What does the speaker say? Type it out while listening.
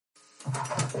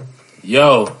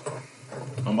Yo,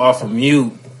 I'm off of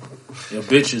mute. Your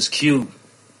bitch is cute.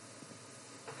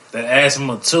 The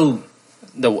asthma too.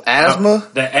 The asthma?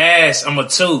 The ass, I'm a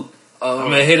toot. I'm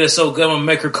gonna hit her so good, I'm gonna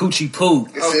make her coochie poop.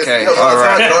 Okay, all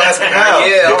right. Don't ask me how.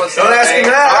 Yeah, I was Don't ask me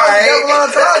how.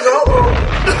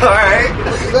 All right.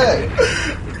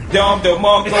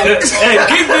 Hey,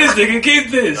 keep this, nigga, keep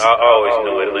this. I always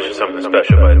knew it. It was just something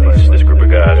special about this group of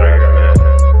guys right here, man.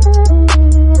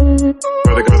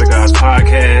 Brother Guys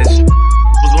Podcast.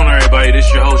 What's going on, everybody? This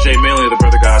is your host, Jay Manley of the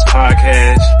Brother Guys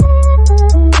Podcast.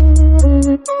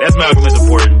 That's Malcolm is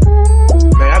important.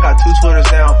 Man, I got 2 Twitters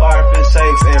down, Firefish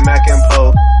Shakes and Mac and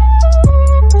Poe.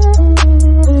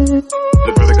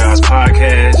 The Brother Guys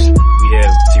Podcast. We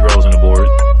have T-Rose on the board.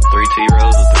 3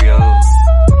 T-Rows and 3 O's.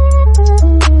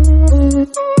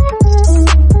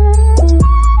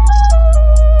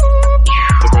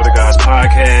 The Brother Guys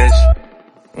Podcast.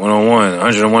 101,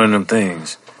 101 of them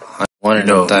things. One of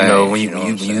them things. You know,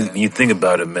 when you think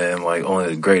about it, man, like only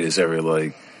the greatest ever,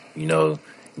 like, you know,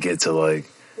 get to like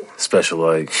special,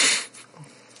 like.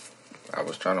 I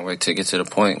was trying to wait to get to the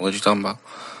point. What you talking about?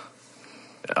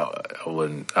 I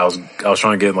wouldn't. I was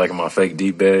trying to get like in my fake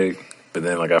deep bag, but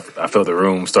then like I felt the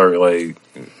room start like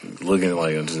looking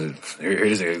like I'm just here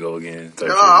this nigga go again. No,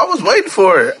 I was waiting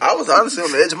for it. I was honestly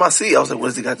on the edge of my seat. I was like, what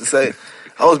does he got to say?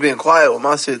 I was being quiet with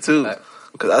my shit too.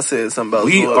 Because I said something about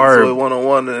Zoe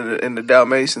 101 and the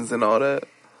Dalmatians and all that.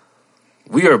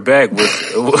 We are back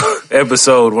with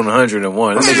episode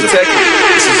 101. This is the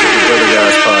Brother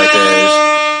Guys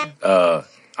Podcast.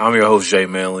 I'm your host, Jay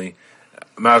Manley.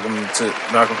 Malcolm. Woo!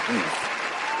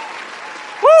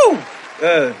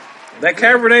 That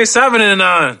Cabernet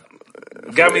Sauvignon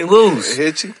got me loose. It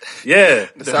hit you? Yeah.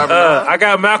 I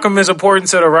got Malcolm is important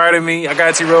to the right of me. I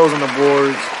got T-Rose on the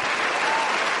board.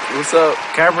 What's up?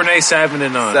 Cabernet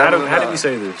Sauvignon. How do we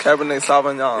say this? Cabernet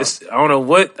Sauvignon. I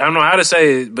don't know how to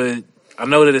say it, but I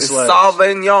know that it's like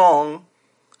Sauvignon.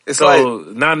 It's so like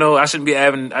I shouldn't be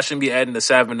adding the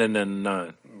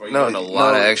Sauvignon. No, a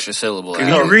lot of extra syllables. Can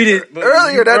you read it?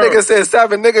 Earlier, that nigga said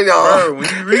seven nigga y'all. When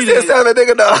you read he said seven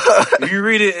nigga dog. When you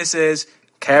read it, it says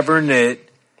Cabernet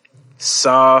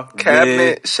Sauvignon.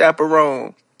 Cabinet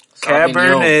chaperone.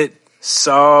 Cabernet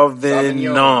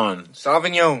Sauvignon.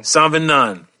 Sauvignon.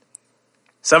 Sauvignon.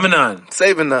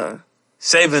 Sauvignon.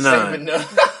 Sauvignon.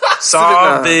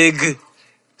 Sauvignon.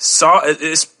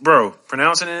 It's bro.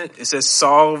 Pronouncing it, it says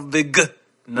Sauvignon.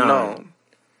 No.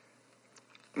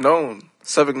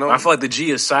 Sauvignon. I feel like the G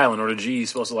is silent, or the G is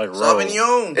supposed to like roll.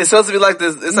 Sauvignon. It's supposed to be like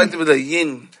this. It's like with a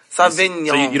yin. Sauvignon.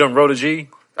 So you don't roll the G?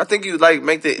 I think you like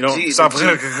make the G.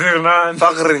 Sauvignon.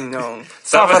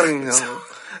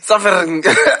 Sauvignon.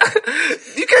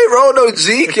 You can't roll no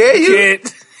G, can you?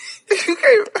 Can't. You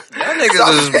can't. Y'all niggas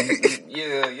is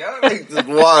y'all niggas is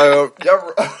wild.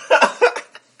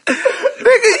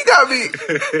 Nigga, you got me.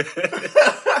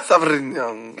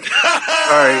 Sauvignon.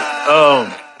 All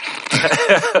right.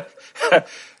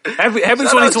 Happy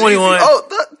 2021. Oh,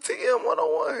 the TM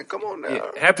 101. Come on now.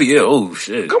 Yeah, oh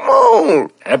shit. Come on.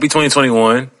 Happy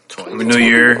 2021. New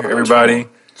year, everybody.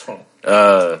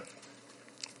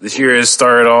 This year has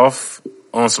started off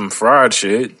on some fried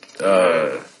shit.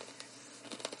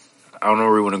 I don't know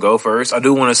where we want to go first. I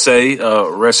do want to say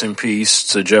rest in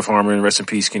peace to Jeff Harmon, rest in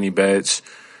peace Kenny Betts.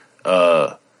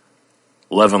 Love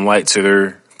and light to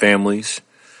their families.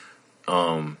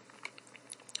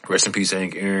 Rest in peace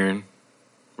Hank Aaron.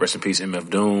 Rest in peace MF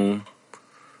Doom.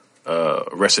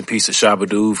 Rest in peace to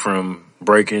Shabba-Doo from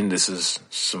Breaking. This is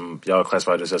y'all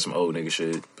classify this as some old nigga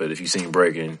shit, but if you seen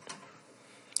Breaking,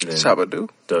 then Shabba-Doo?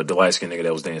 The light skinned nigga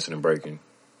that was dancing in Breaking.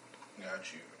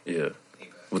 Got you. Yeah.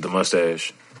 With the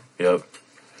mustache. Yep.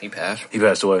 He passed. He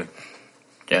passed away.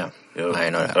 Yeah. Yep. I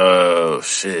didn't know that.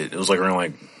 Shit. It was like around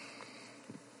like,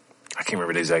 I can't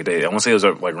remember the exact date. I want to say it was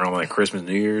like around like Christmas,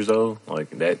 New Year's though. Like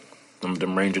that,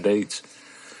 them range of dates.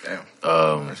 Damn.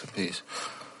 Rest in peace.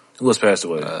 Who else passed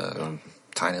away?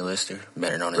 Tiny Lister,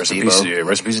 better known as rest Debo. In peace,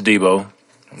 rest in peace to Debo.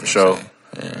 For sure.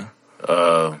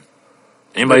 Yeah.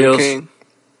 Anybody else? King.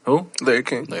 Who? Larry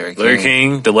King. Larry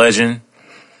King, the legend.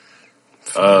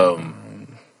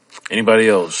 Anybody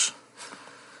else?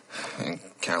 And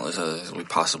countless others we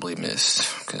possibly missed.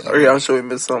 I'm sure we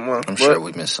missed someone. I'm sure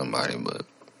we missed somebody, but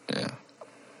yeah.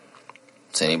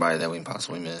 To anybody that we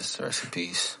possibly missed, rest in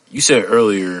peace. You said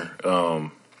earlier,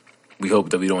 we hope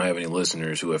that we don't have any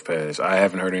listeners who have passed. I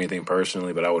haven't heard anything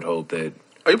personally, but I would hope that.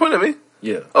 Are you pointing at me?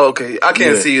 Yeah. Oh, okay, I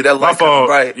can't see you. That light my fault.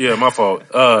 Right. Yeah, my fault.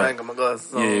 I ain't got my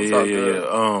glasses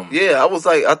on. Yeah, I was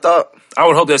like, I thought. I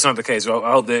would hope that's not the case. I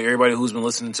hope that everybody who's been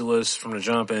listening to us from the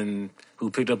jump and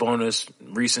who picked up on us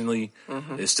recently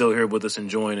is still here with us,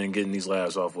 enjoying and getting these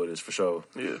laughs off with us for sure.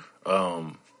 Yeah.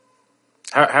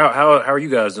 How are you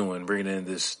guys doing bringing in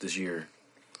this year?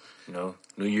 You know,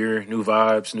 new year, new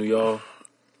vibes, new y'all.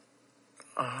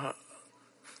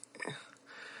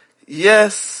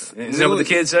 Yes. Is that what the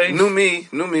kids say? New me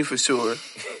for sure.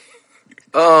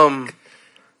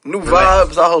 New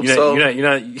vibes. I hope so.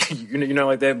 You're not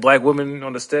like that black woman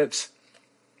on the steps.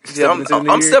 Yeah, I'm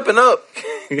stepping up.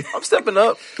 I'm stepping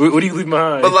up. What do you leave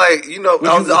behind? But like, you know,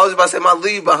 I was about to say my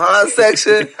leave behind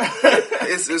section.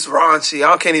 It's raunchy.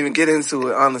 I can't even get into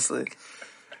it, honestly.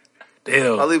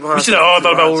 Damn. I leave behind. We should have all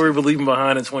thought about what we were leaving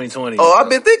behind in 2020. Oh, I've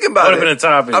been thinking about it. Would have been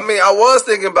a topic. I mean, I was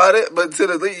thinking about it, but to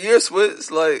the year switch,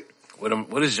 like.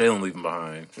 What is Jalen leaving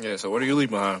behind? Yeah, so what do you leave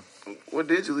behind? What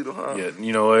did you leave behind? Yeah,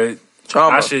 you know what?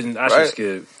 Trauma. I should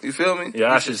skip. You feel me?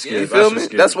 Yeah, I should skip. You feel me?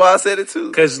 That's why I said it too.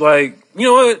 Because, like, you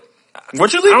know what?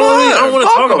 What you leave behind? I don't want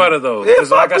to talk about it though. Because,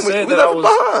 like I said, we left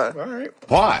behind. All right.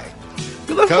 Why?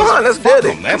 We left behind. That's dead.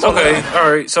 That's okay.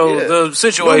 All right. So the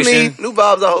situation. New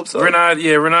vibes. I hope so.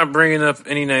 We're not bringing up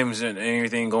any names and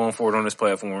anything going forward on this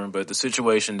platform. But the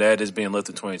situation that is being left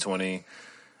in 2020.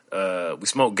 We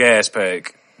smoked gas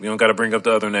pack. We don't got to bring up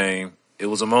the other name. It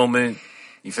was a moment.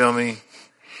 You feel me?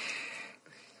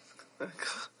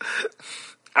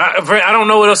 I don't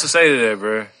know what else to say to that,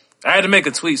 bro. I had to make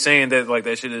a tweet saying that like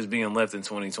that shit is being left in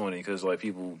 2020 because like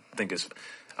people think it's.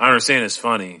 I understand it's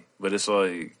funny, but it's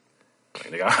like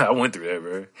I went through that,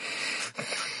 bro.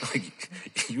 Like,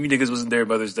 you niggas wasn't there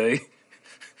Mother's Day.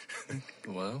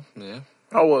 Well, yeah.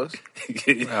 I was.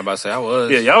 I'm about to say I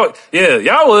was. Y'all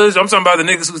was. I'm talking about the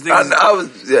niggas who's thinking. I was.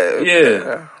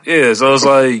 Yeah. So it's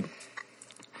like,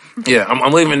 yeah,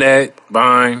 I'm leaving that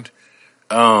behind.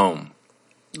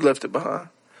 Left it behind.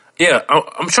 Yeah,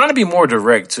 I'm trying to be more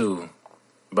direct too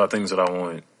about things that I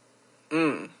want.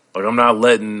 Like I'm not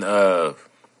letting.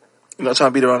 You're not trying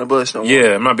to beat around the bush no more.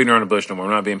 Yeah, I'm not beating around the bush no more.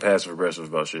 I'm not being passive aggressive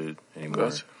about shit anymore.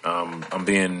 Gotcha. I'm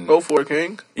being. Go for it,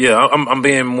 King. Yeah, I'm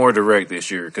being more direct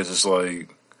this year because it's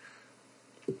like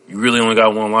you really only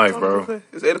got one life, bro. Okay.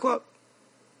 It's 8:00.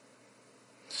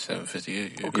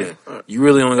 7:58. Okay. Yeah, right. You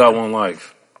really only got one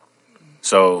life.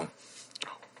 So,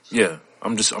 yeah,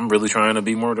 I'm really trying to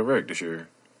be more direct this year.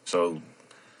 So,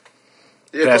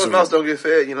 yeah, closed mouths don't get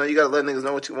fed. You know, you gotta let niggas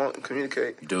know what you want and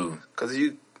communicate. You do. Because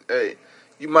you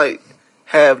might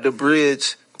have the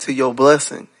bridge to your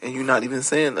blessing and you're not even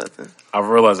saying nothing. I've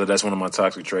realized that that's one of my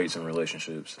toxic traits in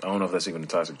relationships. I don't know if that's even a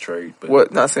toxic trait, but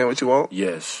what? Not saying what you want?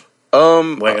 Yes.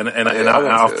 Like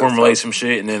I'll formulate some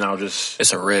shit and then I'll just.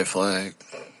 It's a red flag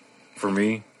for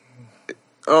me.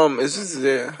 It's just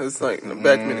it's like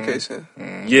bad communication.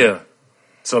 Yeah.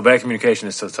 So bad communication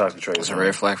is a toxic trait. It's a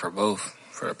red flag for both.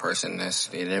 For the person that's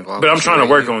being involved. But I'm trying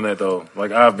to work on that though.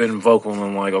 Like I've been vocal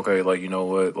and like, okay, like you know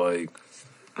what, like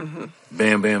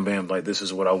bam, bam, bam, like this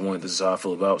is what I want, this is how I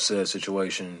feel about said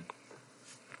situation.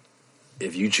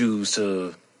 If you choose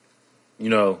to, you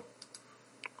know,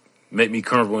 make me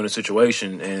comfortable in a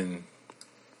situation and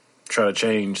try to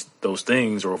change those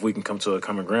things, or if we can come to a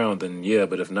common ground, then yeah,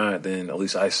 but if not, then at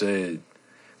least I said,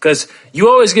 because you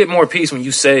always get more peace when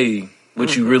you say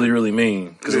what you really, really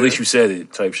mean. Because at least you said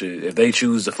it type shit. If they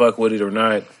choose to fuck with it or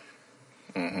not,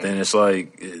 then it's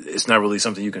like, it's not really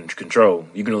something you can control.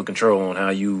 You can only control on how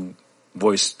you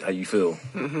voice how you feel.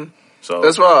 So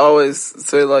that's why I always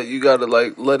say, like, you gotta,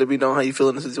 like, let it be known how you feel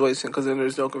in the situation, because then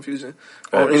there's no confusion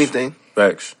on anything.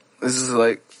 Facts. This is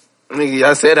like,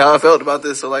 I said how I felt about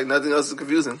this, so, like, nothing else is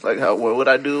confusing. Like, what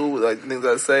I do, like, things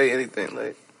I say, anything,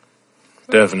 like.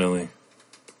 Definitely.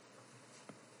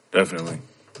 But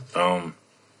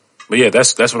yeah,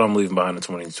 that's what I'm leaving behind in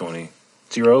 2020.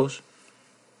 T Rose,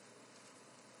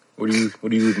 what do you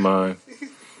leave behind?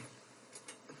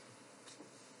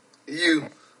 You.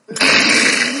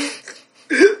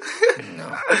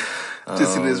 No.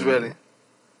 Just is ready.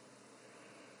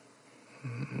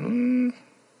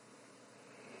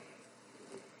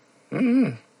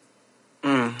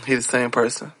 He the same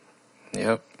person.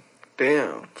 Yep.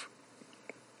 Damn.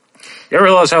 You ever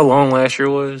realize how long last year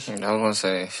was? I was gonna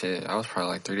say, shit, I was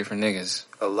probably like 3 different niggas.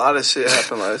 A lot of shit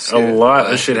happened last year. A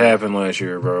lot of shit happened last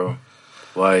year, bro.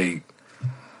 Like,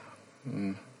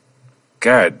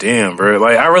 god damn, bro.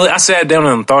 Like, I sat down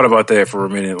and thought about that for a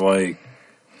minute. Like,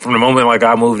 from the moment, like,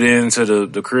 I moved into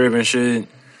the crib and shit,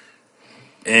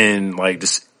 and, like,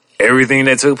 just everything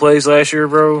that took place last year,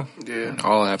 bro. Yeah.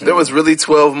 All happened. There was really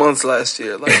 12 months last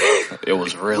year. Like, it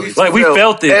was really. Like, we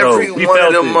felt it, though. Every one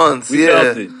of them months, we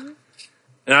felt it.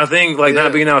 And I think like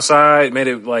not being outside made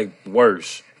it like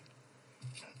worse.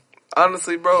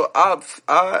 Honestly, bro,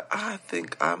 I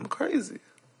think I'm crazy.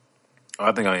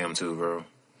 I think I am too, bro.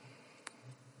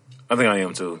 I think I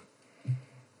am too.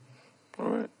 All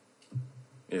right.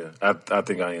 Yeah, I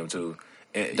think I am too.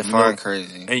 And, define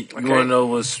crazy. And you want to know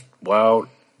what's wild?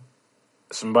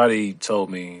 Somebody told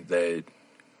me that.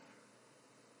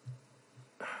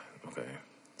 Okay,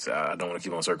 so I don't want to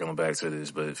keep on circling back to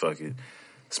this, but fuck it.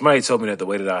 Somebody told me that the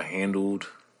way that I handled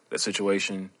that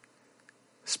situation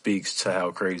speaks to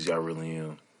how crazy I really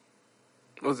am.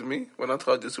 Was it me when I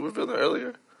called you supervillain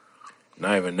earlier?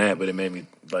 Not even that, but it made me,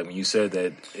 like, when you said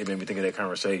that, it made me think of that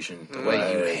conversation. The way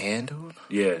you handled?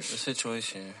 Yes. The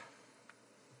situation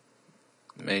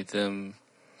made them...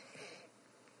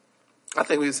 I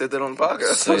think we said that on the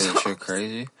podcast. Say that you're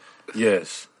crazy?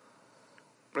 Yes.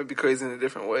 Maybe crazy in a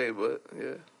different way, but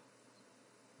yeah.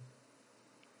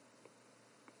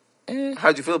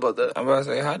 How'd you feel about that? I'm about to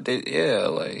say,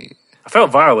 like... I felt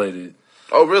violated.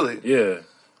 Oh, really? Yeah.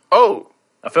 Oh.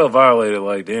 I felt violated,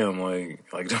 like, damn, like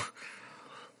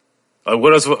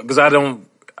what else? Because I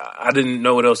didn't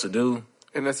know what else to do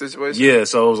in that situation. Yeah,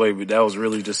 so I was like, that was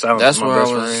really just silence. That's my what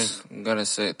best I was friend. gonna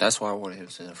say. That's why I wanted him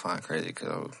to define crazy,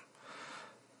 because I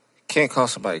can't call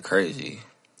somebody crazy.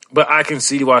 But I can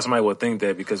see why somebody would think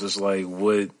that, because it's like,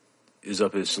 what is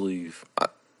up his sleeve?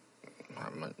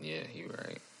 Yeah, you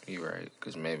right.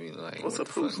 Because maybe like, what's up,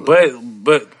 who's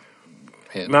but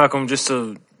Malcolm, just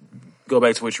to go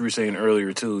back to what you were saying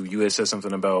earlier too, you had said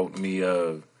something about me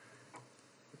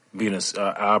being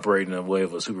operating a way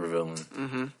of a supervillain.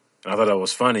 Mm-hmm. And I thought that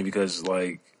was funny because,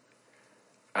 like,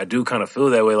 I do kind of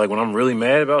feel that way. Like, when I'm really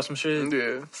mad about some shit.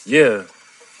 Yeah.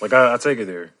 Like, I take it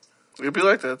there. It'd be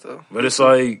like that, though. But it's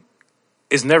like,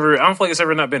 it's never, I don't feel like it's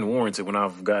ever not been warranted when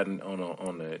I've gotten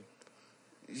on that.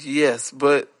 Yes,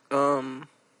 but, yeah.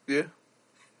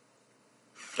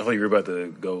 I thought you were about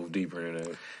to go deeper into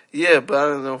that. Yeah, but I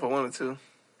don't know if I wanted to.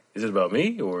 Is it about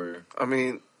me, or? I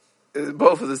mean,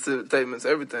 both of the statements,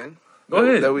 everything. Go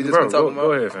ahead. That we just been talking about.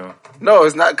 Go ahead, fam. No,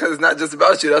 it's not, because it's not just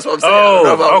about you. That's what I'm saying.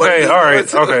 Oh, okay, all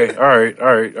right.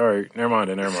 Never mind.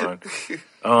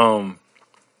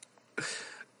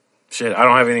 Shit, I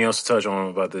don't have anything else to touch on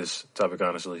about this topic,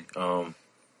 honestly. All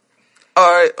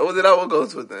right, well, then I will go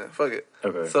to it then. Fuck it.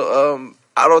 Okay. So,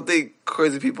 I don't think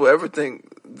crazy people ever think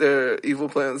their evil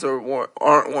plans aren't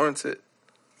warranted.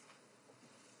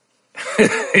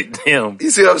 Damn.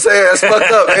 You see what I'm saying? That's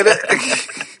fucked up, ain't it?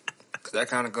 That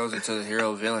kind of goes into the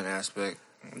hero-villain aspect.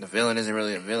 The villain isn't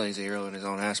really a villain; he's a hero in his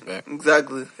own aspect.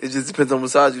 Exactly. It just depends on what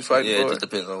side you're fighting for. Yeah, it just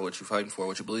depends on what you're fighting for,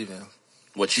 what you believe in,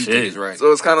 what you think is right.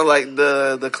 So it's kind of like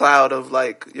the cloud of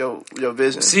like your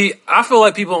vision. See, I feel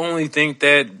like people only think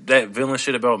that villain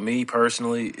shit about me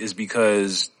personally is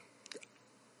because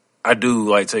I do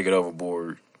like take it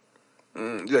overboard, but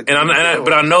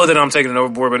I know that I'm taking it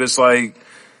overboard. But it's like,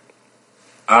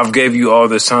 I've gave you all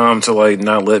this time to like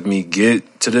not let me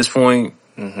get to this point.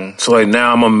 Mm-hmm. So like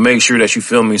now I'm gonna make sure that you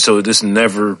feel me, so this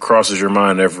never crosses your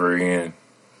mind ever again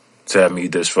to have me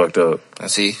this fucked up. I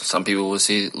see some people will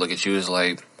look at you as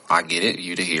like, I get it,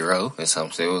 you the hero, and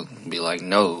some will be like,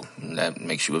 no, that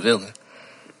makes you a villain.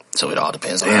 So it all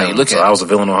depends on how you look at it. I was a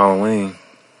villain on Halloween.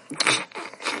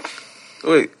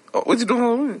 Wait, what'd you do on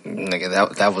Halloween?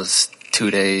 Nigga, that was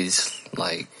 2 days,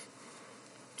 like.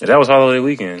 Yeah, that was holiday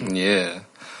weekend. Yeah.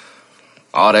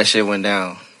 All that shit went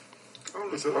down.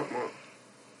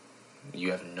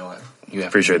 You have no idea.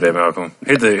 Appreciate that, Malcolm.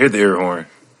 Hit the air horn.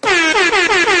 You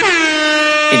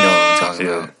know what I'm talking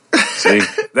about. See,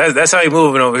 that's how you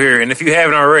moving over here. And if you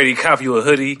haven't already, copy you a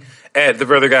hoodie at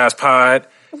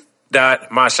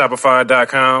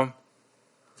TheBrotherGuysPod.myshopify.com.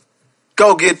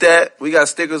 Go get that. We got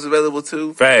stickers available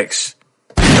too. Facts.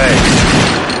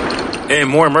 And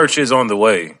more merch is on the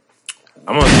way.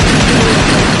 I'm on.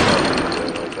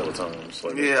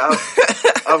 Yeah,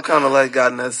 I've kind of like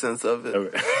gotten that sense of it.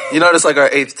 You know, it's like our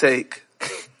 8th take.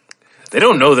 They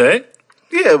don't know that.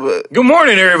 Yeah, but good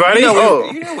morning, everybody. Yeah, my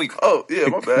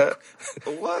bad.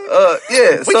 What?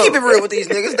 Yeah, we keep it real with these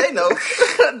niggas. They know.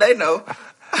 They know.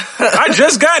 I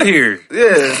just got here.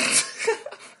 Yeah,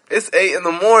 it's 8 in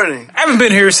the morning. I haven't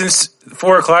been here since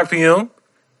 4:00 p.m.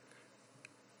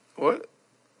 What?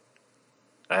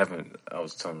 I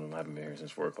was telling them I haven't been here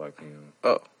since 4:00 p.m.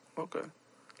 Oh, okay.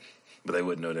 But they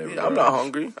wouldn't know that. Yeah, I'm not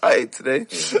hungry. I ate today.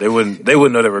 Yeah, they wouldn't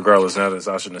know that regardless. Now that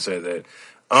I shouldn't have said that.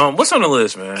 What's on the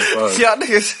list, man? Y'all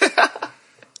niggas.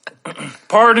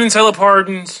 Pardons, hella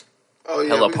pardons. Oh,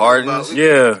 yeah, hella pardons.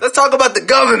 Yeah. Let's talk about the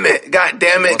government. God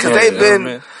damn it, because they've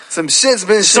been some shit's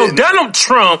been shit. So Donald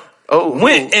Trump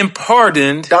went and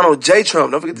pardoned Donald J.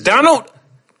 Trump. Don't forget Donald.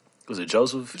 Was it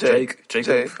Joseph? Jake? Jacob?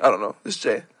 Jay. I don't know. It's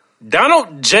Jay.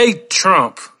 Donald J.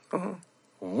 Trump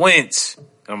went.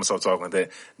 I'm gonna start talking like that.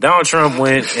 Donald Trump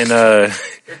went and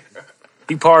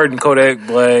he pardoned Kodak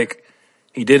Black.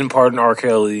 He didn't pardon R.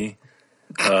 Kelly.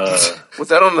 Was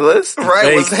that on the list?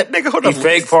 Right? Was that nigga on the list? He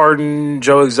fake pardoned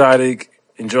Joe Exotic,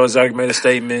 and Joe Exotic made a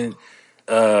statement.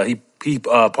 He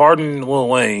pardoned Lil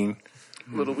Wayne.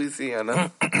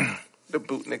 Louisiana. The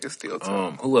boot nigga still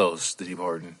talking. Who else did he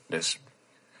pardon?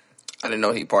 I didn't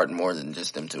know he pardoned more than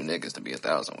just them two niggas to be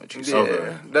 1,000 with you. Yeah,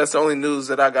 Okay. That's the only news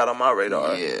that I got on my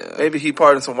radar. Yeah. Maybe he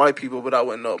pardoned some white people, but I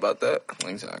wouldn't know about that.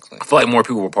 Exactly. I feel like more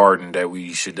people were pardoned that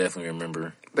we should definitely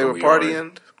remember. They were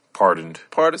partying? Pardoned.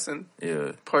 Partisan?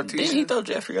 Yeah. Partition? Didn't he throw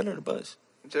Jeffrey under the bus?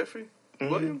 Jeffrey?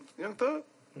 William? Young Thug?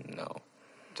 No.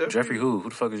 Jeffrey who? Who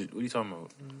the fuck is? What are you talking about?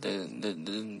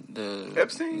 The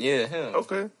Epstein? Yeah, him.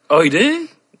 Okay. Oh, he did?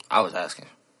 I was asking.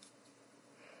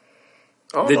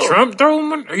 Did Trump throw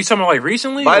him? Are you talking about like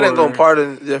recently? Biden gonna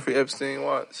pardon Jeffrey Epstein.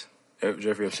 Watch.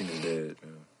 Jeffrey Epstein is dead.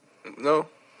 Yeah. No,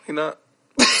 he not.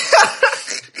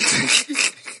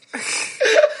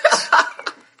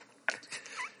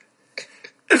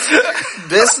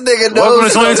 This nigga knows. Welcome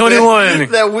to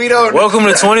 2021. That we don't. Welcome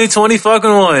to 2020 fucking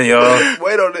one, y'all.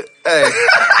 Wait on it. Hey,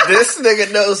 this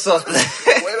nigga knows something.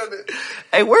 Wait on it.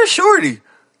 Hey, where's Shorty?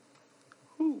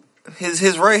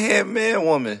 His right hand man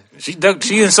woman. She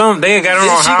and some they ain't got her Did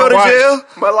on she high go to watch. jail?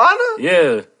 Milana?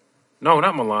 Yeah. No,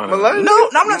 not Milana. Milana? No,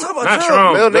 I'm not talking about Not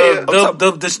Trump.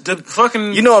 Trump. The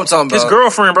fucking. You know what I'm talking about. His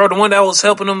girlfriend, bro, the one that was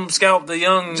helping him scout the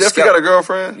young. Jeffrey got a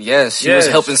girlfriend? Yes, she was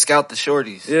helping scout the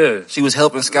shorties. Yeah, she was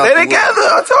helping scout. They together.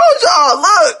 I told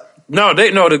y'all.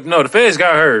 Look. No, the feds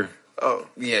got her. Oh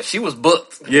yeah, she was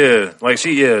booked. Yeah, like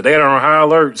they had her on high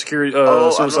alert, security,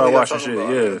 suicide watch and shit.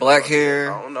 Yeah, black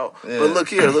hair. I don't know, yeah. but look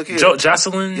here.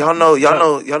 Jocelyn. Y'all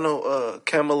know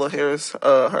Kamala Harris.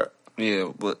 Her.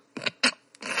 Yeah, but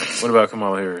what about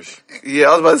Kamala Harris? Yeah,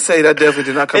 I was about to say that definitely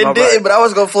did not come out. It did, but I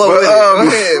was gonna flow with it. Go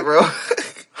ahead, bro.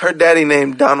 Her daddy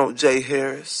named Donald J.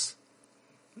 Harris.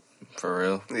 For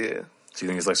real? Yeah. So you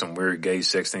think it's like some weird gay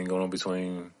sex thing going on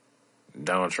between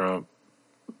Donald Trump?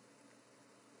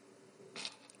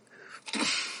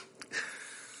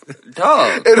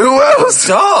 Dog. And who else?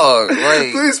 Dog.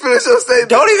 Like, please finish your statement.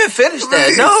 Don't even finish that.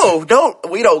 Please. No, don't.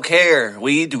 We don't care.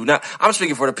 We do not. I'm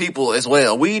speaking for the people as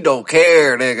well. We don't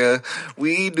care, nigga.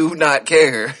 We do not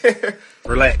care.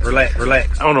 Relax.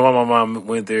 I don't know why my mom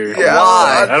went there. Yeah,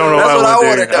 why? I don't know why I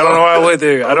went there. I don't know why I went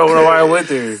there. I don't know why I went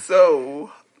there.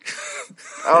 So,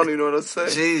 I don't even know what to say.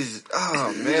 Jeez.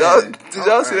 Oh, man. Did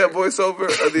y'all see that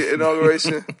voiceover of the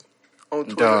inauguration on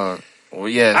Twitter? Dog. Well,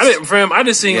 yes. I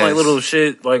just seen like little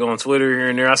shit like on Twitter here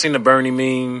and there. I seen the Bernie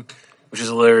meme, which is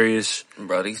hilarious.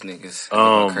 Bro, these niggas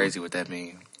going crazy with that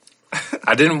meme.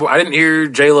 I didn't hear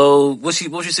J-Lo. Was she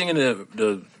singing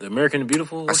the American the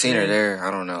Beautiful? I seen her there.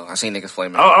 I don't know. I seen niggas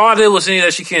flaming. All I did was see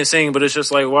that she can't sing, but it's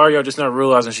just like, why are y'all just not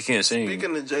realizing she can't sing?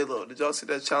 Speaking of J-Lo, did y'all see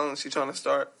that challenge she trying to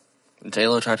start?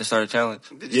 J-Lo tried to start a challenge.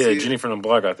 Yeah, Jenny from the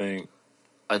Block, I think.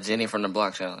 A Jenny from the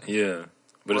Block challenge. Yeah,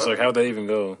 but it's like, how'd that even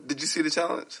go? Did you see the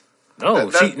challenge?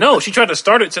 No, she tried to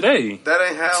start it today. That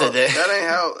ain't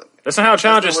how. That's not how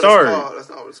challenges start. That's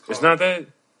not what it's called. It's not that.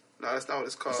 No, that's not what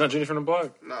it's called. It's not Jenny from the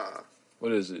Block. Nah.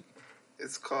 What is it?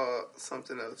 It's called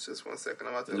something else. Just 1 second.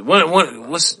 I'm about to.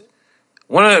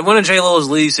 One of J-Lo's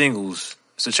lead singles.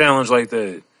 It's a challenge like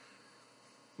that.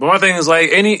 But my thing is like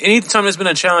any time there's been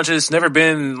a challenge, it's never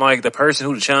been like the person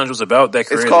who the challenge was about that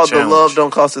created. It's called the challenge. the Love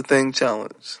Don't Cost a Thing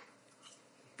challenge.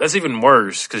 That's even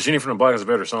worse because Jenny from the Block is a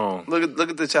better song. Look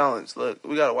at the challenge. Look,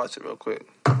 we gotta watch it real quick.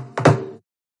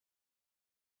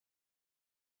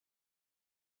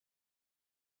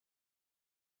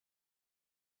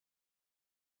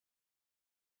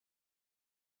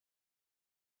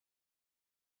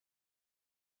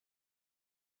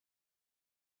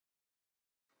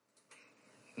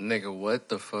 Nigga, what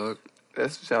the fuck?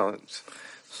 That's the challenge.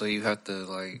 So you have to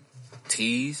like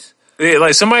tease? Yeah,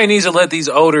 like somebody needs to let these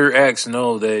older acts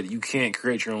know that you can't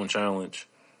create your own challenge.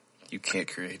 You can't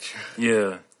create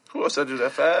your... Yeah. Who else tried to do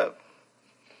that? Fab?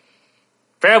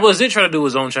 Fabulous did try to do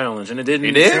his own challenge and it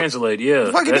didn't translate. Yeah. What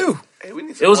the fuck you do? Hey, we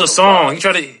need it was a song.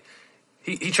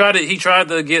 He tried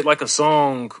to get like a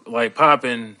song like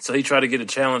popping, so he tried to get a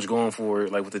challenge going for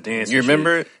it, like with the dance. You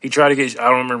remember it? He tried to get. I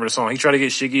don't remember the song. He tried to get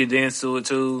Shiggy to dance to it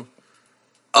too.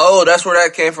 Oh, that's where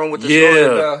that came from with the story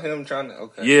about him trying to.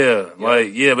 Okay.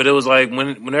 But it was like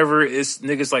whenever it's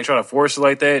niggas like try to force it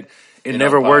like that, it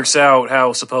never works out how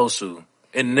it's supposed to.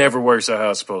 It never works out how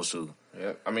it's supposed to.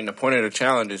 Yeah, I mean the point of the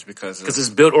challenge is because it's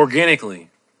built organically.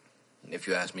 If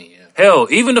you ask me, yeah. Hell,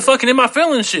 even the fucking In My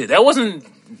Feelings shit, that wasn't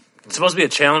supposed to be a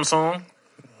challenge song.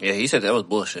 Yeah, he said that was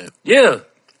bullshit. Yeah.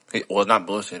 Well, not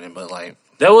bullshitting, but like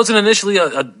that wasn't initially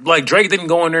like Drake didn't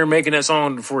go in there making that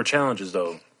song for challenges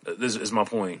though. This is my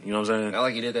point. You know what I'm saying? Not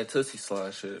like he did that Tootsie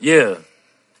Slide shit. Yeah,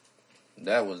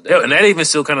 that was and that even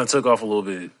still kind of took off a little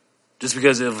bit, just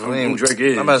because of who Drake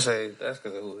is. I'm about to say that's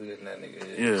because of who that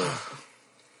nigga is.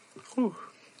 Yeah,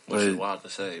 which is wild to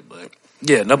say, but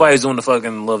yeah, nobody's doing the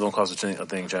fucking Love Don't Cost a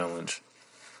Thing challenge.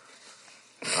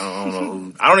 I don't know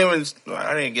who.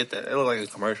 I didn't get that. It looked like a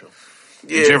commercial.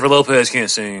 Yeah. Jennifer Lopez can't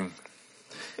sing.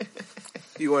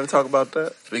 You want to talk about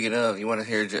that? Speaking of, you want to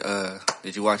hear?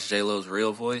 Did you watch J Lo's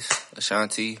Real Voice,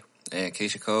 Ashanti and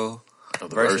Keisha Cole The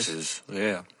verses?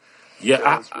 Yeah,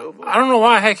 yeah. I don't know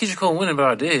why I had Keisha Cole winning, but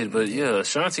I did. But yeah,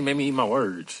 Ashanti made me eat my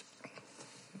words,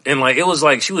 and like it was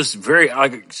like she was very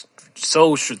like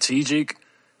so strategic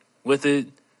with it.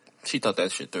 she thought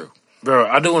that shit through. Bro,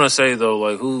 I do want to say though,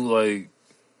 like who like.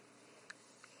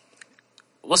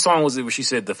 What song was it where she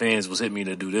said the fans was hitting me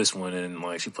to do this one and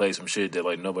like she played some shit that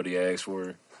like nobody asked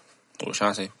for? What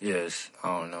Shanti? Yes.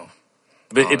 I don't know.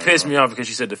 But it pissed me off because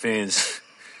she said the fans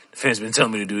been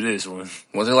telling me to do this one.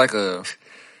 Was it like a?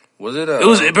 Was it a?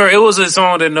 It was a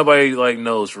song that nobody like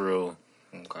knows for real.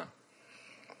 Okay.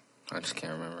 I just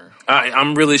can't remember.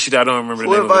 I'm really shit. I don't remember.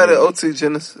 Who invited OT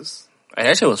Genesis? Hey,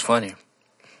 that shit was funny,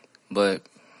 but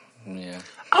yeah.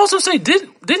 I was gonna say,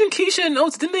 didn't Keisha and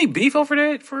Oates didn't they beef over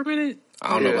that for a minute? I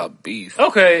don't know about beef.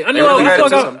 Okay, I know. I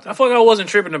feel like I wasn't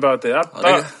tripping about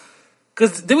that.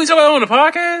 Because did we talk about it on the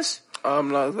podcast?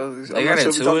 I'm not sure into we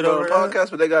talked it about over it on the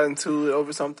podcast, but they got into it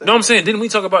over something. No, I'm saying, didn't we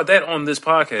talk about that on this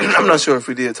podcast? I'm not sure if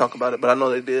we did talk about it, but I know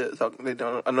they did.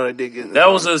 I know they did get. That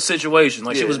was a situation.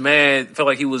 Like she was mad, felt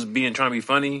like he was trying to be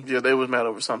funny. Yeah, they was mad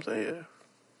over something. Yeah.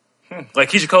 Like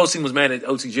Keisha Cole's team was mad at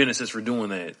OT Genesis for doing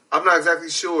that. I'm not exactly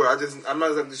sure. I'm not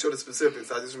exactly sure the specifics.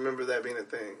 I just remember that being a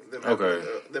thing.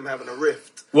 Them having a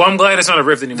rift. Well, I'm glad it's not a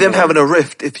rift anymore. Them having a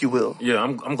rift, if you will. Yeah,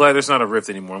 I'm glad it's not a rift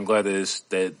anymore. I'm glad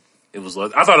that it was.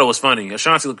 I thought it was funny.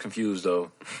 Ashanti looked confused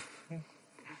though,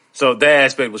 so that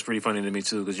aspect was pretty funny to me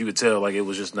too because you could tell like it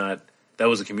was just not. That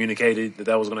wasn't communicated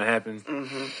that was going to happen.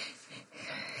 Mm-hmm.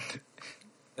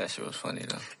 That shit was funny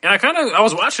though. And I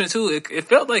was watching it too. It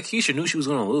felt like Keisha knew she was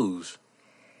going to lose.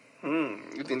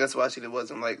 You think that's why she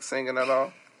wasn't like singing at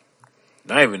all?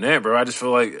 Not even that, bro. I just feel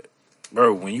like,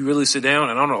 bro, when you really sit down,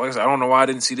 and I don't know, like I said, I don't know why I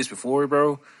didn't see this before,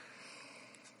 bro.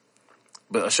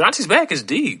 But Ashanti's back is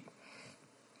deep.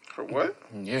 Her what?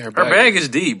 Yeah, her bag is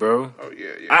deep, bro. Oh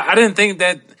yeah. I didn't think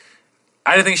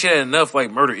she had enough like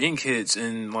Murder Inc. hits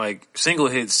and like single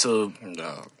hits to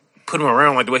put him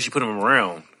around like the way she put him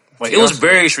around. Like it was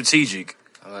very strategic.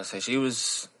 I was gonna say she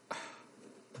was.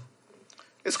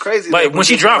 It's crazy. Like when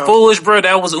she dropped "Foolish," bro,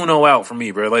 that was Uno out for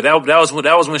me, bro. Like that was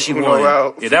when she won.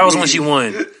 Yeah, that was when she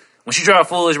won. When she dropped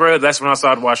 "Foolish," bro, that's when I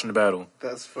started watching the battle.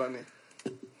 That's funny.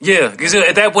 Yeah, because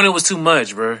at that point it was too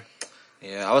much, bro.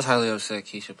 Yeah, I was highly upset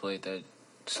Keisha played that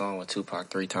song with Tupac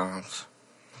 3 times.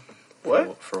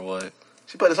 What? For what?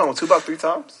 She played the song with Tupac 3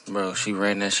 times? Bro, she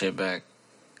ran that shit back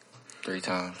 3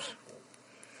 times.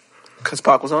 Because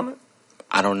Pac was on it?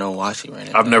 I don't know why she ran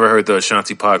it I've back. never heard the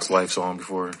Ashanti Pac's Life song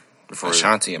before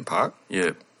Ashanti and Pac?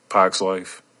 Yeah, Pac's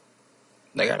Life.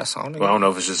 They got a song together? Well, I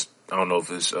don't know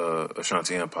if it's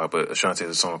Ashanti and Pac, but Ashanti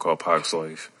has a song called Pac's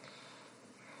Life.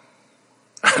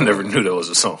 I never knew that was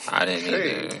a song. I didn't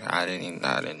either. I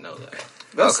didn't know that.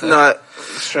 That's not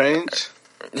strange.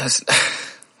 That's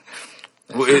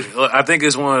well, I think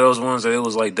it's one of those ones that it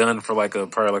was like done for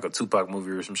probably like a Tupac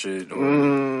movie or some shit,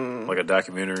 or like a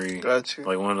documentary. Gotcha.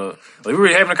 Like we were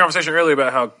having a conversation earlier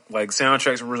about how like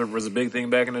soundtracks was a big thing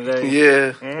back in the day.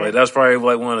 Yeah, like that was probably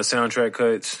like one of the soundtrack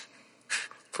cuts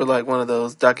for like one of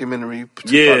those documentary.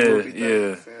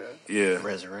 Yeah.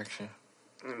 Resurrection.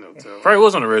 Probably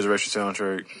was on the Resurrection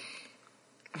soundtrack.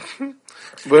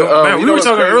 But man, we were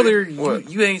talking earlier.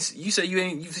 You said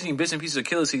you've seen bits and pieces of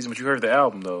Killer Season, but you heard the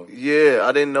album though. Yeah,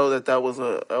 I didn't know that was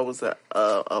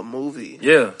a movie.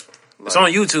 Yeah, it's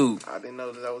on YouTube. I didn't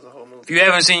know that was a whole movie. If you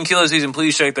haven't seen Killer Season,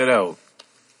 please check that out.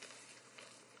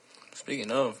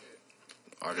 Speaking of,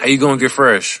 how you gonna get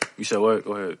fresh? You said what?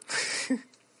 Go ahead.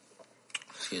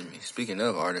 Excuse me. Speaking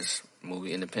of artists,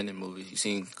 independent movies, you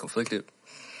seen Conflicted?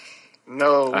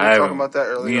 No, we were talking about that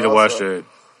earlier. We need to watch that.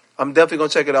 I'm definitely gonna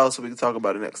check it out so we can talk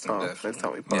about it next time. Definitely. Next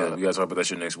time we put we gotta talk about that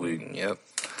shit next week. Yep,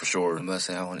 for sure. I must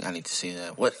say I need to see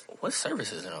that. What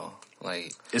service is it on?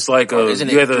 Like it's like isn't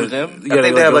it through them? You gotta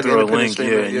go like through a link, and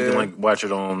yeah. you can like watch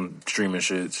it on streaming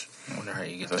shits. I wonder how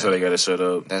you get That's how they got it set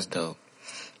up. That's dope.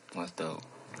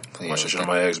 Watch that shit on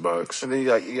my Xbox. And then you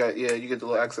get the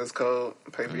little access code,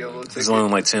 pay for your little ticket. It's only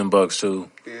like $10 too.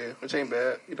 Yeah, which ain't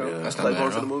bad. You know, that's like not going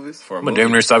bad to the movies. I'm gonna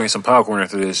damn near stop getting some popcorn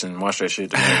after this and watch that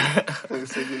shit. Nigga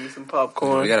said give me some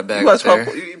popcorn. We got a bag you watch there.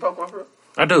 popcorn? You eat popcorn, bro?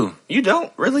 I do. You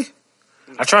don't really?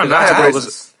 I try not I to. have Though,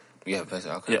 braces. Yeah,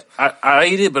 okay. yeah, I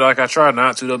eat it, but like I try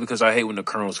not to though because I hate when the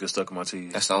kernels get stuck in my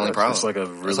teeth. That's the only problem. It's like a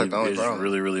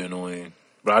really, really annoying.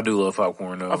 But I do love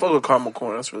popcorn though. I fuck with caramel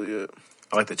corn. That's really good.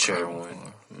 I like the cheddar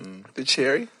one. The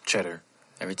cherry? Cheddar.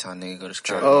 Every time nigga go to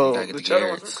Chicago, Oh, you gotta get the the cheddar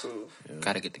ones Garrett's. are cool. Yeah.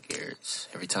 Gotta get the Garrett's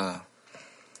every time.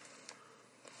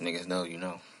 Niggas know you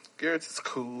know. Garrett's is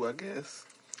cool, I guess.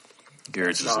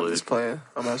 Garrett's is No, I'm lit. just playing.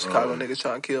 I'm out Chicago niggas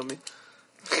trying to kill me.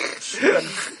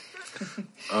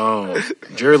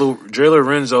 Jerry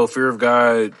Lorenzo, Fear of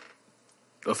God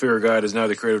is now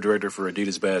the creative director for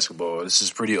Adidas basketball. This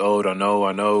is pretty old, I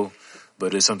know,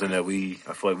 but it's something that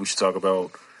I feel like we should talk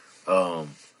about.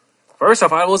 First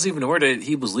off, I wasn't even aware that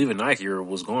he was leaving Nike or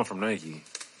was going from Nike.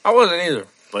 I wasn't either.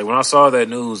 Like when I saw that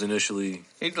news initially,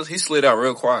 He slid out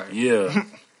real quiet. yeah,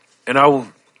 and I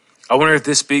wonder if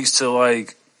this speaks to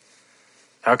like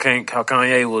how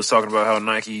Kanye was talking about how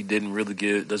Nike doesn't really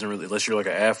unless you're like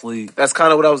an athlete. That's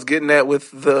kind of what I was getting at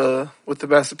with the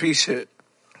Master P shit.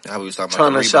 How we was talking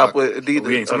Trying about to shop with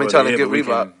Adidas. Trying to get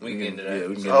Reebok. We can get into that.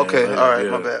 we can get Okay, into that all right,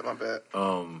 later, my bad.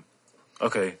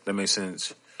 Okay, that makes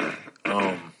sense.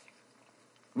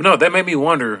 But no, that made me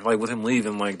wonder, like with him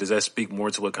leaving, like does that speak more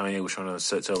to what Kanye was trying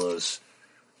to tell us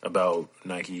about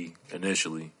Nike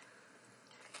initially?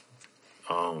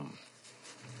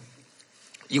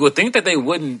 You would think that they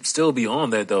wouldn't still be on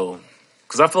that though,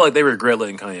 because I feel like they regret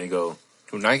letting Kanye go.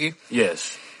 Who, Nike?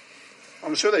 Yes,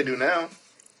 I'm sure they do now.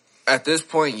 At this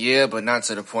point, yeah, but not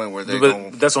to the point where they're but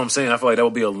going. that's what I'm saying. I feel like that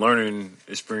would be a learning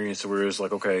experience to where it's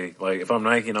like, okay, like if I'm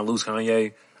Nike and I lose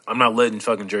Kanye, I'm not letting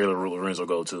fucking Jerry Lorenzo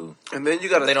go too. And then you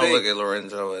got to They think. don't look at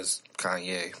Lorenzo as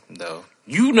Kanye, though.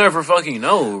 You never fucking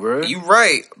know, bro. You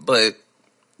right, but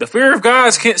The Fear of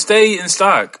Guys can't stay in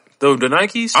stock. Though the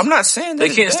Nikes, I'm not saying that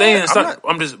they can't it's stay bad. in stock.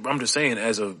 I'm just saying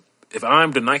if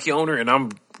I'm the Nike owner and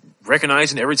I'm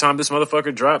recognizing every time this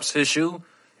motherfucker drops his shoe,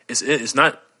 it's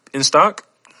not in stock.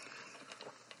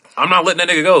 I'm not letting that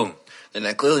nigga go. Then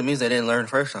that clearly means they didn't learn the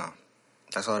first time.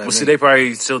 That's all that means. See, they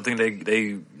probably still think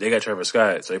they got Travis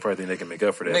Scott, so they probably think they can make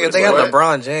up for that. Nigga, they got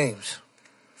LeBron James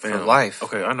for Fam, life.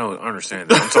 Okay, I know, I understand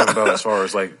that. I'm talking about as far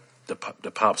as like the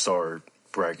pop star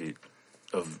bracket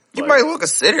of. You like, might well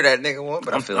consider that nigga one,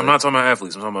 but I'm not talking about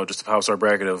athletes. I'm talking about just the pop star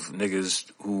bracket of niggas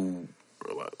who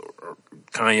are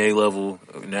Kanye level.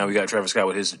 Now we got Travis Scott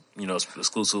with his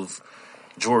exclusive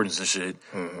Jordans and shit.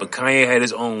 Mm-hmm. But Kanye had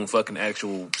his own fucking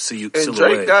actual silhouette. And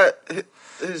Drake got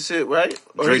his shit, right?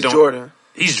 Or Drake he's Jordan?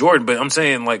 He's Jordan, but I'm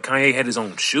saying like Kanye had his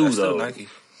own shoe though. Nike.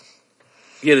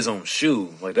 He had his own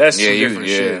shoe. Like that's some different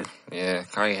shit. Yeah,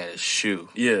 Kanye had his shoe.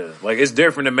 Yeah, like it's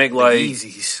different to make like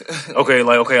Yeezys.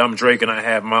 okay, I'm Drake and I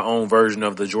have my own version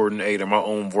of the Jordan 8 or my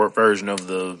own version of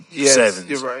the 7s.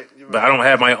 You're right. But I don't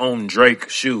have my own Drake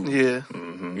shoe. Yeah.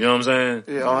 Mm-hmm. You know what I'm saying?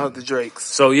 Yeah, I don't have the Drakes.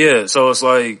 So it's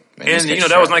like, Man, and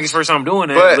that was Nike's first time doing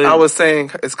that. But I was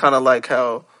saying it's kind of like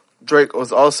how Drake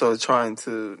was also trying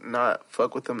to not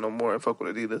fuck with them no more and fuck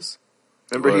with Adidas.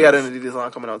 Remember, he had an Adidas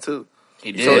line coming out too.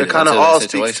 He did. So it kind of all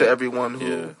situation. speaks to everyone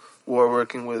who were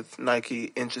working with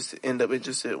Nike end up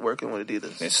interested working with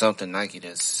Adidas. There's something Nike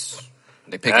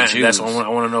they pick and choose. That's I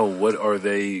want to know. What are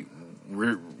they?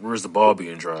 Where's the ball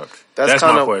being dropped? That's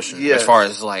my question. Yeah. As far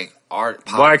as like art,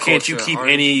 pop why can't you culture, keep art?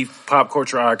 any pop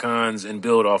culture icons and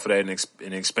build off of that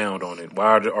and expound on it?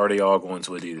 Why are they all going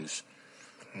to Adidas?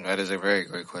 That is a very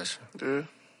great question. Yeah.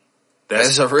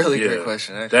 That's a really great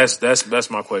question. Actually. That's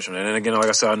my question. And again, like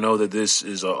I said, I know that this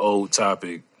is an old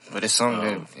topic, but it's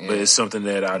something. But it's something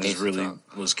that I just really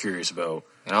was curious about.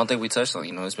 And I don't think we touched on.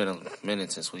 It's been a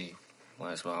minute since we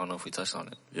last. But I don't know if we touched on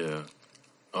it. Yeah.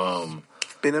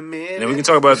 Been a minute. And we can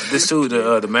talk about this too.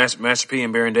 The Master P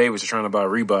and Baron Davis are trying to buy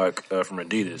Reebok from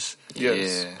Adidas.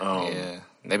 Yes. Yeah.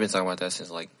 They've been talking about that since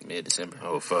like mid-December.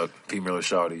 Oh fuck, P Miller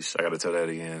Shawties. I got to tell that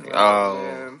again. Oh,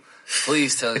 man.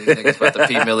 Please tell these niggas about the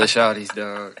P Miller Shawties,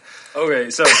 dog. Okay,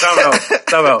 so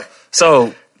time out.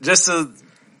 So just to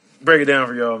break it down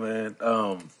for y'all, man.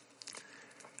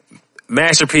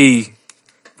 Master P,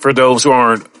 for those who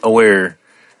aren't aware,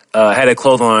 had a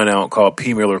clothing line out called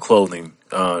P Miller Clothing.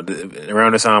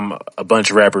 Around this time, a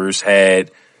bunch of rappers had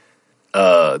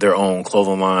their own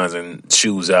clothing lines and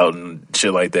shoes out and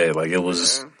shit like that. Like it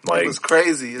was like it was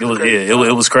crazy. It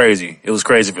was crazy. It was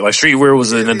crazy. Like streetwear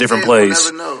was in a different place.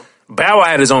 We'll never know. Bow Wow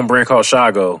had his own brand called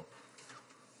Shago.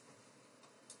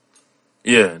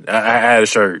 Yeah, I had a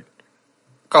shirt.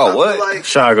 Called what?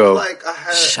 Shago. I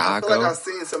feel like I've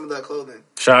seen some of that clothing.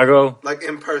 Shago? Like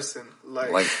in person.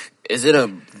 Like is it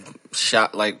a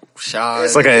shot like shy?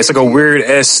 It's like a weird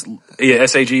S. Yeah,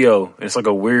 SAGO. It's like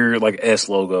a weird like S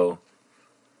logo.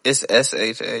 It's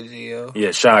SHAGO. Yeah,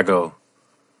 Shago.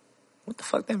 What the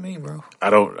fuck that mean, bro? I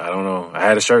don't know. I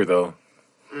had a shirt though.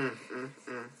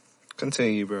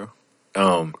 Continue, bro.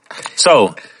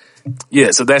 So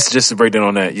that's just to break down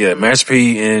on that. Yeah, Master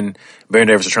P and Baron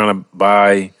Davis are trying to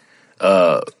buy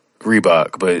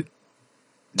Reebok, but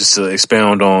just to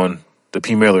expound on the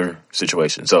P. Miller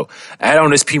situation. So I had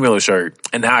on this P. Miller shirt,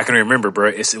 and now I can remember, bro.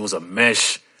 It was a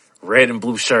mesh red and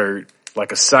blue shirt,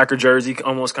 like a soccer jersey,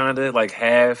 almost kind of like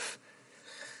half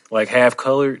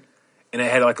colored, and it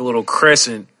had like a little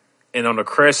crescent, and on the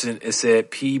crescent it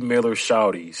said P. Miller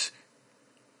Shouties,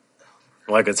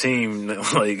 like a team,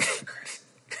 like.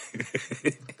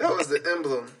 That was the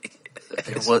emblem.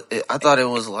 I thought it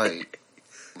was like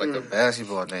a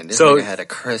basketball name. This nigga had a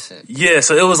crescent. Yeah,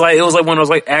 so it was like one of those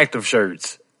like active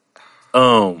shirts.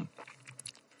 So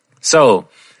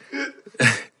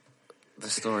the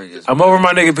story is. I'm over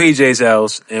my nigga PJ's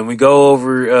house, and we go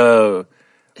over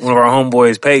one of our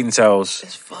homeboys Peyton's house.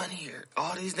 It's funnier.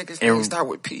 All these niggas names start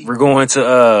with P. We're going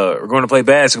to play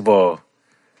basketball,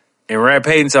 and we're at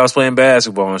Peyton's house playing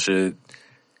basketball and shit.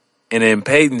 And then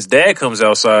Peyton's dad comes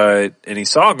outside, and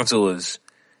he's talking to us.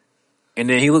 And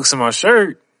then he looks at my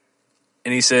shirt,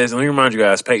 and he says, "Let me remind you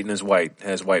guys, Peyton is white,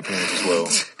 has white parents as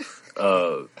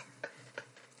well."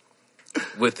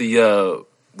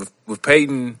 With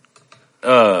Peyton,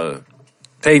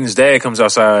 Peyton's dad comes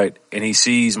outside, and he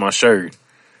sees my shirt,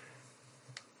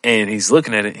 and he's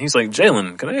looking at it. He's like,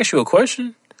 "Jalen, can I ask you a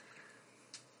question?"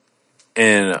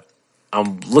 And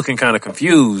I'm looking kind of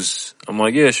confused. I'm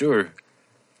like, "Yeah, sure."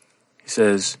 He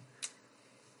says,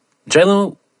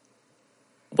 "Jalen,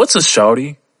 what's a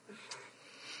shawty?"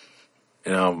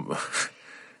 And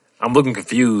I'm looking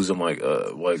confused. I'm like,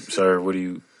 sir, what do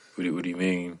you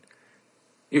mean?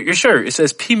 Your shirt, it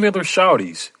says P. Miller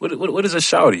Shawties. What is a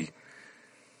shawty?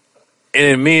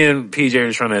 And me and PJ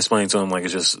are trying to explain to him like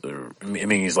it's just, I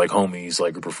mean, he's like homies,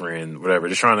 like group of friend, whatever.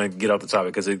 Just trying to get off the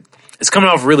topic because it's coming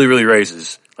off really, really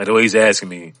racist. Like the way he's asking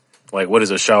me, like, what is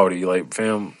a shawty? Like,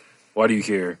 fam, why do you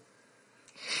care?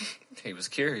 He was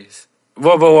curious.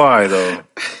 Well, but why though?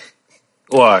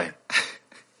 Why?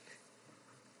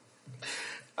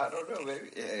 I don't know, baby.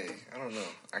 Hey, I don't know.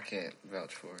 I can't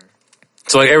vouch for her.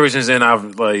 So like ever since then,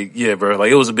 I've like, yeah, bro.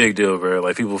 Like it was a big deal, bro.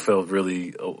 Like people felt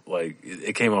really like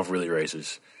it came off really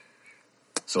racist.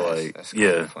 So that's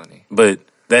yeah, funny. But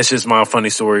that's just my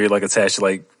funny story, like attached to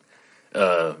like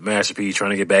Master P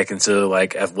trying to get back into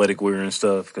like athletic wear and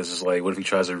stuff. Because it's like, what if he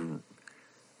tries to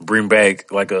bring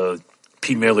back like a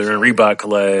P. Miller and Reebok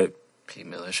collab? P.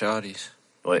 Miller Shawties.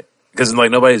 Like, because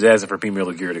like nobody's asking for P.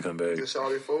 Miller gear to come back. The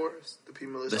Shawty fours, the P.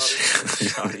 Miller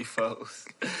Shawty foes.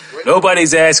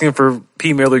 Nobody's asking for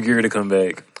P. Miller gear to come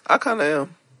back. I kind of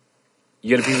am.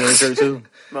 You got a P. Miller shirt too?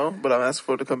 No, but I'm asking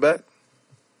for it to come back.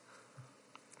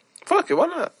 Fuck it, why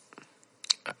not?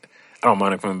 I don't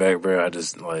mind it coming back, bro. I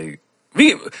just like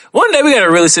one day we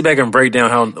gotta really sit back and break down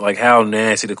how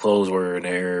nasty the clothes were in the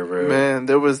era, bro. Man,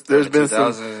 there's been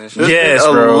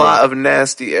bro. A lot of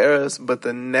nasty eras, but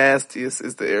the nastiest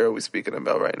is the era we're speaking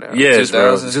about right now. Yes,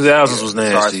 bro. 2000s was nasty.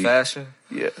 As far as fashion?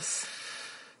 Yes.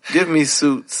 Give me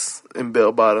suits and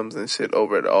bell bottoms and shit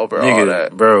over nigga, all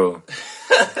that, bro.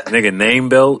 Nigga, name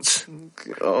belts.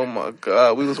 Oh my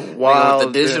god, we was wild. Nigga,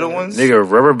 the digital ones.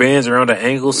 Nigga, rubber bands around the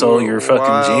ankle so your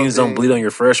fucking jeans don't bleed on your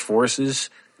fresh forces.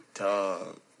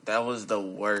 Dog, that was the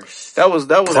worst. That was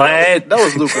Plaid. That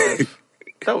was lucrative.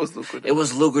 That was lucrative. It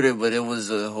was lucrative, but it was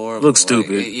a horrible. Look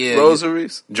stupid. Yeah,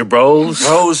 rosaries, Jabros,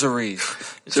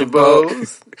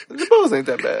 Jabros ain't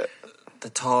that bad. The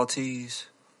tall tees.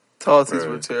 Tall tees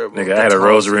were terrible. Nigga, I had a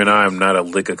rosary and I am not a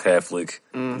lick of Catholic.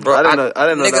 Bro, I didn't know.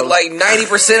 Nigga, like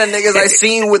 90% of niggas I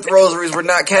seen with rosaries were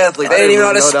not Catholic. They didn't even know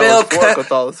how to spell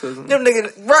Catholicism. Them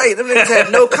niggas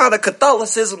had no kind of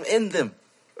Catholicism in them.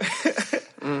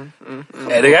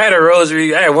 Hey, nigga, I had a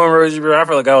rosary. I had one rosary, bro. I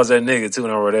felt like I was that nigga too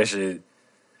when I wore that shit.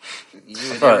 You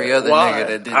and every other nigga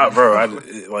that did. Bro,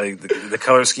 like the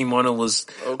color scheme on it was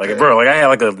like, bro, like I had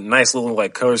like a nice little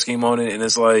like color scheme on it, and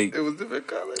it's like it was different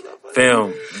colors.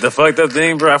 Fam, the fucked up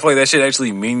thing, bro. I feel like that shit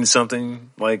actually means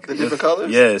something. Like the different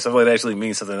colors. Yeah, something like that actually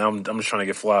means something. I'm just trying to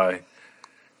get fly.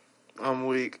 I'm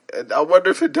weak. I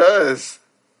wonder if it does.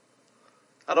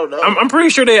 I don't know. I'm pretty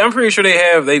sure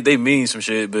they mean some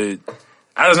shit, but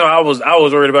I just know I was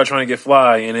worried about trying to get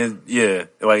fly, and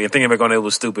thinking back on it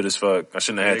was stupid as fuck. I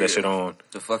shouldn't have had that shit on.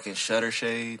 The fucking shutter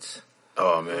shades.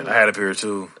 Oh man, I had a pair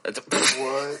too.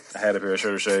 What? I had a pair of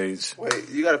shutter shades. Wait,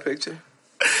 you got a picture?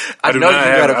 I don't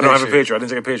have a picture. I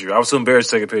didn't take a picture. I was too embarrassed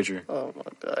to take a picture. Oh my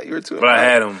god, you were too. But I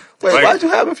had them. Wait, why'd you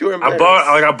have them if you were embarrassed?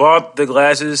 I bought the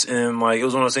glasses, and like it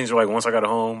was one of those things where like once I got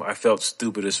home, I felt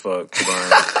stupid as fuck to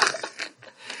buy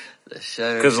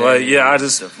because like I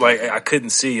just like I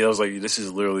couldn't see. I was like, this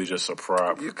is literally just a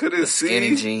prop. You couldn't see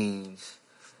skinny jeans.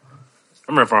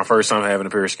 I remember my first time having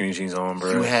a pair of skinny jeans on,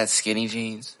 bro. You had skinny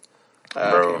jeans, I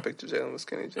can't picture Jalen with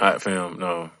skinny jeans.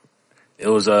 No. It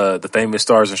was the famous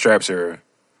Stars and Straps era.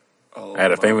 Oh, I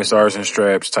had a famous Stars and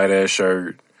Straps tight ass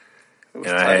shirt, and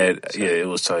I had it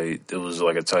was tight. It was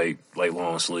like a tight, like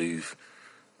long sleeve.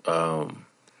 I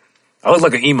looked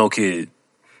like an emo kid,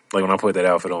 like when I put that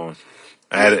outfit on.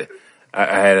 I had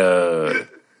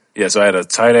so I had a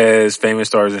tight ass famous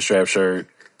Stars and Straps shirt.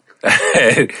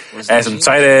 I had some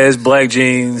tight ass black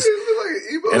jeans,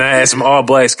 and I had some all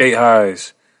black skate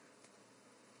highs.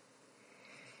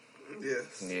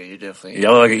 Yes. Yeah, you definitely. Yeah,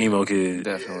 I look like an emo kid.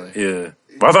 Definitely. Yeah.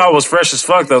 But I thought I was fresh as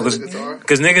fuck though, because a lot of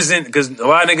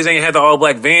niggas ain't had the all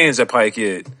black Vans at Pike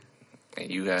yet.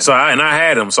 And you had I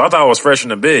had them, so I thought I was fresh in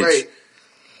the bitch. Wait,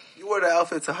 you wore the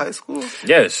outfit to high school?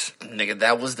 Yes, nigga,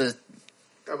 that was their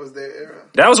era.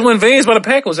 that was when Vans by the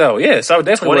Pack was out. Yes, I would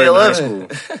definitely wear it in high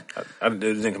 2011. school. It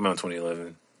didn't come out in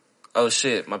 2011. Oh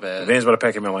shit, my bad. Vans by the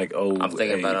Pack came out like I'm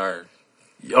thinking about our.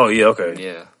 Oh yeah, okay.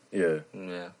 Yeah.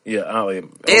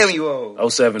 Damn you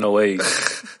old. 07, 08.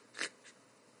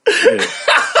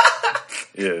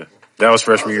 Yeah. That was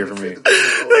freshman year for me.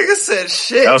 Nigga said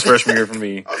shit. That was freshman year for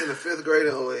me. I was in the 5th grade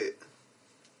in 08.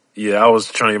 Yeah, I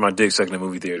was trying to get my dick sucked in the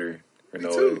movie theater. Me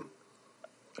too.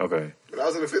 Okay. But I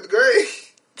was in the 5th grade.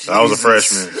 So I was a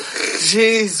freshman.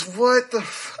 Jeez, what the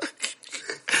fuck?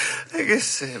 Nigga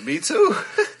said me too.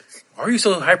 Why are you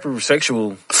so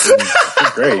hypersexual in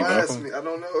 5th grade, Malcolm? I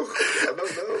don't know.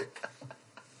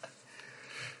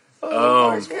 Oh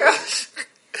my gosh.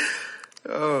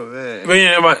 Oh man. But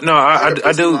yeah,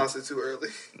 I do. Monster too early.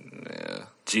 Yeah.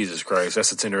 Jesus Christ,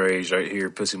 that's a tender age right here,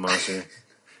 pussy monster.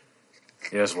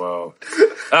 Yeah, that's wild.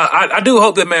 I do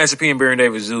hope that Master P and Baron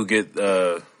Davis do get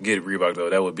Reebok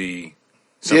though. That would be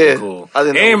something cool.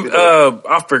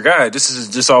 I forgot. This is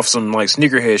just off some like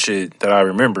sneakerhead shit that I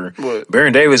remember. What?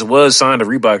 Baron Davis was signed to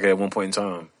Reebok at one point in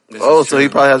time. So he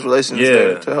probably has relations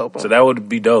there to help him. So that would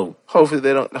be dope. Hopefully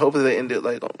they end it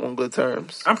like on good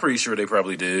terms. I'm pretty sure they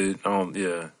probably did. I'm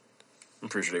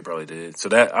pretty sure they probably did. So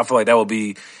that I feel like that would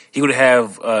be he would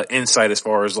have insight as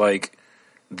far as like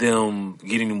them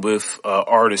getting with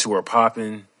artists who are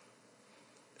popping.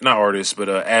 Not artists, but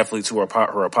athletes who are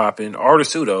popping.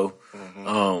 Artists too, though.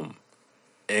 Mm-hmm.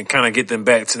 And kind of get them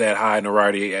back to that high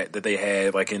notoriety that they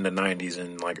had like in the 90s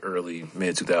and like early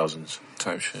mid 2000s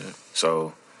type shit.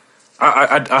 So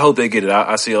I hope they get it.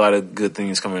 I see a lot of good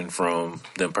things coming from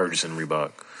them purchasing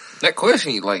Reebok. That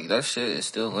question, like that shit, is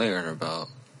still lingering about.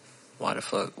 Why the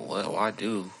fuck? Why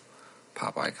do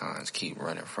pop icons keep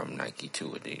running from Nike to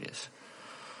Adidas,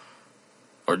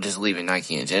 or just leaving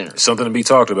Nike in general? Something to be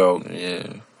talked about.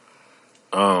 Yeah.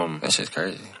 That shit's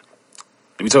crazy.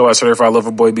 Did we talk about Certified Lover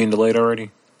Boy being delayed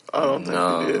already? I don't think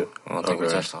we did. I don't think we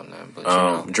touched on that.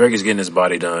 But Drake is getting his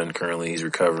body done. Currently, he's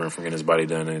recovering from getting his body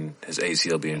done and his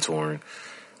ACL being torn.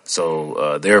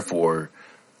 So, therefore,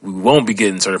 we won't be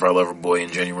getting Certified Lover Boy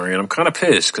in January. And I'm kind of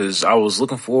pissed because I was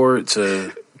looking forward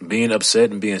to being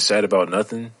upset and being sad about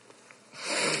nothing.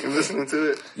 You listening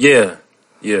to it? Yeah.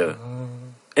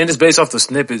 And it's based off the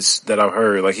snippets that I've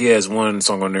heard. Like, he has one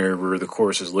song on there where the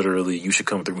chorus is literally, "You should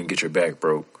come through and get your back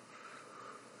broke."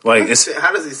 Like,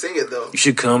 how does he sing it though? You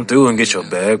should come through and get your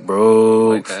back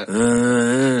broke. Like that.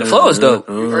 The flow is dope.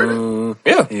 You heard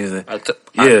it?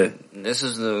 Yeah. This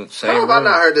is the same. How have I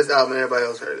not heard this album and everybody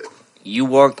else heard it? You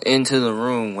walked into the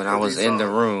room when I was in the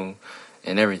room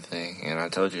and everything, and I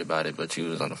told you about it, but you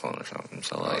was on the phone or something.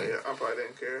 So like, I probably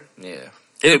didn't care. Yeah.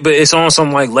 But it's on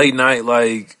some like late night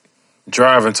like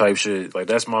driving type shit. Like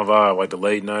that's my vibe. Like the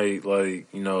late night, like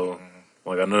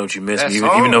like I know that you miss me,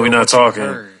 even though we're not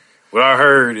talking. What I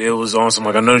heard, it was on some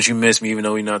like, I know that you miss me even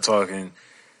though we're not talking.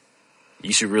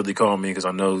 You should really call me because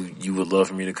I know you would love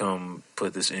for me to come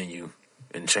put this in you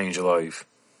and change your life.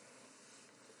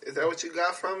 Is that what you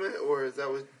got from it, or is that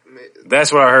what?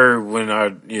 That's what I heard when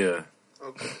Okay,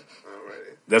 alrighty.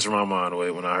 That's where my mind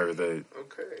went when I heard that.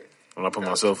 Okay. When I put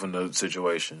myself in the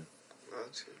situation.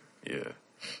 Gotcha. Yeah.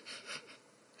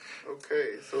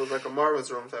 Okay, so it's like a Marvin's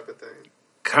Room type of thing.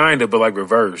 Kind of, but like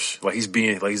reverse. Like he's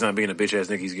not being a bitch ass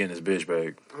nigga. He's getting his bitch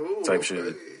back. Ooh, type okay.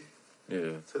 shit.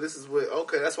 Yeah. So this is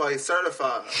that's why he's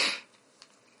certified.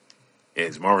 Yeah,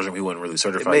 it's Marvin's. He wasn't really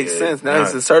certified. It makes yet. sense. Now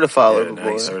he's a certified lover boy.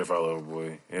 Now he's certified lover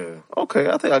boy. Yeah. Okay,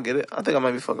 I think I get it. I think I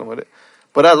might be fucking with it.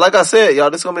 But like I said,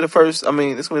 y'all, this is gonna be the first. This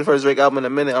is gonna be the first Drake album in a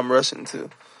minute I'm rushing to.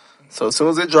 So as soon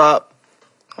as it drop,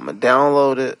 I'm gonna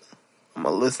download it. I'm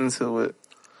gonna listen to it.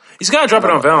 He's got to drop it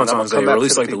on Valentine's Day, or at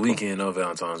least like the people. weekend of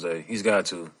Valentine's Day. He's got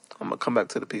to. I'm gonna come back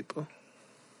to the people.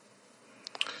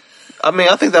 I mean,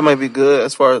 I think that might be good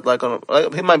as far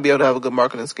as he might be able to have a good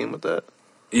marketing scheme with that.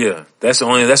 Yeah, that's the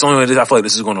only way I feel like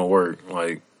this is going to work.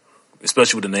 Like,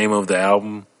 especially with the name of the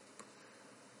album.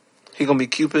 He gonna be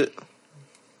Cupid.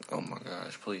 Oh my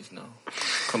gosh! Please no.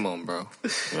 Come on, bro.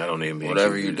 I don't need him being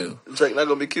whatever Cupid. You do. Drake not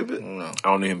gonna be Cupid. No, I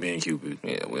don't need him being Cupid.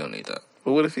 Yeah, we don't need that.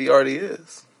 But what if he already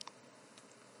is?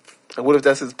 Like, what if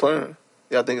that's his plan?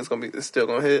 Y'all think it's still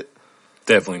gonna hit?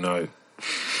 Definitely not.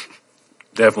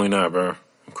 Definitely not, bro.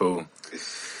 I'm cool.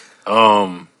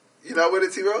 You not with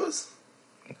it, T Rose?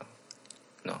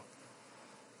 No.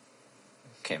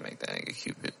 Can't make that nigga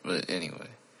Cupid. But anyway.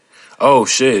 Oh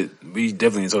shit, we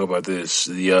definitely need to talk about this.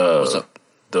 What's up?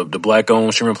 The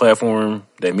black-owned streaming platform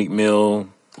that Meek Mill,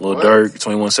 Lil Durk,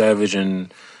 21 Savage,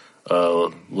 and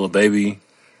Lil Baby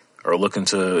are looking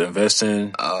to invest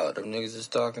in. Them niggas is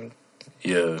talking.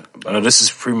 Yeah, I know this is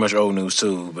pretty much old news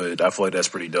too, but I feel like that's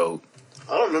pretty dope.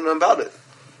 I don't know nothing about it.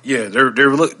 Yeah,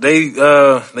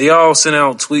 they all sent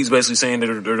out tweets basically saying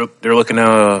that they're looking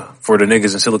for the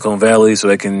niggas in Silicon Valley so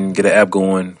they can get an app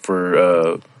going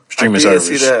for streaming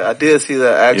service. I did see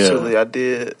that. Actually, yeah. I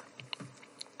did.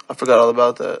 I forgot all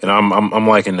about that. And I'm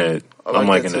liking that. I'm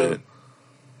liking that.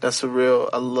 That's a real.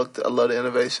 I love the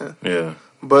innovation. Yeah.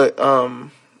 But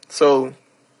so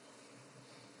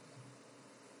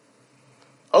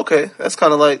okay, that's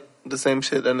kind of like the same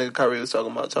shit that nigga Kyrie was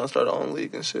talking about, trying to start our own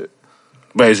league and shit.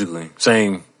 Basically,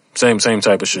 same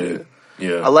type of shit.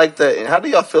 Yeah. I like that. And how do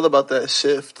y'all feel about that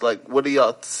shift? Like, what do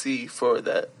y'all see for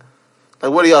that?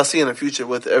 Like, what do y'all see in the future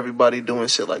with everybody doing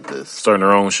shit like this? Starting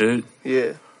their own shit?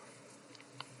 Yeah.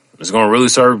 It's going to really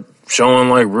start showing,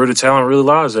 like, where the talent really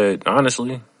lies at,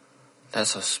 honestly.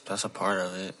 That's a part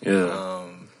of it. Yeah.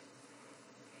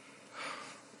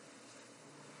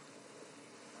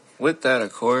 With that,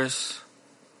 of course,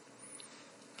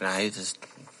 and I hate to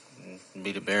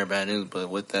be the bearer of bad news, but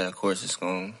with that, of course, it's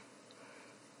going to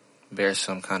bear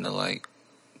some kind of, like,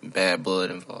 bad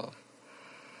blood involved.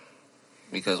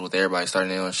 Because with everybody starting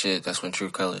their own shit, that's when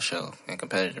true colors show. And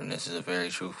competitiveness is a very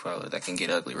true color that can get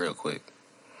ugly real quick.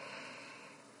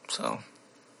 So,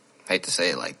 hate to say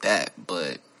it like that,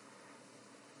 but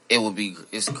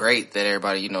it's great that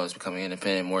everybody, is becoming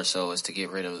independent more so as to get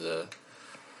rid of they.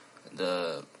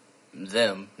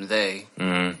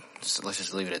 Mm-hmm. So let's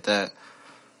just leave it at that.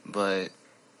 But,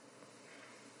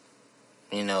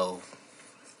 when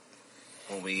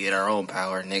we get our own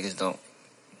power, niggas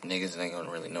ain't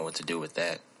gonna really know what to do with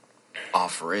that.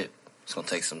 Offer it. It's gonna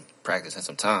take some practice and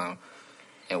some time.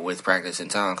 And with practice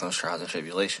and time comes trials and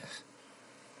tribulations.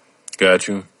 Got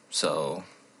you. So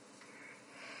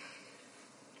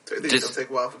So you think it's gonna take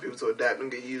a while for people to adapt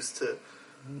and get used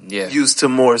to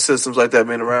more systems like that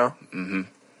being around? Mm-hmm.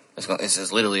 It's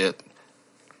just literally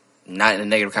not in a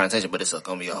negative connotation, but it's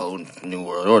gonna be a whole new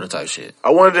world order type shit. I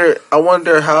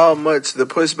wonder how much the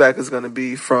pushback is gonna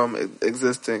be from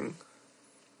existing.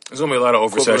 There's gonna be a lot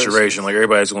of oversaturation. Like,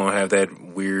 everybody's gonna have that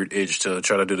weird itch to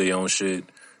try to do their own shit,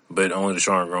 but only the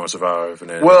strong are gonna survive. And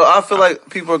then, well, I feel like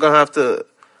people are gonna have to.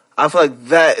 I feel like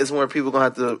that is where people are gonna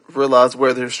have to realize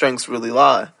where their strengths really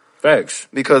lie. Facts.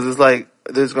 Because it's like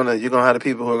you're gonna have the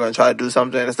people who are gonna try to do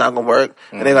something and it's not gonna work,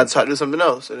 and they're gonna try to do something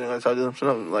else, and they're gonna try to do something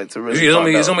else, like to really.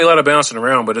 It's gonna be a lot of bouncing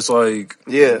around, but it's like,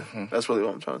 yeah, that's really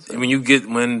what I'm trying to say.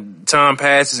 When time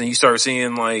passes and you start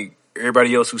seeing like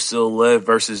everybody else who still left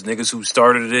versus niggas who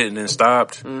started it and then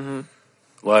stopped,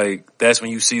 like that's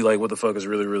when you see like what the fuck is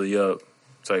really really up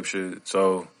type shit.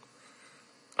 So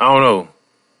I don't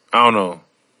know.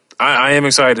 I am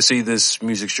excited to see this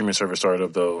music streaming service start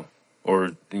up though,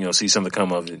 or see something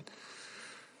come of it.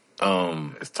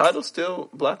 Is Tidal still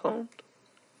black owned?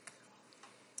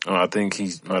 I think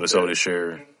he might have sold his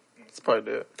share. It's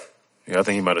probably that. Yeah, I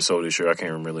think he might have sold his share. I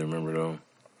can't really remember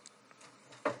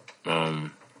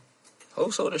though.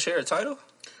 Who sold a share of Tidal?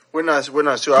 We're not sure. I'm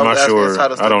not sure.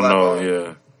 I don't know.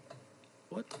 Yeah.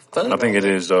 What the fuck? I think it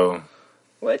is though.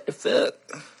 What the fuck?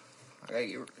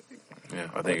 Yeah,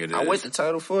 I think it is. I went the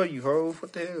Tidal for you, ho.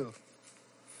 What the hell?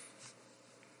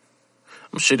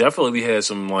 Shit, I feel like we had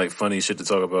some like funny shit to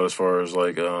talk about as far as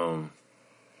like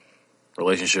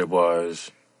relationship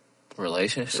wise.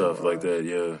 Stuff like that,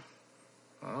 yeah.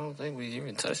 I don't think we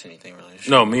even touched anything relationship.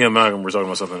 No, me and Malcolm were talking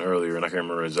about something earlier and I can't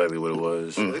remember exactly what it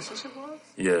was. Relationship wise?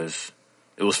 Yes.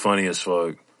 It was funny as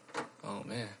fuck. Oh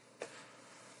man.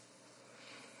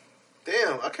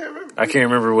 Damn, I can't remember. I can't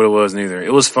remember what it was neither.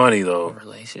 It was funny though.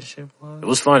 Relationship wise? It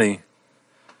was funny.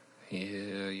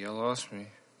 Yeah, y'all lost me.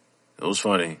 It was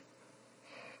funny.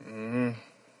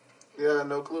 Yeah,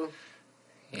 no clue.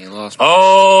 He lost me.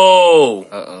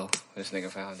 Oh! This nigga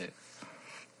found it.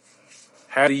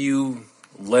 How do you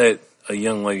let a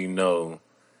young lady know?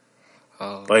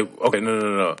 Like, okay,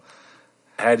 no.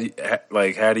 How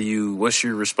do you, what's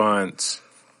your response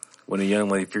when a young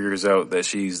lady figures out that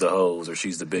she's the hoes or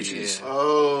she's the bitches? Yeah.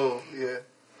 Oh, yeah.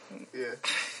 Yeah.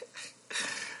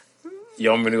 You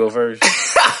want me to go first?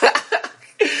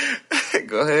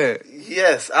 Go ahead.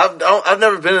 Yes, I've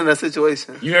never been in that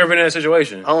situation. You never been in that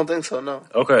situation? I don't think so. No.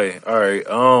 Okay, all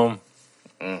right.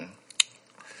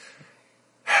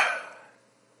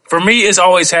 For me, it's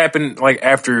always happened like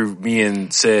after me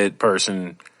and said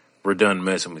person were done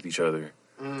messing with each other.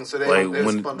 So they like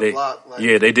when they, the block, like,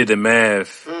 yeah, they did the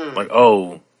math. Like,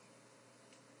 oh,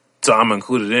 so I'm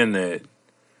included in that.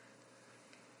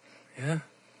 Yeah,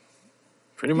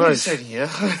 pretty much. You said yeah.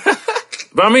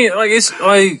 But I mean, like, it's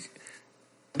like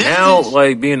now,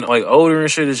 like being like older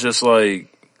and shit is just like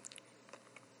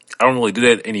I don't really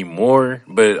do that anymore.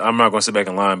 But I'm not gonna sit back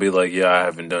and lie and be like, yeah, I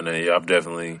haven't done that. Yeah, I've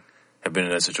definitely have been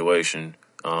in that situation.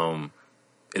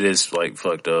 It is like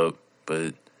fucked up,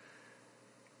 but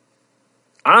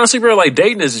honestly, bro, like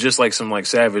dating is just like some like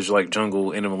savage, like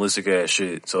jungle animalistic ass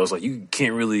shit. So it's like you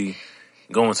can't really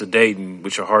go into dating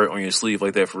with your heart on your sleeve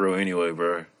like that for real anyway,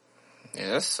 bro.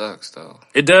 Yeah, that sucks though.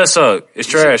 It does suck. It's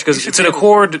trash because to the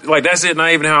core, like that's it.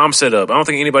 Not even how I'm set up. I don't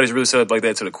think anybody's really set up like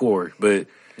that to the core. But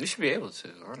you should be able to,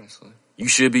 honestly. You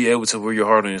should be able to wear your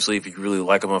heart on your sleeve if you really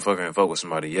like a motherfucker and fuck with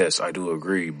somebody. Yes, I do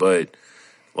agree. But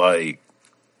like,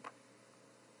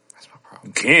 that's my problem.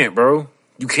 You can't, bro.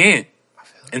 You can't.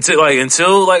 Until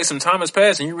some time has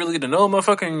passed and you really get to know a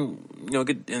motherfucking,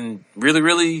 get and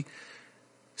really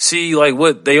see like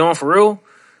what they on for real.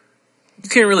 You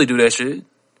can't really do that shit.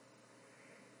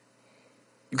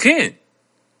 You can't.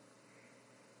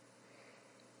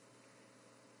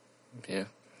 Yeah.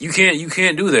 You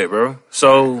can't do that, bro.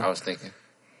 So I was thinking.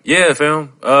 Yeah,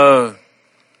 fam.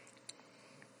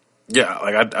 Yeah,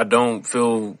 like I don't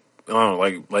feel I don't know,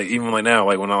 like even like now,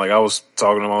 like when I was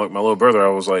talking to my little brother, I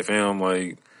was like, fam,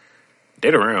 like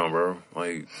date around, bro.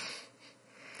 Like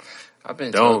I've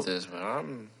been told this, but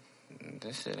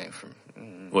this shit ain't for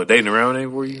What, dating around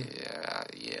ain't for you?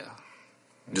 Yeah.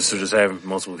 Just having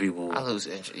multiple people. I lose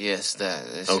interest. Yes,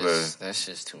 that's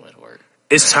just too much work.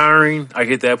 It's tiring. I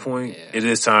get that point. Yeah. It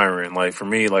is tiring. Like for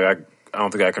me, like I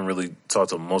don't think I can really talk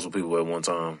to multiple people at one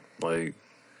time. Like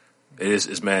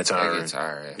it's mad tiring. I get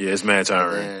tired. Yeah, it's mad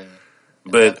tiring.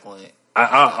 But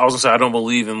I was gonna say I don't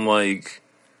believe in like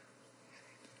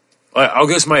I'll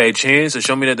give somebody a chance to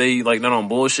show me that they like not on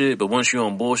bullshit. But once you're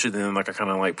on bullshit, then like I kind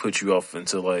of like put you off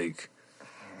into like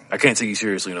I can't take you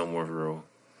seriously no more for real.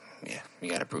 Yeah, you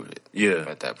gotta prove it. Yeah,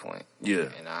 at that point. Yeah,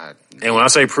 and when I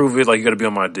say prove it, like you gotta be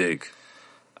on my dick.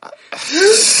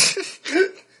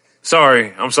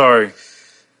 Sorry. I'm sorry.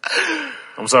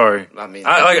 I mean,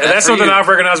 that's something I've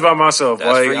recognized about myself.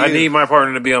 That's like I need my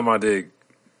partner to be on my dick.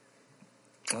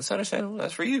 That's understandable.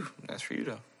 That's for you.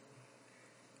 Though.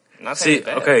 Not see,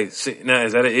 okay. See, now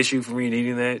is that an issue for me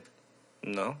needing that?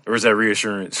 No. Or is that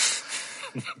reassurance?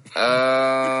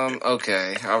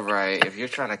 Okay. All right. If you're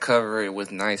trying to cover it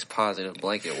with nice, positive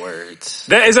blanket words,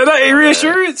 is that not a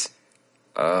reassurance?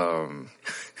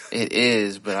 It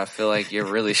is, but I feel like you're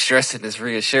really stressing this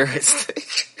reassurance thing.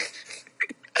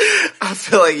 I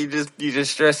feel like you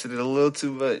just stressing it a little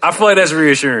too much. I feel like that's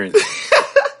reassurance.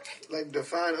 Like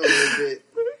define a little bit.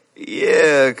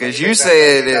 Yeah, because you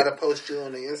said it. Gotta post you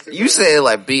on the Instagram. You said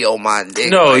like be on my dick.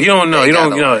 No, like, you don't know. You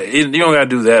don't gotta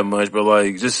do that much. But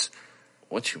like, just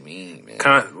what you mean, man?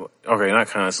 Okay, not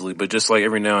constantly, but just like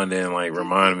every now and then, like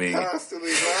remind me.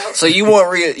 Constantly, bro. So you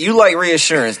want you like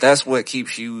reassurance? That's what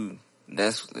keeps you.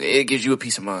 It gives you a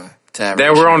peace of mind to have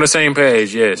that we're on the same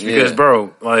page. Yes, because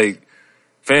bro, like,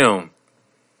 fam,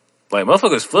 like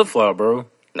motherfuckers flip flop, bro.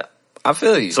 I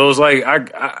feel you. So it's like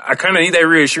I kind of need that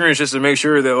reassurance just to make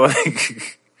sure that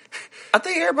like I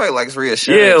think everybody likes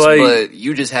reassurance. Yeah, like, but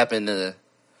you just happen to.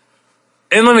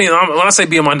 And when I say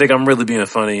be on my dick, I'm really being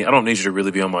funny. I don't need you to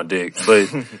really be on my dick,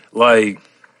 but like,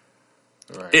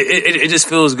 right. it just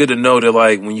feels good to know that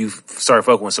like when you start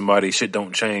fucking with somebody, shit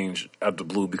don't change out the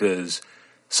blue because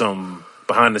some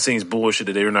behind the scenes bullshit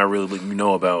that they're not really letting you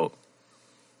know about.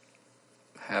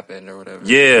 Happened or whatever.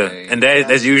 Yeah, and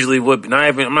that's usually what.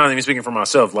 I'm not even speaking for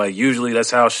myself. Like usually,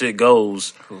 that's how shit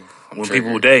goes when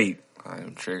people date. I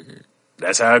am triggered.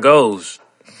 That's how it goes.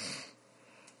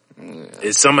 Yeah.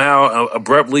 It somehow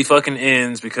abruptly fucking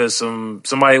ends because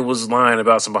somebody was lying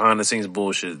about some behind the scenes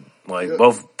bullshit. Like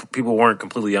both people weren't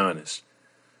completely honest.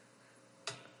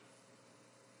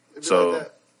 So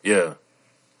like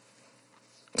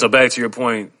So back to your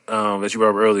point that you brought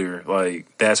up earlier,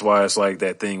 like that's why it's like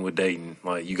that thing with dating.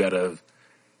 Like you gotta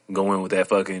go in with that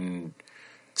fucking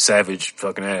savage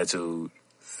fucking attitude.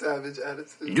 Savage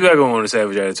attitude. You do gotta go in with a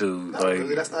savage attitude. Not like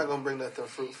really. That's not gonna bring nothing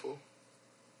fruitful.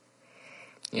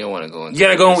 You don't want to go into. You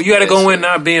gotta go in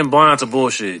not being blind to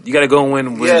bullshit. You gotta go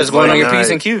in with just going on your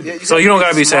P's and Q's. Yeah, so you don't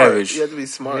gotta be savage. You have to be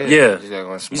smart. Yeah, you gotta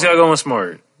go in smart. You gotta go in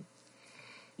smart.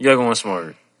 You gotta go in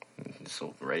smart.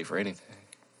 So ready for anything.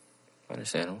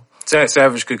 Understandable.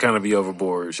 Savage could kind of be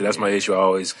overboard. So that's my issue. I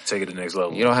always take it to the next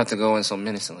level. You don't have to go in so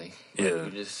menacingly. Yeah.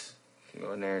 You just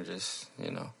go in there and just,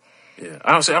 Yeah.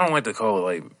 I don't like to call it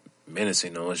like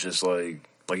menacing though. It's just like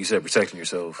you said, protecting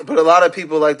yourself. But a lot of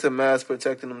people like to mask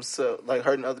protecting themselves, like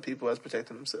hurting other people as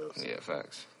protecting themselves. Yeah,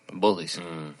 facts. Bullies,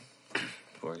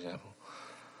 for example.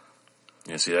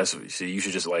 Yeah, see, you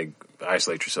should just like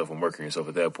isolate yourself and work on yourself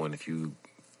at that point. If you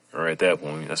are at that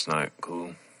point, that's not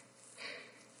cool.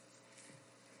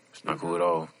 It's not cool at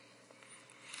all.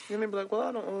 You know, be like, well,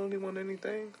 I don't really want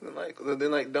anything.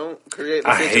 Then don't create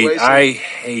a situation. I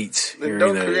hate hearing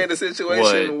don't that. Create a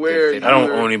situation where I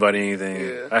don't owe anybody anything.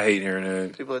 Yeah. I hate hearing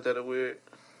that. People like that are weird.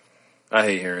 I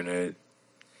hate hearing that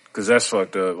because that's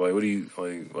fucked up. Like, what do you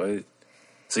like? What?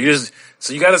 So you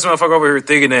got this motherfucker over here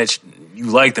thinking that you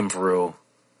like them for real.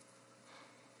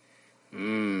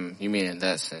 You mean in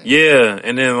that sense? Yeah,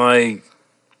 and then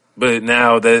but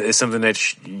now that it's something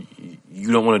that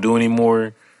you don't want to do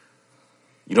anymore.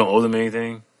 You don't owe them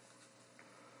anything.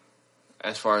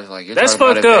 As far as you're that's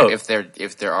talking fucked about up.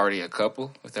 If they're already a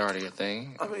couple, if they're already a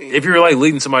thing. I mean, if you're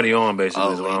leading somebody on,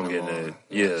 basically, is what I'm getting at.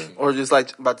 Yeah. Or just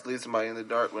about to lead somebody in the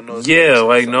dark with no. Yeah,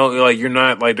 you're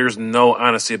not there's no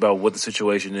honesty about what the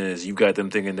situation is. You got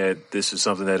them thinking that this is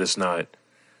something that it's not.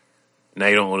 Now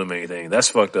you don't owe them anything. That's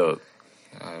fucked up.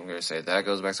 I'm gonna say that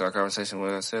goes back to our conversation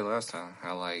what I said last time.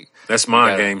 How that's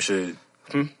mind game shit.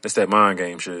 That's that mind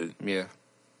game shit. Yeah.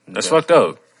 That's fucked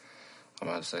up. I'm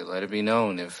about to say, let it be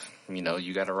known if,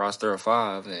 you got a roster of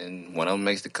 5 and one of them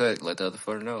makes the cut, let the other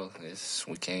 4 know.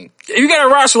 We can't. If you got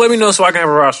a roster, let me know so I can have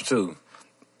a roster too.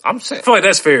 I'm saying. I feel like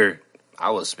that's fair.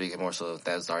 I was speaking more so if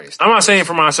that's already established. I'm not saying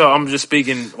for myself. I'm just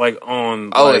speaking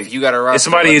on. If you got a roster. If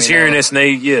somebody is hearing this and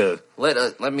they,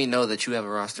 Let me know that you have a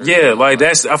roster. Yeah,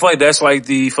 I feel like that's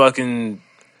the fucking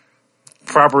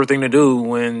proper thing to do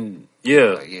when,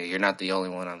 you're not the only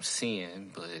one I'm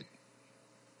seeing, but.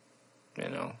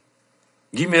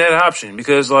 Give me that option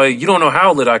because, you don't know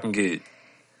how lit I can get.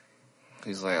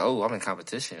 He's like, oh, I'm in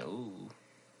competition. Ooh.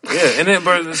 Yeah, and then,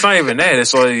 but it's not even that.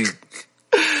 It's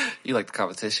you like the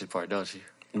competition part, don't you?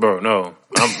 Bro, no.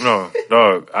 No,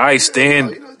 dog. I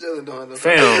stand.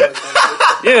 Fam.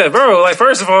 Yeah, bro.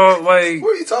 First of all, Who are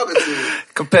you talking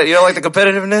to? You don't like the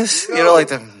competitiveness? You don't like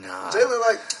the. Nah.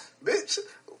 Jalen, bitch.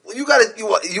 You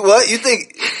what? You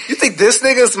think this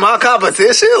nigga's my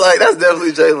competition? That's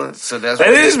definitely Jalen. So that's me.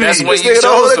 That's when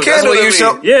you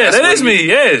show. Yeah, that is me.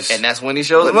 Yes, and that's when he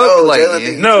shows him up. Jalen think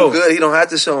he's too good. He don't have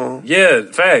to show him. Yeah,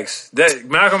 facts. That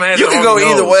Malcolm has. You can go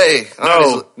either way.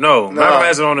 No. Malcolm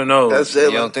has it on the nose. That's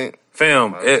Jalen. You don't think,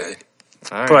 fam? Okay.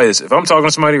 Probably this. If I'm talking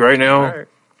to somebody right now,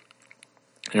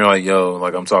 you're like, yo,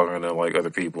 I'm talking to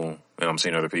other people, and I'm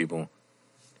seeing other people.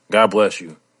 God bless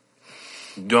you.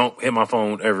 Don't hit my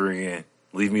phone ever again.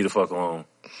 Leave me the fuck alone.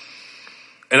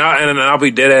 And I'll be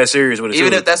dead ass serious with it.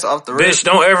 Even too. if that's off the rip. Bitch,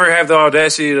 don't ever have the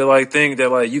audacity to think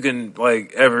that you can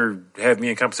ever have me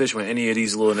in competition with any of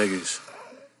these little niggas.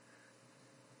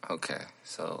 Okay,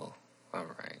 so all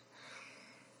right.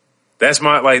 That's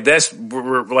my that's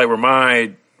where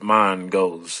my mind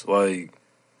goes. Don't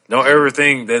ever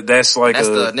think that's that's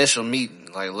the initial meeting,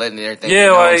 letting everything.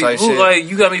 Yeah, shit.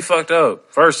 You got me fucked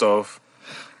up. First off.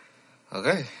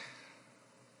 Okay.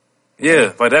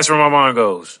 Yeah, that's where my mind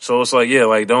goes. So it's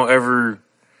don't ever.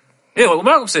 Yeah, like what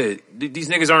Malcolm said, these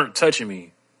niggas aren't touching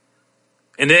me.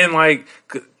 And then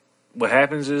what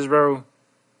happens is, bro,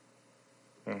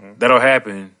 that'll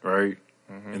happen, right?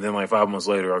 And then 5 months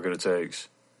later, I'll get a text.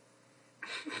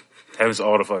 Happens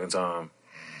all the fucking time.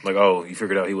 Oh, you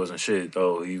figured out he wasn't shit.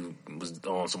 Oh, he was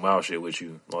on some wild shit with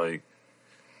you.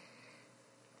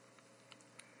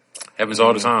 Happens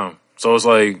all the time. So it's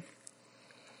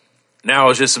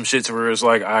now it's just some shit to where it's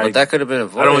But that could have been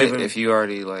avoided if you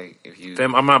already if you.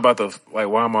 Fam, I'm not about to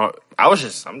why am I? I'm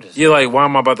just. Yeah, why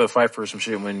am I about to fight for some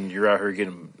shit when you're out here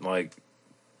getting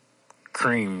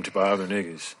creamed by other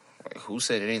niggas? Who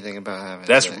said anything about having?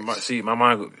 That's sex? my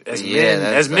mind.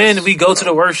 As men, we go to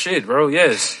the worst shit, bro.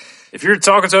 Yes, if you're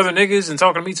talking to other niggas and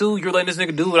talking to me too, you're letting this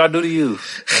nigga do what I do to you.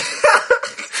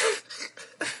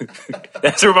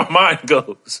 That's where my mind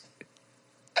goes.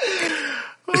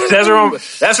 That's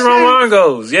where my mind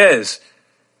goes. Yes,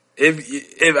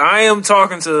 if I am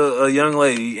talking to a young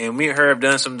lady and me and her have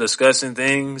done some disgusting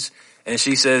things, and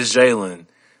she says, Jalen,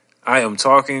 I am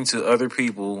talking to other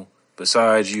people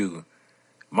besides you,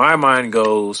 my mind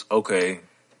goes, okay,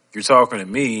 you're talking to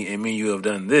me, and me and you have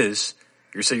done this.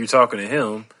 You say you're talking to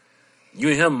him. You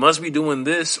and him must be doing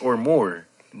this or more.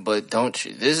 But don't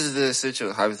you? This is the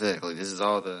situation. Hypothetically, this is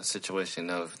all the situation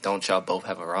of don't y'all both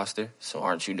have a roster? So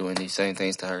aren't you doing these same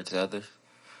things to her to others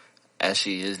as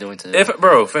she is doing to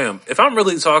them? If I'm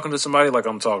really talking to somebody, like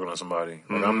I'm talking to somebody,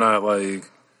 like I'm not like.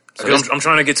 So I'm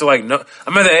trying to get to like no.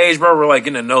 I'm at the age, bro, where like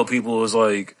getting to know people is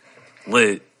like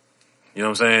lit. You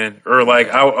know what I'm saying? Or like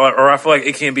I feel like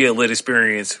it can be a lit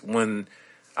experience when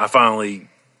I finally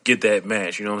get that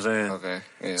match. You know what I'm saying? Okay.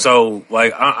 Yeah. So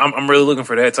like I'm really looking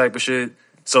for that type of shit.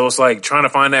 So it's like trying to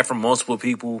find that from multiple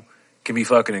people can be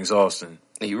fucking exhausting.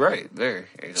 You're right. Very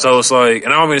exhausting. So it's like,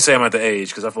 and I don't mean to say I'm at the age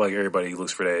because I feel like everybody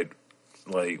looks for that,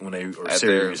 like when they are at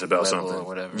serious about something. Or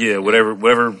whatever. Yeah,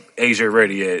 whatever age they're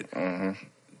ready at,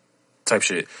 type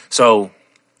shit. So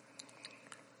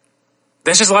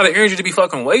that's just a lot of energy to be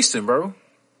fucking wasting, bro.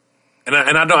 And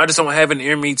I just don't have it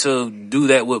in me to do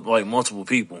that with like multiple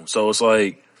people. So it's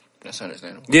like. That's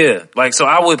understandable. Yeah, like so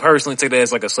I would personally take that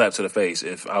as like a slap to the face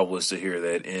if I was to hear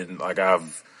that, and like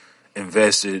I've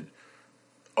invested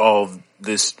all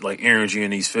this like energy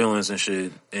in these feelings and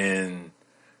shit, and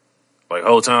like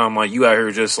whole time like you out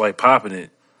here just like popping it.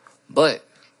 But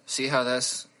see how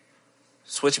that's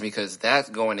switching, because that's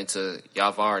going into y'all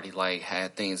have already like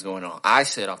had things going on. I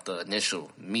said off the initial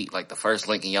meet, like the first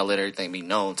link, and y'all let everything be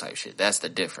known type shit. That's the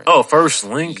difference. Oh, first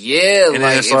link? Yeah, and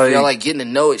like if y'all like getting to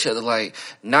know each other, like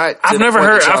not.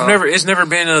 It's never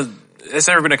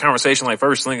been a conversation like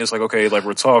first link. It's like, okay, like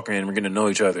we're talking, we're getting to know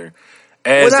each other.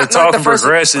 As the talking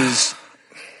progresses.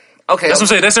 Okay, that's what I'm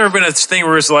saying. That's never been a thing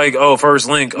where it's like, oh, first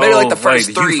link. Maybe like the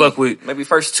first three. You fuck with, maybe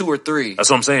first 2 or 3. That's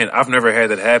what I'm saying. I've never had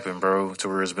that happen, bro, to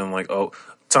where it's been like, oh,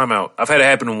 time out. I've had it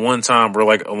happen one time where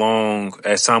like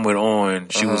as time went on,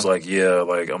 she was like, yeah,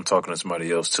 like I'm talking to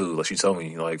somebody else too. Like she told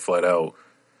me like flat out.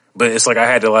 But it's like I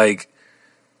had to like,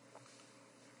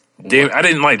 I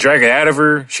didn't like drag it out of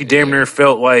her. She damn near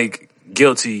felt like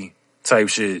guilty type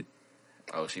shit.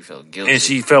 Oh, she felt guilty. And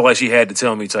she felt like she had to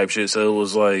tell me type shit. So it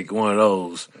was like one of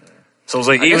those. So it's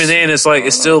like, even then, it's like,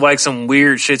 it's still like some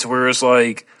weird shit to where it's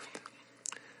like,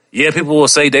 yeah, people will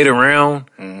say date around,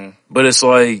 but it's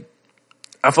like,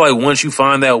 I feel like once you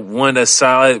find that one that's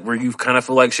solid where you kind of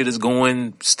feel like shit is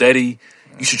going steady,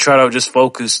 you should try to just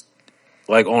focus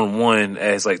like on one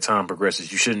as like time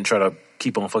progresses. You shouldn't try to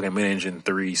keep on fucking managing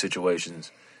 3 situations.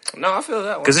 No, I feel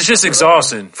that one. Because it's just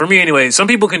exhausting. For me anyway, some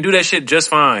people can do that shit just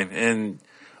fine, and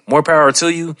more power to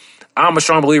you. I'm a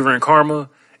strong believer in karma.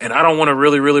 And I don't want to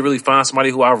really, really, really find somebody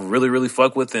who I really, really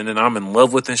fuck with and then I'm in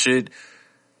love with and shit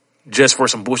just for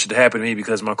some bullshit to happen to me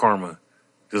because of my karma.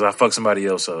 Because I fucked somebody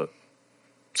else up.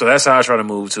 So that's how I try to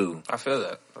move too. I feel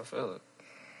that.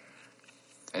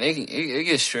 And it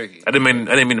gets tricky. I didn't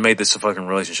mean to make this a fucking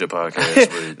relationship podcast.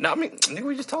 But no, I mean, nigga,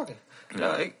 we just talking.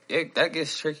 No, that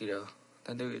gets tricky though.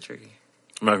 That do get tricky.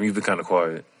 Malcolm, you've been kind of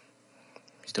quiet.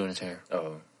 He's doing his hair.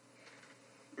 Oh.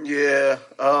 Yeah.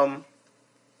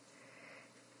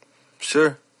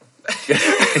 Sure.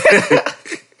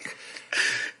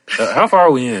 How far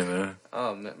are we in, man?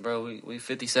 Oh, man, bro, we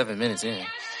 57 minutes in.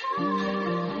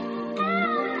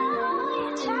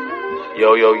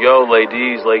 Yo,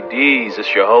 ladies,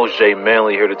 it's your host, Jay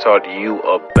Manley, here to talk to you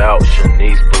about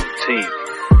Shanice Boutique.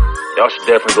 Y'all should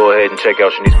definitely go ahead and check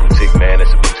out Shanice Boutique, man.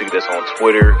 It's a boutique that's on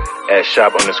Twitter at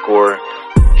shop_Shanice,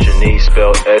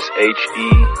 spelled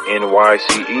SHENYCE,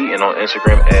 and on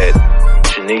Instagram at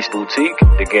Shanice Boutique.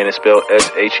 Again, it's spelled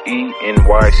SHENYCE,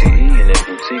 and then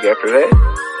boutique after that.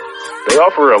 They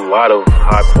offer a lot of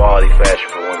high quality fashion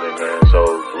for women, man. So,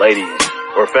 ladies,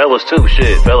 or fellas too,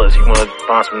 fellas, you want to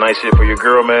find some nice shit for your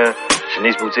girl, man?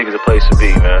 Shanice Boutique is a place to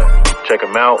be, man. Check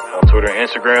them out on Twitter and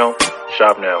Instagram.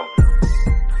 Shop now.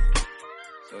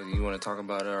 So, you want to talk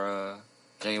about our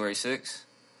January 6th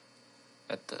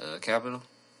at the Capitol?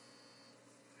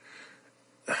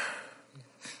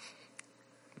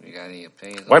 You got any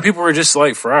opinions? White people are just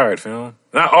like fried, fam.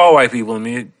 Not all white people. Let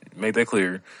me make that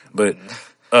clear. But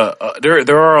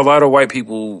there are a lot of white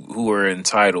people who are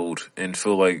entitled and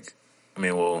feel like, I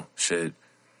mean, well, shit.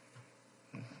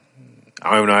 I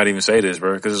don't even know how to even say this,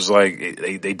 bro. Because it's like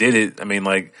they did it. I mean,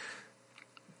 like,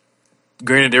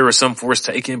 granted, there was some force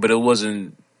taken, but it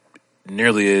wasn't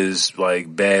nearly as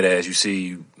like bad as you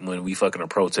see when we fucking are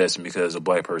protesting because a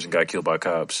black person got killed by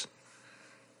cops.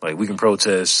 Like, we can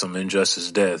protest some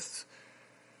injustice, death,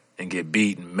 and get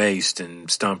beat and maced and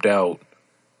stomped out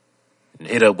and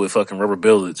hit up with fucking rubber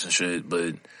bullets and shit,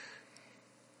 but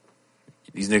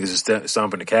These niggas are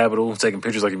stomping the Capitol, taking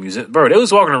pictures like a museum. Bro, they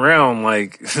was walking around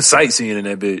like sightseeing in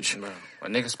that bitch. Bro, a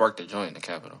nigga sparked a joint in the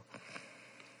Capitol.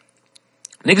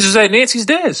 Niggas was at Nancy's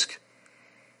desk.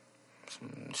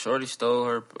 Shorty stole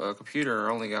her computer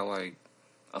and only got like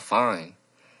a fine,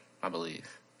 I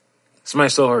believe. Somebody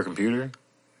stole her computer?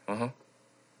 Uh-huh.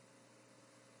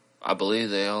 I believe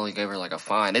they only gave her like a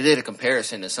fine. They did a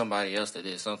comparison to somebody else that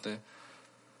did something.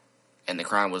 And the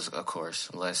crime was, of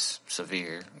course, less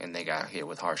severe. And they got hit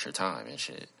with harsher time and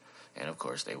shit. And, of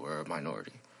course, they were a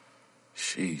minority.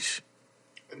 Sheesh.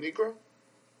 A Negro?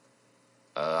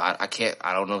 I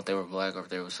don't know if they were black or if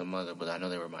there was some other, but I know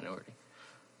they were a minority.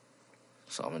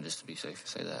 So I'm going to just to be safe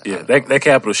say that. Yeah, that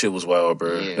Capitol shit was wild,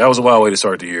 bro. Yeah. That was a wild way to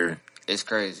start the year. It's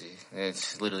crazy.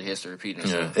 It's literally history repeating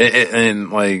itself. Yeah.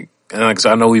 And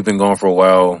I know we've been going for a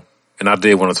while, and I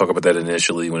did want to talk about that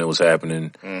initially when it was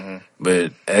happening. Mm-hmm.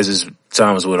 But as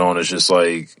times went on, it's just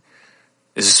like,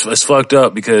 it's fucked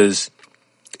up because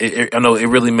I know it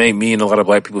really made me and a lot of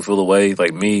black people feel the way,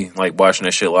 like me, like watching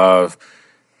that shit live.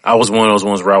 I was one of those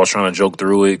ones where I was trying to joke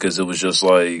through it because it was just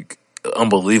like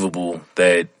unbelievable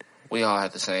that we all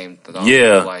had the same thought.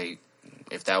 Yeah. Like,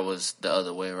 if that was the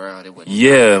other way around, it wouldn't.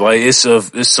 Yeah, like it's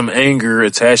some anger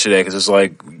attached to that because it's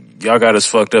like y'all got us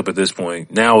fucked up at this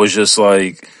point. Now it's just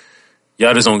like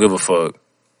y'all just don't give a fuck.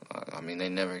 I mean, they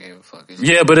never gave a fuck.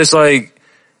 Yeah, but it's like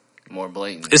more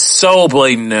blatant. It's so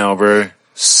blatant now, bro.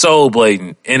 So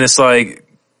blatant, and it's like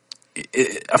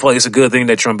I feel like it's a good thing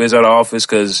that Trump is out of office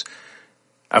because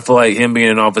I feel like him being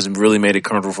in office really made it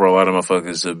comfortable for a lot of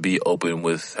motherfuckers to be open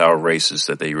with how racist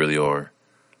that they really are.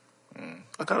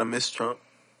 I kind of miss Trump.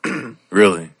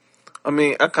 Really? I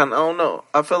mean, I don't know.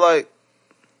 I feel like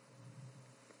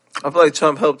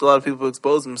Trump helped a lot of people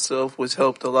expose themselves, which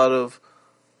helped a lot of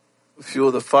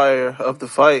fuel the fire of the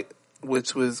fight,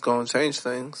 which was going to change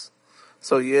things.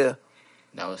 So yeah.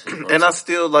 That was his and I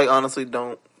still honestly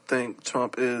don't think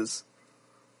Trump is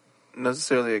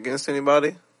necessarily against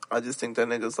anybody. I just think that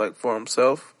nigga's for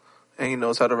himself, and he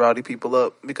knows how to rowdy people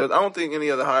up. Because I don't think any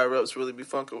other higher ups really be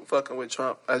fucking with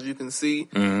Trump, as you can see.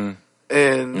 Mm-hmm.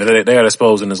 And they got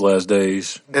exposed in his last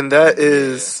days. And that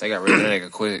is they got rid of that nigga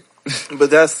quick. But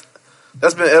that's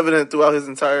been evident throughout his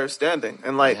entire standing.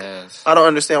 And I don't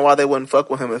understand why they wouldn't fuck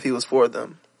with him if he was for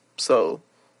them. So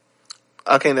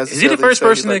I can't necessarily. Is he the first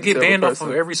person to get banned off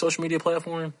of every social media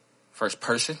platform? First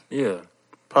person? Yeah,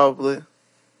 probably.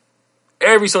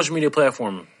 Every social media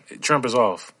platform, Trump is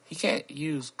off. He can't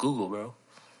use Google, bro.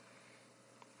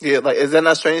 Yeah, is that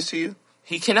not strange to you?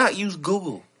 He cannot use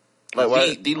Google.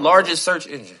 Why? The largest search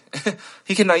engine.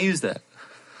 He cannot use that.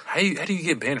 How do you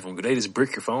get banned from? They just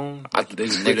brick your phone? They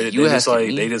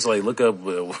just look up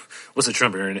what's a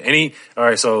Trump internet? All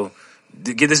right, so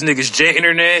get this nigga's jet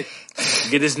internet,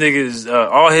 get this nigga's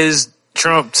all his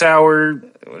Trump Tower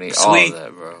suite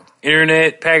that, bro.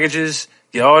 Internet packages,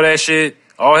 get all that shit,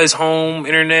 all his home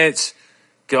internets,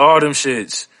 get all them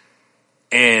shits,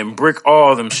 and brick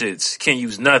all them shits. Can't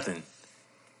use nothing.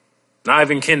 Not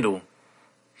even Kindle.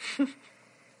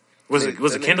 Was it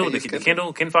Kindle? The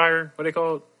Kindle? Kindfire? What they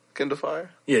called? Kindle Fire?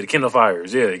 Yeah, the Kindle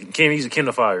Fires. Yeah, you can't use a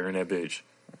Kindle Fire in that bitch.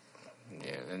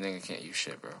 Yeah, that nigga can't use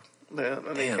shit, bro.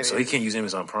 Damn, so he can't use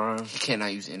Amazon Prime? He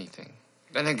cannot use anything.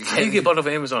 That nigga How you get bought off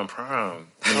of Amazon Prime?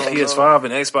 PS5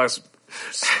 and Xbox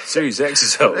Series X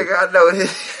is out. Nigga, I know it.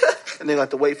 And they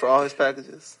to wait for all his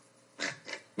packages.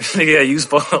 Nigga got use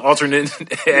alternate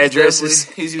addresses.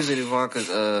 He's using Ivanka's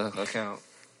account.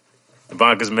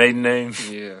 Ivanka's maiden name?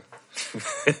 Yeah.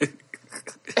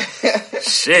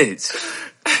 Shit.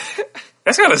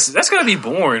 That's gotta be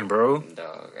boring, bro.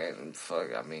 Dog,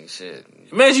 fuck. I mean, shit.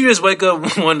 Imagine you just wake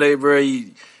up one day, bro.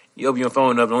 You open your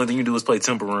phone up. The only thing you do is play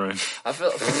Temple Run. I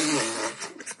feel.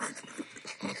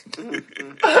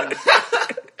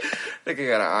 Nigga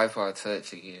got an iPod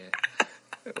Touch again.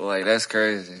 That's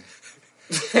crazy.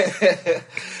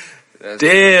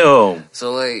 Damn.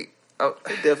 So they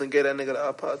definitely get that nigga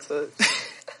the iPod Touch.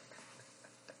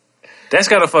 That's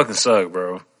gotta fucking suck,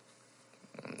 bro.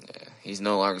 Yeah, he's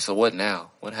no longer. So what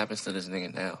now? What happens to this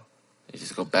nigga now? He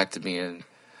just go back to being.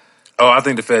 Oh, I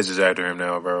think the feds is after him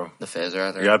now, bro. The feds are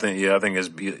after him. I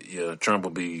think Trump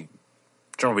will be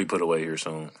put away here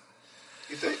soon.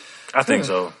 You think? I think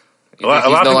so. A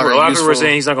lot of people are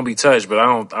saying he's not gonna be touched, but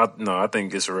I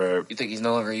think it's a wrap. You think he's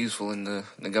no longer useful in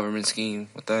the government scheme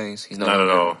with things? He's not at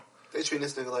all. They treat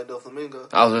this nigga like Doflamingo.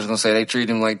 I was just gonna say they treat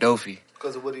him like Dofi.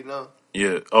 Because of what he know.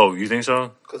 Yeah. Oh, you think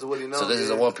so? Because of what he knows. So this is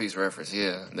a One Piece reference.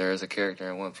 Yeah, there is a character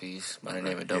in One Piece by the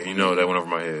name of Doflamingo. Yeah, you know that went over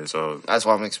my head, so that's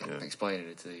why I'm explaining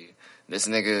it to you. This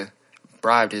nigga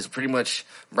pretty much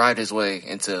bribed his way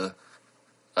into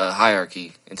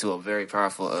hierarchy, into a very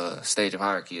powerful stage of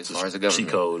hierarchy as far as the government.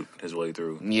 Cheat code his way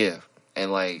through. Yeah,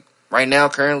 and like right now,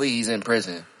 currently he's in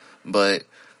prison, but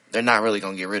they're not really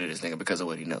gonna get rid of this nigga because of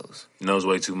what he knows. He knows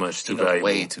way too much, too He knows valuable.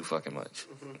 way too fucking much.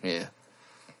 Yeah.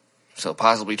 So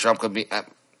possibly Trump could be,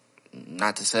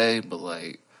 not to say, but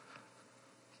like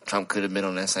Trump could have been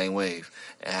on that same wave.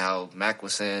 And how Mac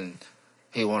was saying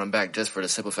he wanted him back just for the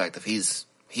simple fact that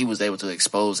he was able to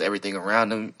expose everything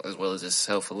around him as well as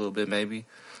himself a little bit, maybe.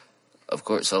 Of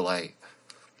course, so like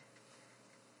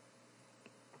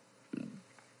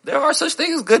there are such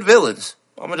things as good villains.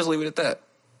 I'm gonna just leave it at that.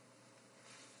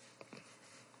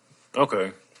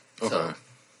 Okay. So,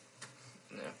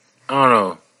 yeah. I don't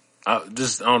know.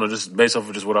 Just based off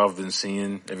of just what I've been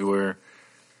seeing everywhere,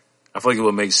 I feel like it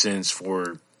would make sense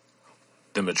for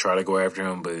them to try to go after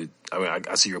him, but I mean,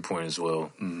 I see your point as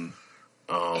well. And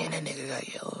that nigga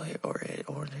got yellow hair or red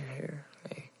orange hair.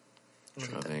 Hey.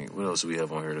 I think what else do we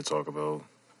have on here to talk about?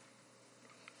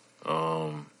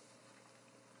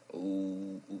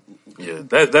 Yeah,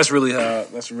 that's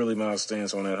really my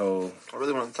stance on that whole I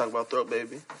really want to talk about Throat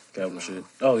Baby. capital shit.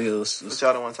 Oh yeah, let's But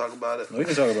y'all don't want to talk about it. we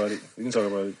can talk about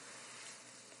it.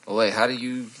 Oh, wait, how do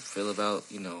you feel about,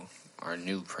 our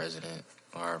new president,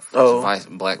 our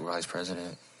black vice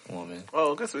president woman?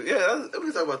 Oh, guess we can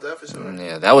talk about that for sure.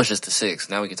 Yeah, that was just the 6th.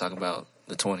 Now we can talk about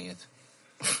the 20th.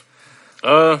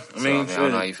 I I mean,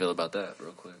 don't know how you feel about that,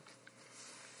 real quick.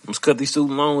 let's cut these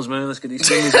student loans, man. Let's get these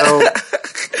things out.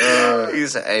 You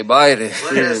said, "Hey, Biden."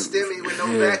 Let that stimmy with no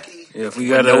vacky. Yeah, if we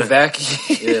With gotta no vacuum.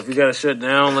 if we gotta shut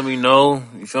down, let me know.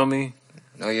 You feel me?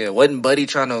 Oh yeah, wasn't Buddy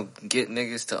trying to get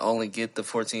niggas to only get the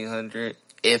 1,400?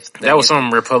 If That was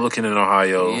some Republican in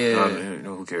Ohio. Yeah.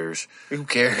 Who cares? Who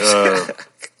cares?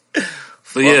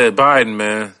 But yeah, Biden,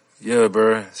 man. Yeah,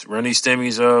 bro. Run these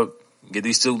stimmies up. Get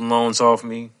these student loans off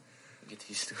me. Get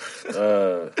these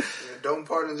Don't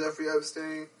pardon Jeffrey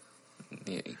Epstein.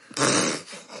 yeah.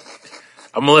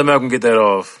 I'm gonna let Malcolm get that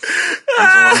off.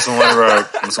 I'm just gonna let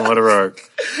it rock.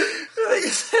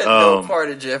 No part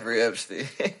of Jeffrey Epstein.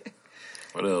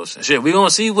 What else? Shit, we gonna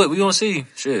see what we gonna see.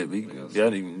 Shit, we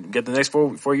got to get the next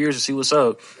 4 years to see what's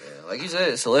up. Yeah, like you said,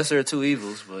 it's the lesser of two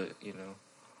evils, but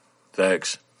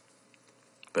Facts.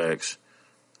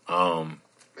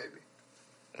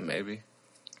 maybe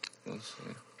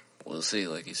we'll see.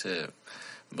 Like you said,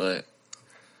 but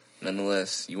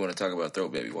nonetheless, you want to talk about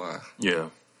Throat Baby? Why? Yeah.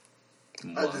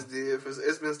 I just did.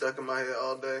 It's been stuck in my head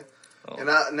all day. Oh. And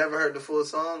I never heard the full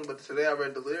song, but today I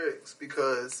read the lyrics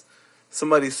because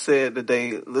somebody said that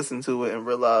they listened to it and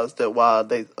realized that why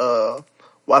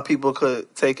people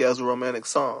could take it as a romantic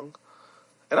song.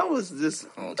 And I was just,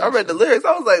 I read the lyrics.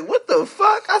 I was like, what the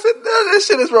fuck? I said, no, this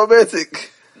shit is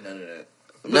romantic. None of that.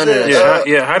 None of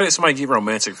that. How did somebody get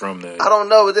romantic from that? I don't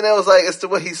know, but then it was like, it's the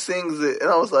way he sings it.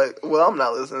 And I was like, well, I'm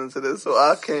not listening to this, so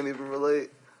I can't even relate.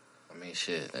 I mean,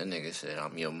 shit, that nigga said,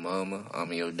 I'm your mama,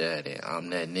 I'm your daddy, I'm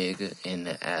that nigga in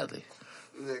the alley.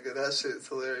 Nigga, that shit's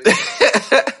hilarious.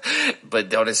 But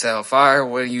don't it sound fire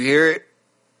when you hear it?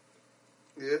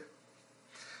 Yeah.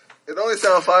 It only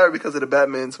sounds fire because of the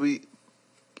Batman tweet.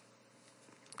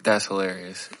 That's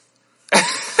hilarious.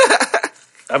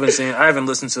 I haven't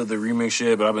listened to the remix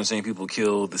yet, but I've been seeing people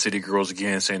kill the City Girls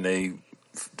again, saying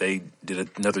they did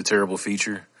another terrible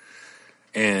feature.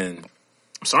 And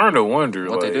I'm starting to wonder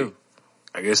what they do.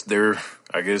 I don't even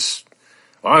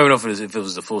know if it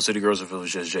was the full City Girls or if it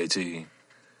was just JT.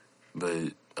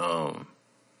 But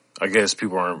I guess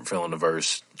people aren't feeling the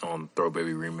verse on Throat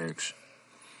Baby remix.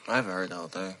 I haven't heard the whole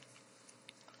thing.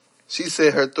 She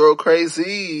said her throat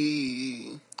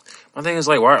crazy. My thing is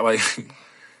why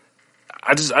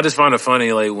I just find it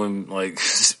funny when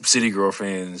City Girl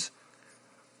fans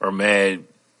are mad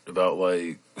about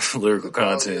lyrical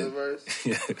content.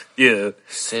 Yeah.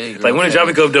 City Girl When did y'all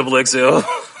become XXL?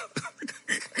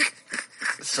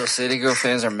 So City Girl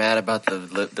fans are mad about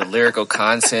the lyrical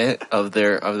content of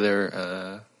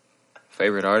their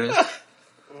favorite artist.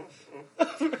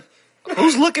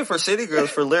 Who's looking for City Girls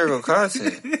for lyrical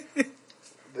content?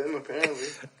 Them apparently.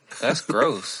 That's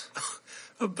gross.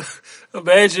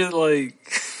 Imagine Damn,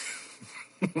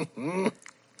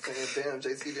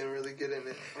 JT didn't really get in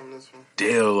it on this one.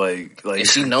 damn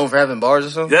Is she known for having bars or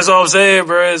something? That's all I'm saying,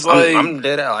 bro. It's I'm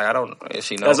dead out. I don't. Is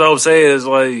she known? That's all I'm saying. Is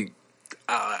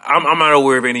I'm not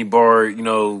aware of any bar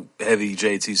heavy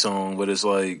JT song, but it's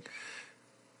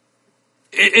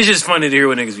it's just funny to hear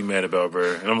what niggas be mad about,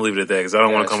 bro. And I'm gonna leave it at that because I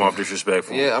don't want to come off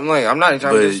disrespectful. Yeah, I'm not even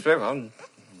trying to be disrespectful. I'm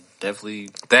definitely.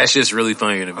 That's just really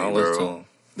funny to me, listen to bro. him.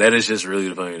 That is just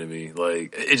really funny to me.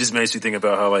 It just makes me think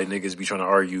about how niggas be trying to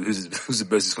argue who's the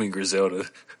best between Griselda.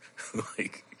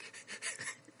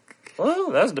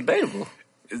 Well, that's debatable.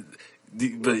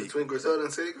 But Between Griselda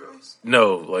and City Girls?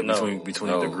 no, like No,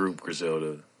 between no. the group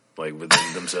Griselda, like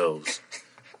within themselves.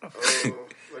 Oh,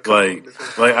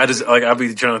 Like I just like I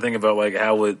be trying to think about like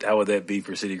how would that be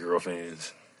for City Girl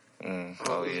fans?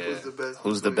 Oh yeah. Who's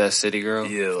Who's the best city girl?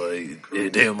 Yeah, like yeah,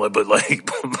 damn, like but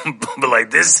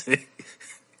this.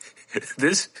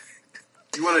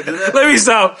 You want to do that? Let me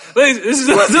stop. This is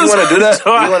You wanna do that?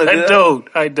 No, You wanna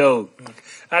do that?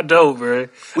 I don't, bro.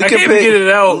 We I can can't pick, get it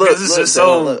out look, because it's look, just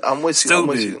so look, I'm with you. I'm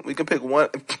with stupid. you. We can pick one.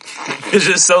 It's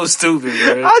just so stupid,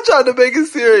 bro. I tried to make it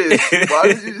serious. Why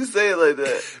did you just say it like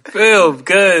that? Phil,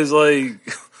 because like,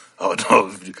 oh no,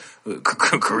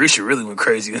 Carisha really went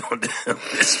crazy on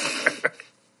this.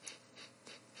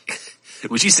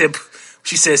 When she said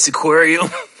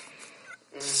Sequarium,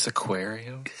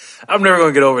 Sequarium? I'm never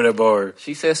gonna get over that bar.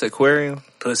 She says aquarium?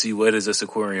 Pussy wet as a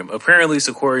Sequarium. Apparently,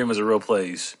 Sequarium is a real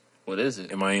place What is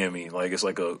it? in Miami. Like it's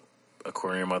like a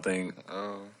aquarium, I think.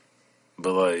 Oh.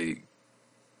 But like,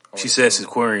 she said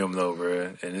Sequarium though,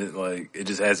 bro, and it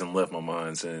just hasn't left my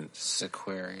mind since.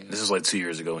 Sequarium. This was like 2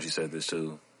 years ago when she said this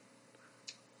too.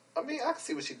 I mean, I can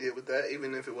see what she did with that,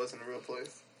 even if it wasn't a real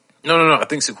place. No. I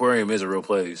think Sequarium is a real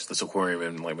place. The Sequarium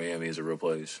in like Miami is a real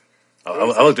place.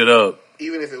 I looked it up.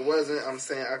 Even if it wasn't, I'm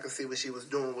saying I can see what she was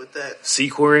doing with that.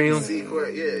 Sequarium?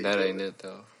 Yeah. That ain't it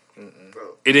though.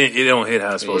 Bro. It don't hit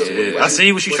how it's supposed to hit. Yeah. I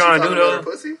see what she's trying to do talking about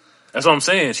though. her pussy? That's what I'm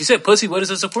saying. She said pussy wet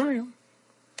as a Sequarium.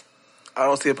 I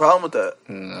don't see a problem with that.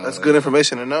 No, That's good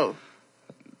information to know.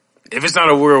 If it's not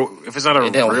a real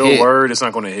don't real hit. word, it's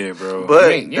not going to hit, bro. But I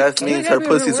mean, that you means gotta her be a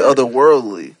real pussy's word.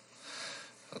 otherworldly.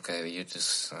 Okay, you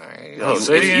just alright. Oh,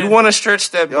 say it If again. you want to stretch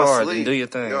that Y'all bar, sleep. then do your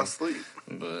thing. Y'all sleep.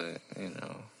 But you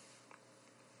know,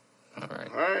 all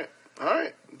right. All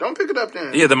right. Don't pick it up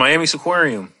then. Yeah, the Miami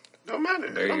Sequarium. Don't matter.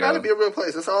 There Don't you gotta go. be a real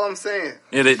place. That's all I'm saying.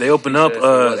 Yeah, they open up said if it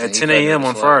wasn't, at he 10 couldn't a.m. have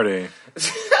on slept. Friday.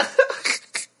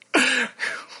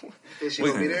 Think she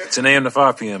gonna be there? 10 a.m. to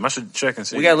 5 p.m. I should check and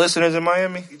see. We got listeners in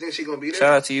Miami. You think she gonna be there?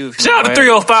 Shout out to you. If Shout out to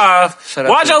Miami. 305. Shout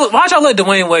out Why'd y'all let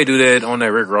Dwayne Wade do that on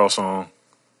that Rick Ross song?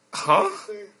 Huh?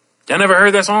 Y'all never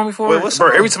heard that song before? Wait, what bro,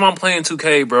 song? every time I'm playing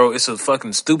 2K, bro, it's a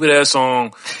fucking stupid ass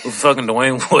song with fucking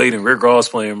Dwayne Wade and Rick Ross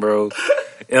playing, bro.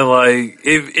 And like,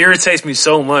 it irritates me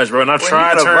so much, bro. And I've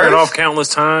tried you got a turning it verse? off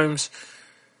countless times.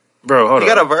 Bro, hold You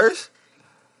on. got a verse?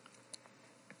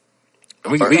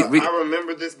 We I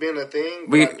remember this being a thing,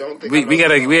 but I don't think we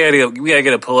gotta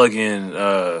get a plug in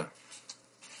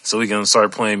so we can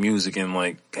start playing music and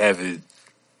like have it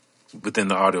within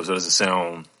the audio so it doesn't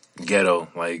sound ghetto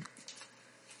like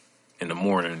in the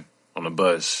morning on the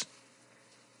bus.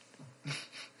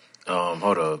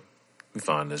 Hold up. Let me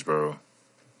find this, bro.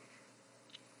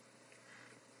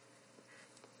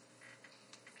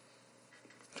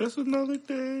 Just another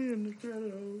day in the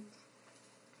ghetto.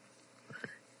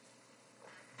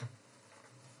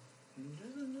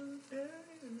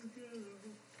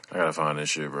 I gotta find this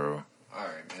shit, bro. All right,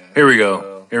 man. Here we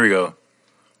go.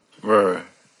 Bro.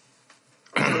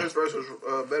 His verse was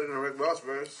better than Rick Ross'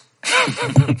 verse.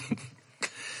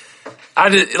 I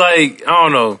just like I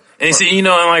don't know, and see, you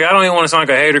know, and like I don't even want to sound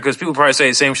like a hater because people probably say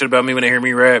the same shit about me when they hear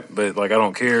me rap, but like I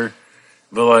don't care.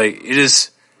 But like it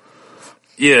just,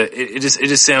 yeah, it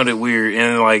just sounded weird,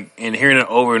 and hearing it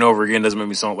over and over again doesn't make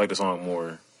me sound like the song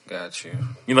more. Got you.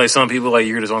 You know, like some people like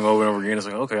you hear the song over and over again, it's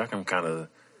like okay, I can kind of.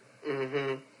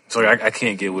 Mm-hmm. So like, I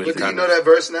can't get with But it. do you know that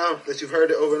verse now that you've heard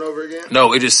it over and over again?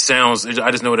 No, it just sounds. I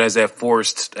just know it as that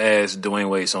forced ass Dwayne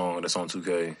Wade song that's on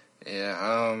 2K.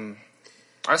 Yeah.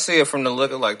 I see it from the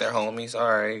look of like their homies. All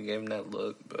right, give them that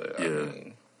look, but Yeah. I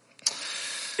mean,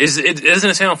 Doesn't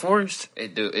it sound forced?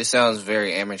 it sounds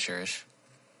very amateurish.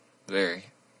 Very.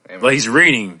 Amateur. Like he's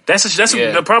reading. That's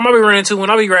Yeah. the problem I be running into when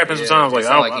I be rapping sometimes. it Like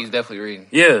sounds like he's definitely reading.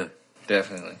 yeah.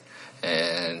 Definitely.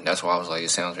 And that's why I was like, it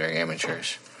sounds very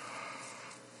amateurish.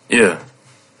 Yeah.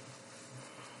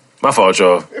 My fault,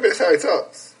 y'all. Maybe that's how he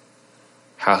talks.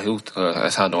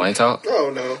 That's how Dwayne talk? Oh,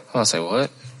 no. I want to say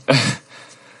what?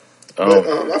 But,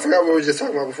 I forgot what we were just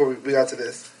talking about before we got to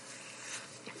this.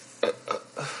 I'm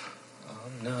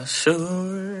not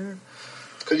sure.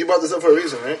 Because you brought this up for a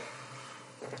reason, right?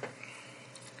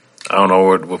 I don't know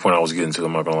what point I was getting to.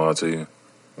 I'm not gonna lie to you.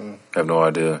 I have no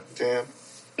idea. Damn.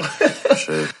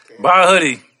 Shit. Buy a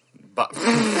hoodie. buy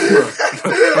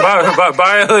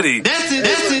a hoodie. That's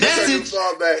it.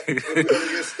 Fall back. If we ever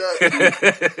get stuck,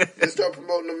 just start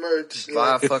promoting the merch.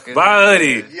 Buy a fucking... Buy a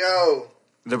hoodie. Yo.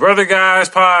 The Brother Guys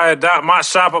Pod dot my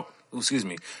shop. Excuse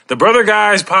me. The Brother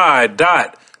Guys Pod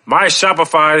dot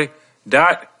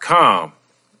myshopify.com.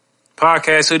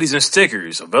 Podcast hoodies and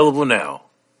stickers available now.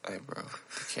 Hey, bro.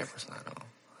 The camera's not on.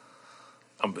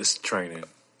 I'm just training.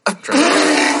 I'm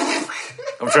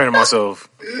training myself.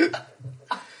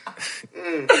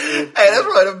 Hey, that's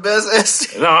one of the best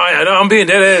answers. No, I'm being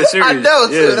dead ass serious. I know,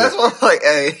 too. Yeah. That's why I'm like,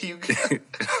 hey, you.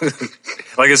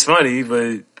 Like, it's funny,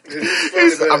 but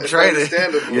I'm training.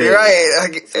 Understandable. You're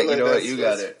right. Feel You like know what? that's- You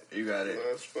got it. You got it.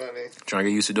 That's funny. trying to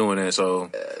get used to doing that. So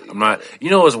I'm not. You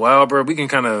know what's wild, bro? We can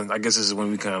kind of. I guess this is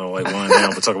when we kind of like wind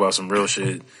down, but talk about some real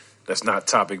shit that's not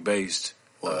topic based.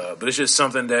 But it's just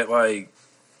something that like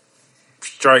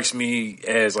strikes me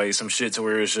as like some shit to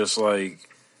where it's just like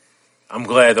I'm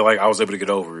glad that like I was able to get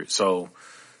over it. So,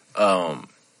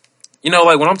 you know,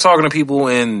 like when I'm talking to people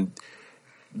and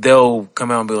they'll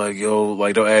come out and be like, yo,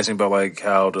 like they'll ask me about like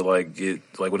how to like get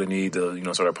like what they need to, you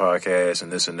know, start a podcast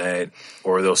and this and that.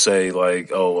 Or they'll say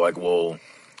like, oh, like, well,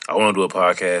 I want to do a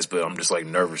podcast, but I'm just like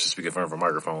nervous to speak in front of a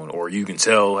microphone. Or you can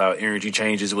tell how energy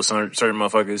changes with certain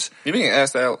motherfuckers. You been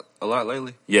asked that a lot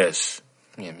lately? Yes.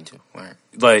 Yeah, me too. All right.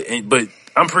 Like, but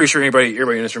I'm pretty sure everybody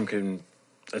in this room can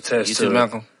attest You to. too,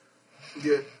 Malcolm?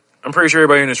 Yeah. I'm pretty sure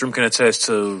everybody in this room can attest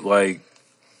to like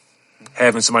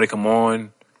having somebody come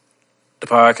on the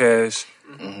podcast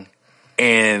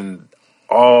and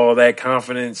all that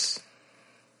confidence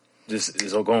just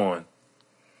is all gone.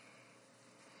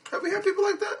 Have we had people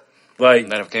like that? Like,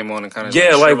 That have came on and kind of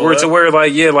yeah, like we're to where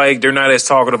like yeah, like they're not as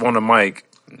talkative on the mic.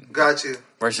 Got you.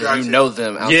 versus Got you know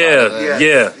them outside Yeah. of that.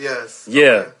 Yes. Yeah. Yes. Yeah.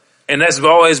 Okay. And that's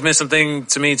always been something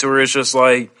to me to where it's just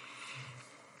like,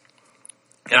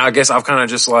 and I guess I've kind of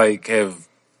just like have,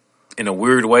 in a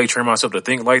weird way, trained myself to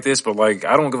think like this, but like,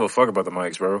 I don't give a fuck about the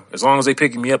mics, bro. As long as they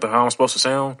picking me up and how I'm supposed to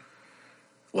sound,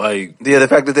 like, Yeah, the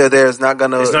fact that they're there is not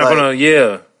gonna. it's not like, gonna,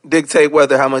 yeah, dictate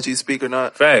whether how much you speak or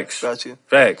not. facts. Got you.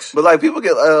 Facts. But like people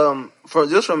get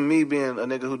from me being a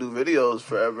nigga who do videos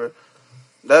forever.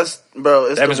 That's bro.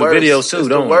 It's That happens the with worst. videos, too, It's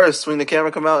don't the it? worst when the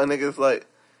camera come out and niggas like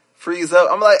freeze up.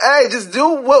 I'm like, hey, just do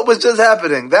what was just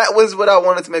happening. That was what I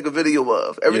wanted to make a video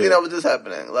of. Everything Yeah. that was just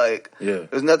happening. Like, Yeah.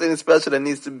 there's nothing special that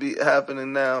needs to be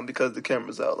happening now because the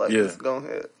camera's out. Like, Yeah. just go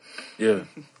ahead. Yeah.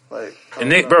 Like,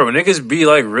 And niggas be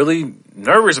like really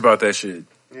nervous about that shit.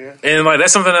 yeah. And like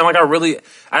that's something that like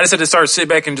I just had to start sit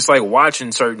back and just like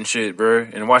watching certain shit, bro,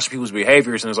 and watching people's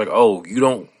behaviors, and it's like, oh, you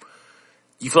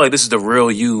feel like this is the real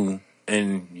you,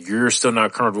 and you're still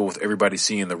not comfortable with everybody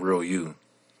seeing the real you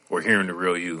or hearing the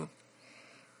real you.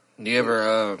 Do you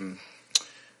ever,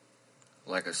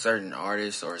 like a certain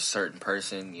artist or a certain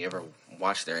person, you ever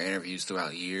watch their interviews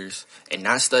throughout years and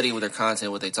not study with their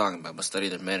content, what they talking about, but study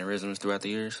their mannerisms throughout the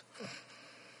years?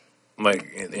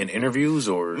 Like in interviews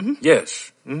or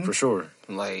yes, for sure.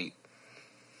 Like,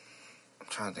 I'm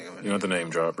trying to think of it. You know what the name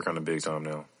drop? We're kind of big time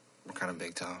now. We're kind of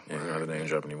big time. Yeah, you don't have the name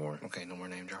drop anymore. Okay, no more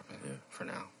name dropping Yeah. for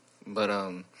now. But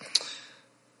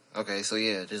okay, so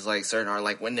yeah, just like certain art,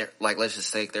 like when they're like, let's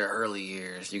just take their early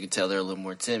years, you can tell they're a little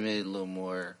more timid, a little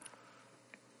more,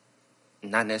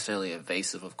 not necessarily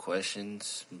evasive of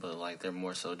questions, but like they're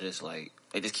more so just like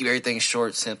they just keep everything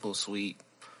short, simple, sweet,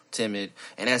 timid,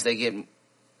 and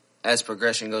as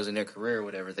progression goes in their career or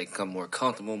whatever, they become more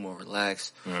comfortable, more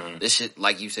relaxed. This shit,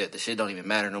 like you said, the shit don't even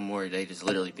matter no more. They just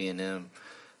literally being them.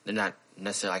 They're not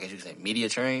necessarily, I guess you could say, media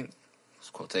trained. There's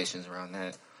quotations around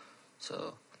that.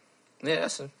 So, yeah,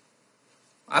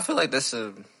 I feel like that's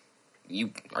are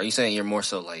you saying you're more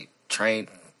so like trained,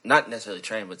 not necessarily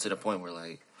trained, but to the point where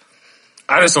like,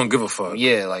 I just don't give a fuck.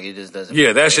 yeah, like it just doesn't.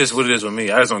 Yeah, that's just what it is with me.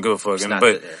 I just don't give a fuck. It's And, not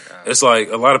but there. it's like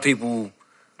a lot of people.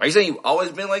 Are you saying you've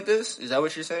always been like this? Is that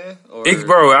what you're saying? Or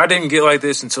Bro, I didn't get like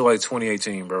this until like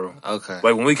 2018, bro. okay,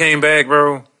 Like when we came back,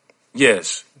 bro.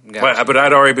 Yes, Gotcha. but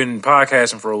I'd already been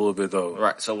podcasting for a little bit though.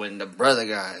 right. So when the brother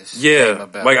guys, came Yeah,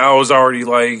 about, like I was already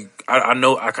like I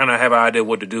know I kind of have an idea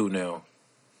what to do now.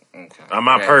 okay. I'm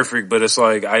not Yeah. perfect, but it's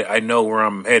like I know where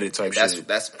I'm headed type shit.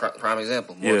 That's prime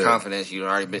example. More Yeah. confidence. You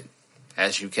already been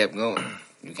as you kept going.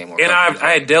 You came more. And confident.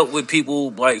 I had dealt with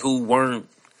people like who weren't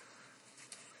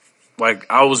like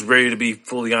I was ready to be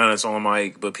fully honest on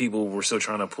mic, but people were still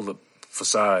trying to pull up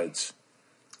facades.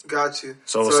 Got you.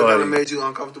 So So it's it kind like- of made you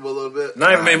uncomfortable a little bit.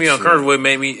 Not even made me Gotcha.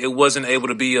 uncomfortable. It wasn't able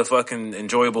to be a fucking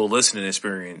enjoyable listening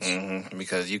experience.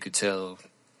 Because you could tell.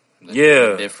 The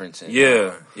Yeah. difference. In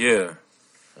Yeah. yeah.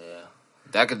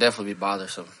 That could definitely be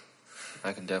bothersome.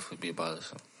 That can definitely be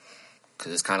bothersome.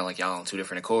 Because it's kind of like y'all on two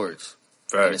different accords.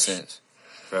 In a Facts. sense.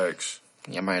 Facts.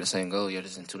 Y'all might have the same goal. You're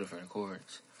just in two different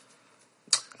accords.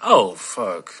 Oh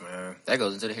fuck, man, That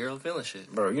goes into the hero villain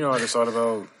shit. bro. You know I just thought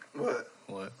about What?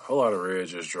 What? a whole lot of red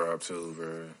just dropped too,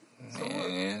 bro.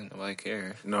 Man, nobody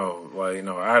cares. No,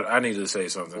 I need to say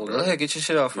something, Well, bro. go ahead, get your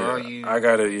shit off. Yeah, Or you? I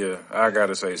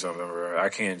gotta say something, bro. I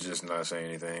can't just not say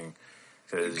anything.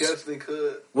 You 'Cause- definitely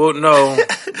could. well, no,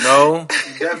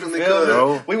 You Definitely Feel could. me?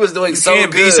 No. We was doing You so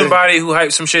can't good. be somebody who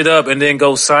hypes some shit up and then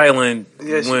go silent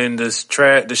Yes. when the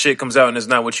shit comes out and it's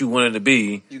not what you wanted to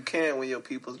be. You can when your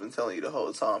people's been telling you the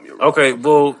whole time you're wrong. Okay,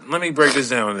 well, let me break this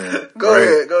down then. Go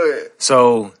ahead.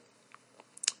 So,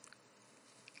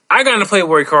 I got into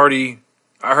Playboy Cardi.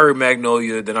 I heard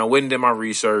Magnolia. Then I went and did my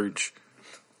research.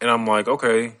 And I'm like,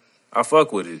 okay, I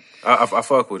fuck with it. I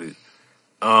fuck with it.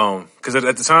 Because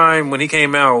at the time when he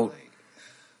came out,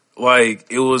 like,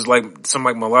 it was like some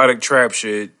like melodic trap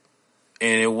shit.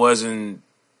 And it wasn't,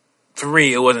 for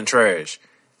me, it wasn't trash.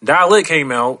 Dial-It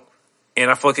came out. And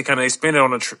I feel like it kind of expanded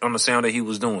on the sound that he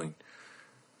was doing.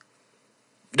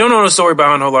 Don't know the story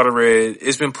behind a whole lot of Red.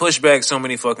 It's been pushed back so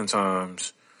many fucking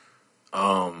times.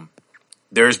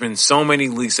 There's been so many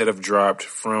leaks that have dropped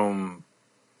from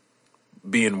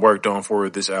being worked on for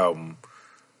this album.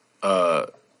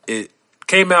 It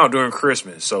came out during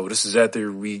Christmas, so this is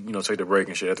after we, take the break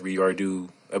and shit, after we already do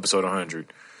episode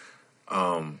 100.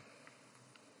 And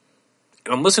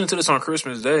I'm listening to this on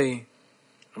Christmas Day.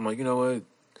 I'm like, you know what?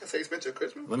 That's how you spent your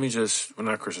Christmas? Let me just, well,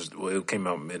 not Christmas, well, it came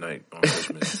out midnight on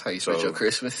Christmas. How you spent your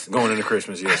Christmas? Going into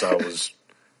Christmas, yes, I was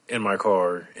in my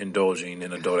car indulging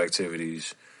in adult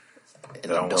activities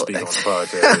that I won't speak on the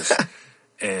podcast.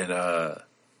 And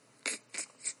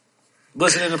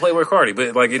listening to Playboy Cardi,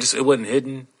 but like it wasn't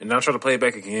hidden. And I tried to play it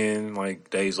back again, like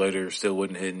days later, still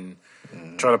wasn't hidden.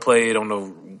 Try to play it on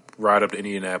the ride up to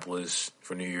Indianapolis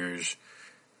for New Year's.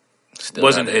 Still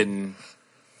Wasn't hidden.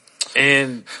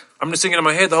 And I'm just thinking in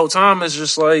my head the whole time, it's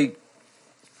just like,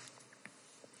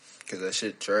 because that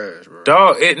shit trash, bro.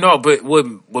 dog, but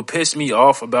what pissed me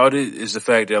off about it is the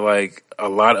fact that, like, a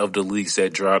lot of the leaks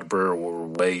that dropped, bro, were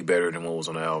way better than what was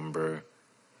on the album, bro.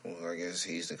 Well, I guess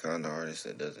he's the kind of artist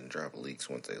that doesn't drop leaks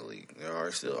once they leak. There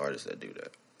are still artists that do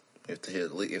that. If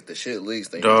the shit leaks,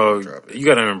 they Dog, drop it. you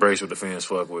gotta embrace what the fans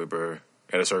fuck with, bro,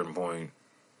 at a certain point.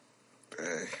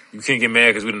 Hey. You can't get mad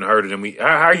because we didn't heard it, and how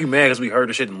are you mad because we heard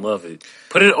the shit and love it?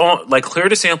 Put it on, like, clear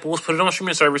the samples, put it on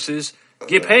streaming services,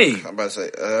 get paid. I'm about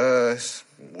to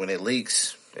say, when it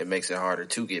leaks, it makes it harder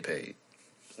to get paid.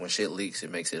 When shit leaks,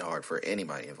 it makes it hard for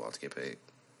anybody involved to get paid.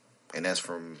 And that's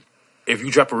from... If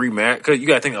you drop a remake, because you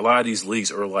gotta think a lot of these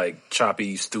leaks are like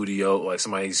choppy studio, like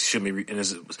somebody shouldn't be,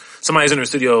 somebody's in their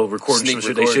studio recording some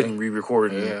shit they shouldn't be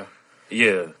recording.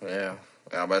 Yeah.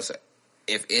 I'm about to say,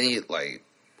 if any, like,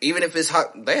 even if it's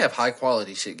hot, they have high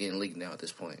quality shit getting leaked now at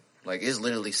this point. Like, it's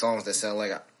literally songs that sound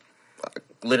like,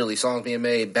 literally songs being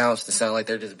made, bounced to sound like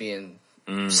they're just being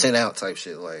sent out type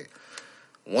shit. Like,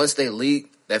 once they leak,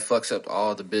 that fucks up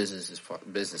all the business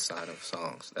side of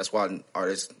songs. That's why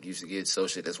artists used to get so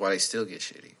shit. That's why they still get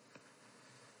shitty.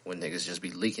 When niggas just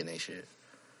be leaking they shit.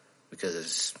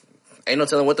 Because ain't no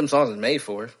telling what them songs is made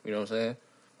for. You know what I'm saying?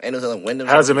 Ain't no telling when them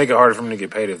How does it make it harder for them to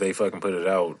get paid if they fucking put it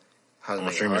out How's it on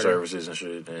make it streaming harder? services and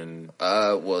shit? And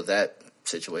well, that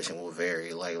situation will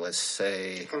vary. Like, let's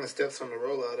say, Kind of steps on the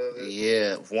rollout of it.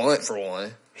 yeah,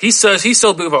 one. he's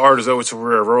so big of an artist over to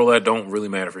where a rollout don't really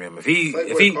matter for him. If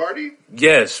he Cardi?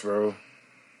 yes, bro.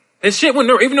 His shit went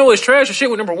even though it's trash, his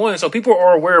shit went #1. So people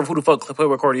are aware of who the fuck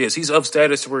Playboy Cardi is. He's of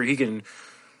status to where he can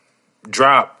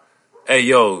drop, hey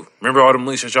yo, remember all them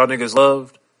leaks that y'all niggas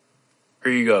loved?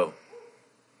 Here you go.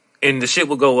 And the shit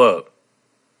will go up.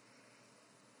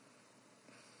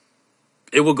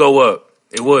 It will go up.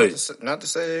 It would. Not to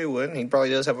say he wouldn't. He probably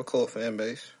does have a cult fan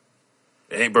base.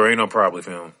 Ain't no probably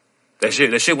film. That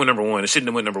shit went #1. It shouldn't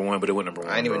have went #1, but it went #1.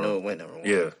 I didn't even bro. know it went #1.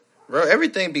 Yeah. Bro,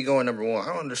 everything be going #1. I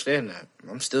don't understand that.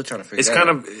 I'm still trying to figure It's that kind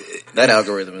out. of That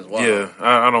algorithm is wild. Yeah,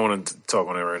 I don't want to talk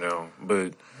on that right now,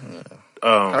 but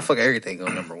How the fuck everything go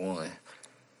 #1?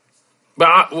 but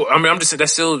I'm just saying that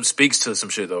still speaks to some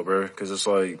shit though, bro, because it's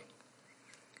like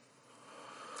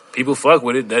people fuck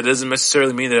with it. That doesn't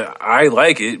necessarily mean that I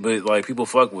like it, but like people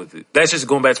fuck with it. That's just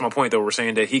going back to my point though. We're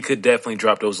saying that he could definitely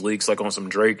drop those leaks like on some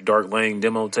Drake Dark Lane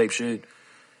demo tape shit.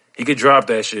 He could drop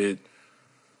that shit,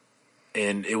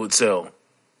 and it would sell.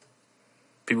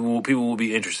 People will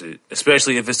be interested,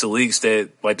 especially if it's the leaks that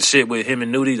like the shit with him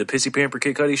and Nudie, the Pissy Pamper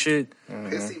Kid Cudi shit.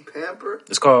 Pissy Pamper?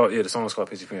 It's called the song is called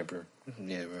Pissy Pamper.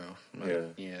 Yeah, bro. Yeah.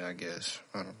 Yeah, I guess.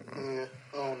 I don't know. Yeah.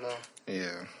 Oh, no.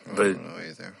 Yeah. I But- don't know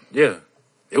either. Yeah,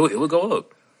 it would go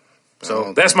up. So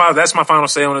don't that's my final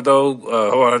say on it though.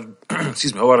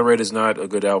 Whole Lotta Red is not a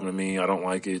good album to me. I don't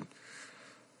like it.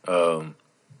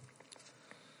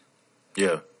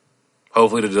 Yeah.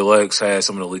 Hopefully the deluxe has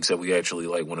some of the leaks that we actually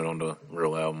like wanted on the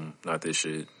real album, not this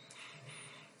shit.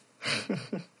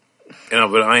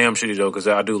 But I am shitty though because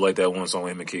I do like that one song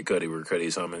with him and Kid Cudi where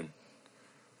Cudi's humming.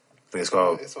 I think it's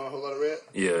called. It's on a whole lot of red?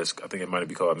 Yeah, I think it might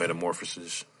be called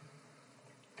Metamorphosis.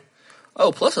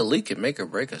 Oh, plus a leak can make or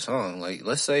break a song. Like,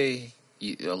 let's say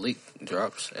a leak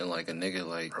drops and like a nigga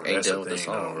like Bro, ain't that's done the with the thing,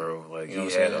 song, though, bro. Like You know he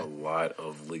what I'm had a saying? lot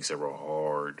of leaks that were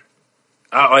hard.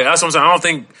 Like that's what I'm saying. I don't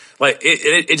think like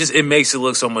it just it makes it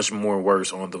look so much more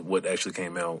worse on the what actually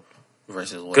came out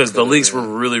Versus what because the could've leaks been.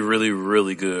 were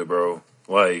really good, bro.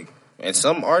 Like And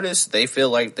some artists they feel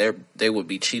like they would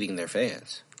be cheating their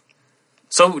fans.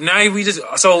 so now we just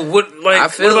so what like I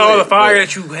what feel about all the it, fire but-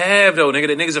 that you have though, nigga?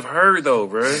 That niggas have heard though,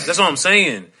 bro. That's what I'm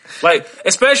saying. Like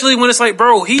especially when it's like,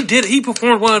 bro, he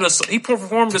performed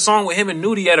performed the song with him and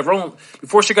Nudie at a Rolling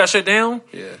before shit got shut down.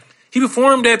 Yeah. He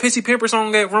performed that Pissy Pimper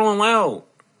song at Rolling Loud.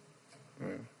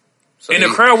 So And the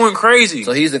crowd went crazy.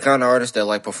 So he's the kind of artist that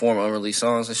like perform unreleased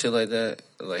songs and shit like that.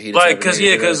 Like he the Like, type of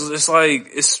nigga to do cause that? it's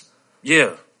like,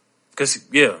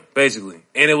 basically.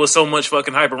 And it was so much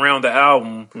fucking hype around the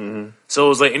album. Mm-hmm. So it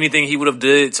was like anything he would have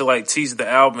did to like tease the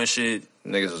album and shit.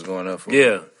 Niggas was going up for.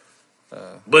 Yeah.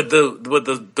 But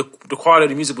the quality of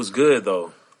the music was good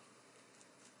though.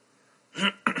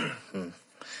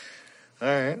 All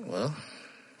right. Well.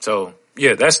 So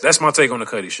yeah, that's my take on the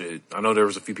Cudi shit. I know there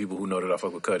was a few people who know that I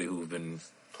fuck with Cudi who've been.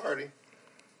 Cardi.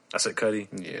 I said Cudi.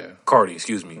 Yeah. Cardi,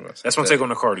 excuse me. That's my take on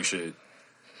the Cardi shit.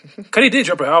 Cudi did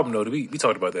drop an album though. We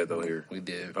talked about that though here. We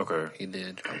did. Okay. He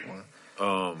did drop one.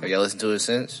 Have Have y'all listened to it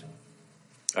since?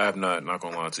 I have not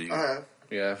gonna lie to you. I have.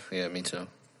 Yeah. Yeah. Me too.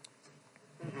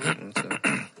 Me too.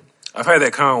 I've had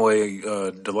that Conway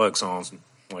deluxe on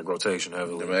like rotation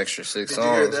heavily. Them extra 6 Did you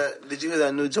hear songs. that? Did you hear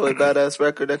that new Joey Badass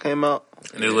record that came out?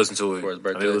 I need to listen to it. For his I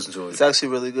birthday. need to listen to It's it. actually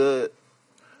really good.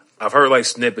 I've heard like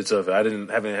snippets of it. I haven't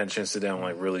had a chance to sit down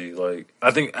like really like.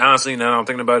 I think honestly now that I'm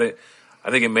thinking about it,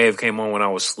 I think it may have came on when I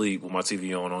was asleep with my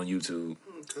TV on YouTube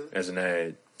as an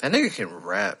ad. That nigga can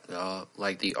rap, y'all.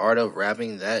 Like the art of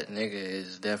rapping, that nigga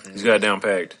is definitely. He's got it down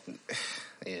packed.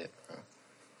 Yeah, bro.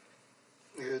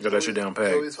 Yeah, Got that shit down packed.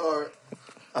 Joey's hard.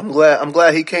 I'm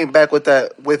glad he came back with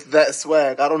that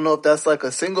swag. I don't know if that's like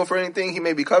a single for anything he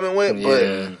may be coming with,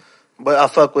 Yeah. but I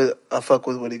fuck with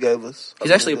what he gave us.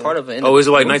 He's actually a part of it. Oh, is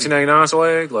it like 1999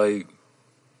 swag?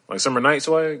 Like Summer Night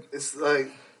swag? It's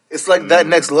like that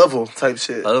next level type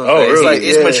shit. Oh, really? It's, like,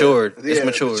 it's Yeah. matured. Yeah, It's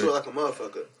matured. mature like a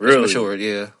motherfucker. Really? It's matured,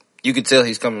 yeah. You can tell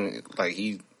he's coming, like,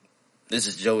 this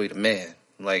is Joey the man.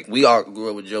 Like, we all grew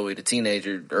up with Joey the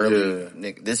teenager early. Yeah.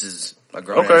 Nigga, this is a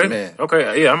grown-ass man.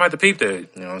 Okay. Yeah, I might have to peep that.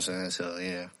 You know what I'm saying? So,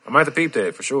 yeah. I might have to peep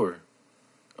that for sure.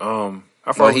 Well,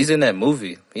 thought he's in that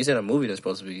movie. He's in a movie that's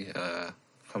supposed to be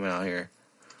coming out here.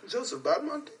 Joseph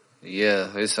Badmonte?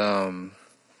 Yeah,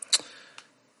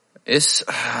 it's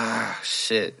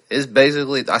shit. It's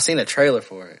basically I seen a trailer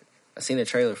for it.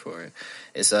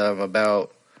 It's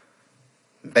about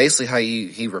basically how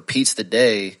he repeats the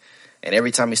day, and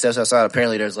every time he steps outside,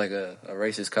 apparently there's like a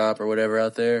racist cop or whatever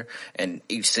out there, and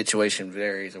each situation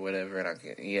varies or whatever, and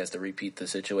he has to repeat the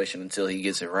situation until he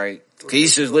gets it right.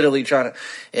 He's just literally trying to.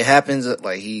 It happens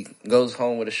like he goes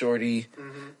home with a shorty.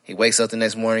 Mm-hmm. He wakes up the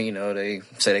next morning, you know, they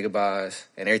say their goodbyes,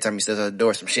 and every time he steps out the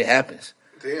door, some shit happens.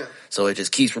 Damn. So it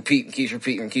just keeps repeating.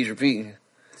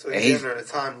 So And he's in a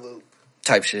time loop.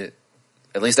 Type shit.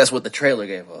 At least that's what the trailer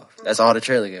gave off. That's all the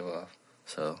trailer gave off.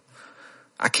 So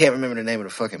I can't remember the name of the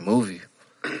fucking movie.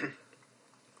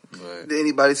 But Did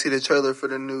anybody see the trailer for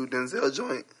the new Denzel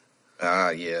joint?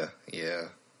 yeah.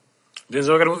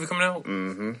 Denzel got a movie coming out?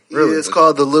 Mm-hmm. Yeah, it's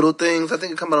called The Little Things. I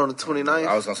think it come out on the 29th.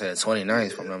 I was gonna say the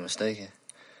 29th, if I'm not mistaken.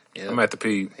 Yeah. I'm at the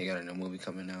peep. He got a new movie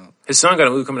coming out. His son got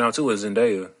a movie coming out too with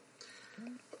Zendaya.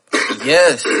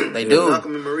 Yes, they do.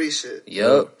 Malcolm and Marie shit.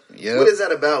 Yup. What is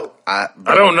that about? I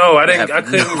don't know. I have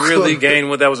couldn't no really clue. gain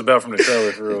what that was about from the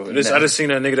trailer for real. I just seen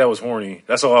that nigga that was horny.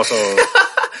 That's all I saw.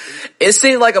 It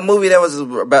seemed like a movie that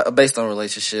was based on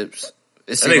relationships.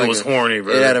 It That seemed nigga like was horny,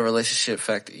 bro. It had a relationship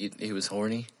factor. He was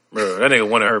horny. Bro, that nigga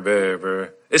wanted her bad, bro.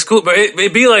 It's cool, but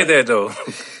it be like that though.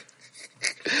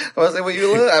 I was like, well,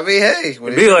 you look. I mean, hey,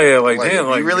 It be like that, like damn,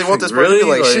 like you really want this really? person?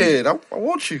 Like, Like, shit, I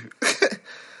want you.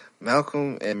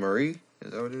 Malcolm and Marie,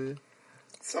 is that what it is?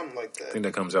 Something like I that. think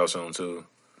that comes out soon too.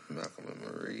 Malcolm and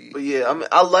Marie. But yeah, I mean,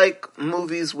 I like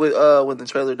movies with when the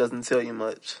trailer doesn't tell you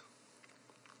much.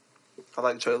 I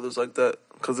like trailers like that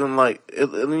because then, like, it'll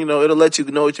let you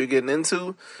know what you're getting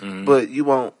into, but you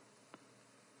won't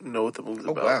know what the movie's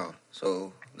Oh about. wow!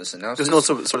 So the synopsis. There's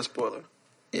no sort of spoiler.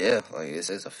 Yeah, like it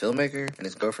says a filmmaker and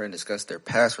his girlfriend discuss their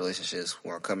past relationships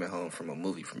while coming home from a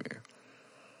movie premiere,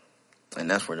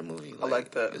 and that's where the movie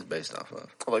like that. is based off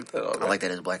of. I like that. I like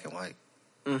that it's black and white.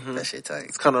 Mm-hmm. That shit tight.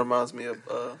 It kind of reminds me of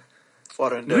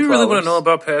Water and Do Dead we really want Flowers. to know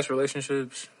about past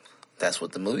relationships? That's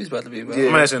what the movie's about to be about. Yeah.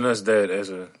 I'm asking us that as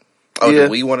a. Oh, Yeah.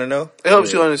 do we want to know? It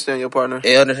helps you understand your partner.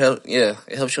 It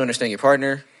helps you understand your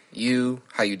partner. you,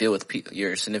 how you deal with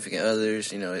your significant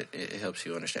others. You know, it helps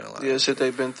you understand a lot. Yeah, shit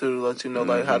they've been through to let you know,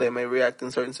 like, how they may react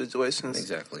in certain situations.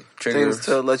 Exactly. Things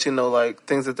to let you know, like,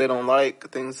 things that they don't like,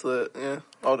 things that,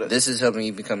 all that. This is helping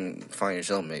you find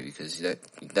yourself, maybe, because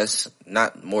that's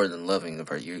not more than loving the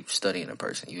person. You're studying a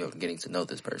person. You're getting to know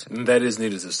this person. That is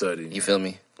needed to study. You feel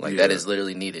me? Like, that is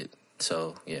literally needed.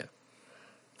 So, yeah.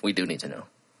 We do need to know.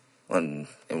 And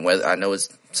whether I know it's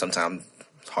sometimes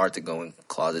hard to go in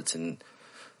closets and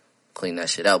clean that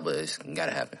shit out, but it's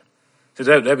gotta happen. Cause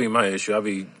that'd be my issue. I'd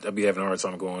be having a hard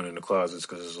time going in the closets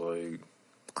because it's like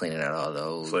cleaning out all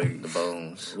those, like, the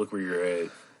bones. Look where you're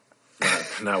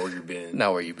at, not where you've been.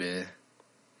 Not where you've been.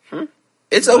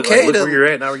 It's okay look to where you're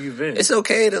at, not where you've been. It's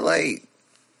okay to like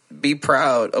be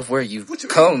proud of where you've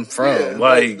come from. Yeah,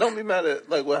 like, don't be mad at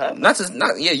like what happened.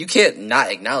 You can't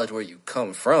not acknowledge where you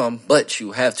come from, but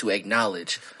you have to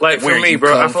acknowledge like where for me, you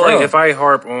bro. come I feel from. like if I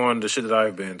harp on the shit that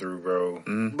I've been through,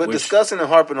 bro. But discussing and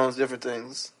harping on is different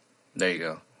things. There you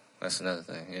go. That's another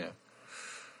thing. Yeah.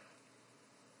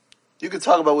 You can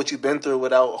talk about what you've been through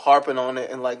without harping on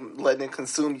it and like letting it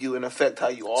consume you and affect how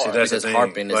you are. See, that's because the thing.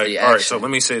 harping is like, the all right, action. so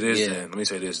let me say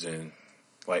this then.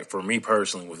 Like for me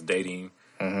personally, with dating,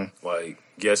 like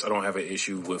yes, I don't have an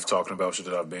issue with talking about shit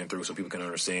that I've been through, so people can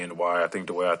understand why I think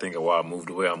the way I think and why I move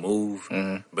the way I move.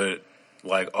 But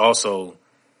like also,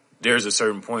 there's a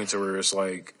certain point to where it's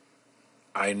like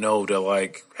I know that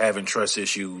like having trust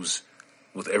issues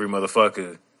with every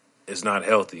motherfucker is not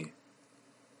healthy.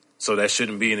 So that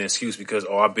shouldn't be an excuse because,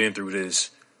 I've been through this,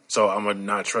 so I'm going to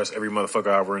not trust every motherfucker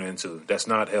I run into. That's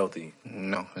not healthy.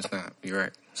 No, it's not. You're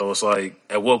right. So it's like,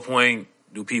 at what point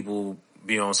do people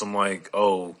be on some like,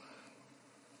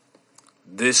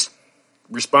 this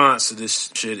response to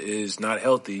this shit is not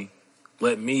healthy.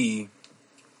 Let me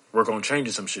work on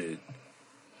changing some shit.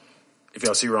 If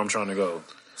y'all see where I'm trying to go.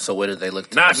 So where did they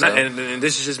look to Not and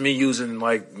this is just me using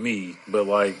like me, but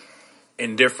like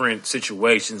in different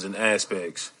situations and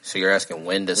aspects. So you're asking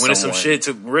when there's some shit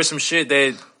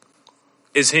that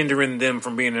is hindering them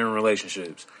from being in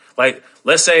relationships. Like,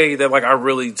 let's say that like I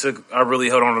really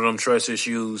held on to them trust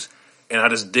issues and I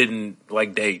just didn't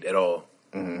like date at all.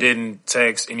 Didn't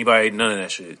text anybody, none of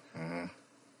that shit.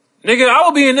 Nigga, I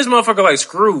would be in this motherfucker like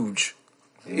Scrooge.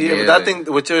 Yeah, but I think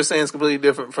what you're saying is completely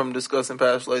different from discussing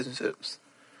past relationships.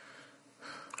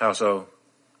 How so?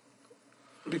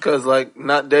 Because, like,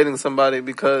 not dating somebody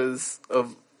because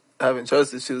of having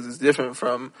trust issues is different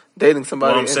from dating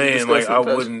somebody. Well, I'm saying, like, I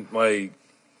wouldn't, like,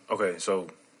 okay, so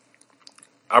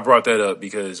I brought that up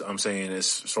because I'm saying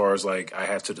as far as, like, I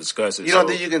have to discuss it. You don't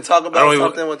think you can talk about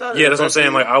something without it? Yeah, that's what I'm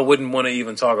saying. Like, I wouldn't want to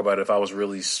even talk about it if I was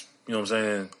really, you know what I'm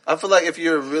saying? I feel like if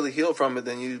you're really healed from it,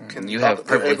 then you can. You have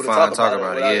perfectly fine to talk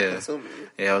about it. Yeah.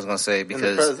 Yeah, I was gonna say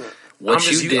because I'm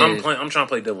trying to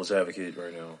play devil's advocate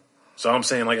right now. So I'm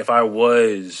saying, like, if I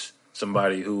was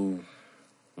somebody who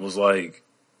was like,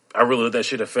 I really let that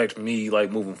shit affect me,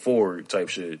 like, moving forward type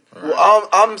shit. Well,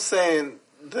 I'm saying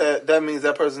that means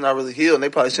that person's not really healed, and they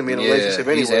probably shouldn't be in a relationship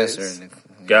anyways.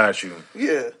 Got you.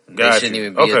 Yeah. They shouldn't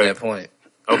even be at that point.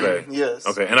 Okay. Yes.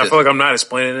 Okay. And I feel like I'm not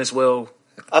explaining this well.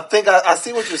 I think I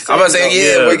see what you're saying. I'm about to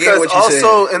say, we're getting what you're saying.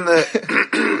 Also in the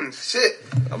shit.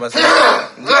 I'm about to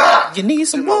say, you need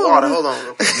some water. Hold on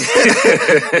real quick.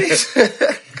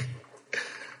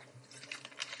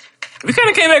 We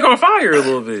kind of came back on fire a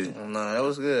little bit. No, that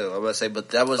was good. I'm about to say, but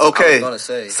that was okay. I was going to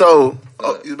say. So,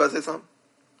 you about to say something?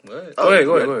 What?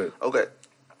 Go ahead. Okay.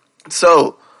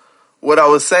 So, what I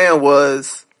was saying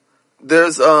was,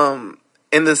 there's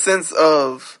in the sense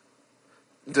of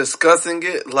discussing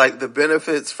it, like the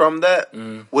benefits from that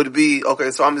would be okay.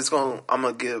 So I'm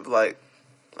gonna give like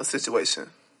a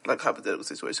situation, like hypothetical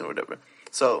situation or whatever.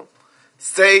 So,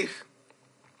 say.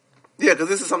 Yeah, because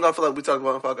this is something I feel like we talked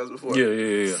about on the podcast before.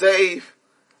 Yeah. Say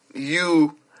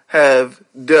you have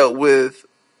dealt with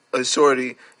a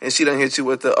shorty and she done hit you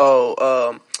with the,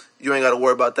 you ain't got to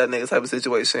worry about that nigga type of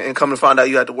situation, and come to find out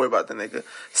you had to worry about the nigga.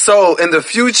 So in the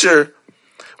future,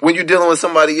 when you're dealing with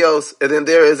somebody else and then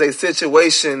there is a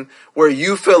situation where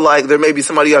you feel like there may be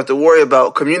somebody you have to worry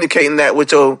about, communicating that with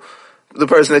the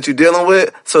person that you're dealing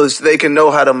with so that they can know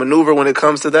how to maneuver when it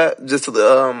comes to that, just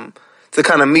to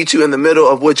kind of meet you in the middle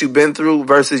of what you've been through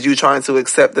versus you trying to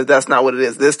accept that that's not what it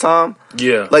is this time.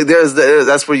 Yeah. Like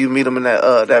that's where you meet them in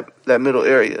that middle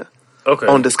area. Okay.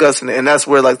 On discussing it. And that's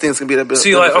where like things can be a bit.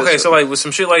 See, like, okay, so like with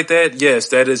some shit like that, yes,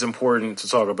 that is important to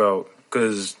talk about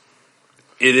because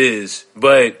it is.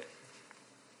 But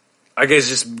I guess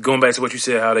just going back to what you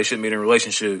said, how they shouldn't be in a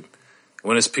relationship,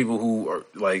 when it's people who are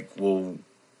like, will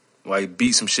like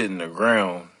beat some shit in the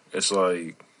ground, it's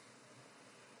like,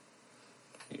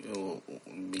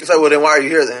 it's like, well, then why are you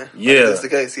here then? Yeah. Like, if that's the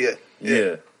case,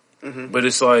 yeah. But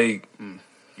it's like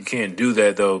you can't do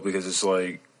that though because it's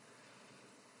like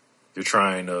you're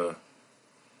trying to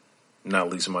not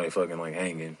leave somebody fucking like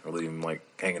hanging or leave them like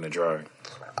hanging to dry.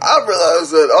 I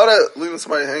realize that all that leaving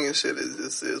somebody hanging shit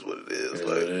is what it is. Yeah,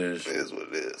 like it is. It is what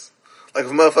it is. Like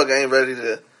if a motherfucker ain't ready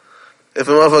to, if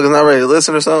a motherfucker's not ready to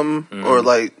listen or something, or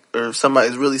if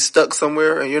somebody's really stuck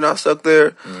somewhere and you're not stuck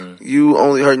there, you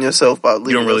only hurting yourself by leaving.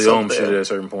 You don't really owe them there. shit at a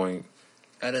certain point.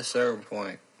 At a certain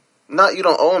point. Not you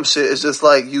don't owe them shit. It's just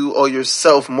like you owe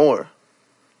yourself more.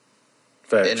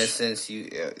 Facts. In a sense,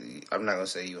 I'm not gonna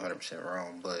say you 100%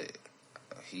 wrong, but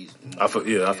he's. I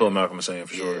feel Malcolm was saying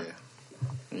for sure.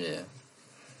 Yeah.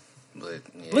 But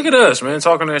look at us, man,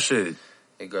 talking that shit.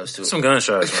 It goes to some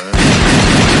gunshots, man.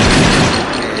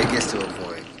 Yeah, it gets to a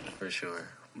point for sure.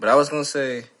 But I was gonna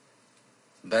say,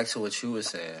 back to what you were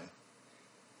saying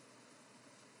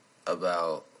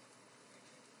about.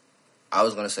 I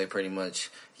was gonna say pretty much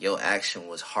your action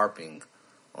was harping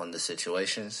on the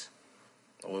situations.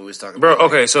 What we was talking Bro, about.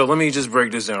 okay, so let me just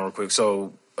break this down real quick.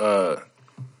 So, so,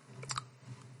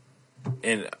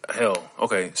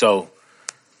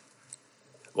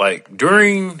 like,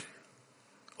 during,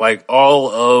 like,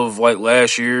 all of, like,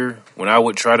 last year, when I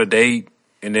would try to date,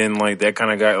 and then, like, that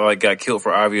kind of got killed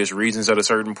for obvious reasons at a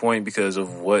certain point because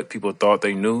of what people thought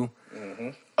they knew,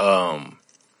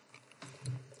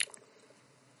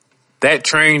 that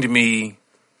trained me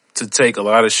to take a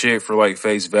lot of shit for, like,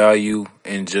 face value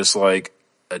and just, like,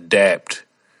 adapt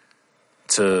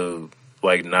to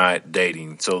like not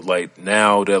dating. So like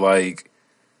now that like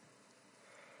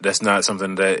that's not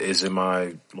something that is in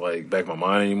my like back of my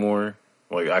mind anymore.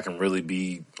 Like I can really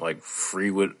be like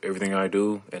free with everything I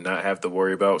do and not have to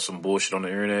worry about some bullshit on the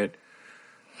internet.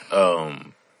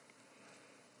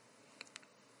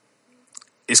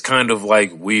 It's kind of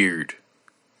like weird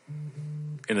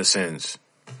in a sense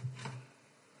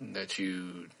that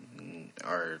you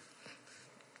are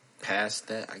past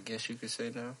that, I guess you could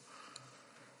say now.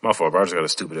 My fault, bro. I just got a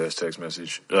stupid ass text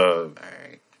message. All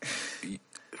right.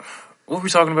 What were we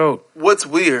talking about? What's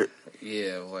weird?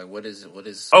 Yeah, like what is?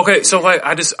 Okay, weird? so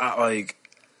like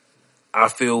I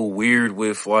feel weird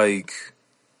with like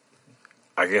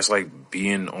I guess like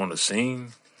being on the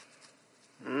scene.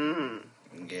 Getting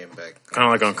back. Kind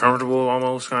of like uncomfortable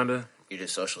almost, kind of. You're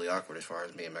just socially awkward as far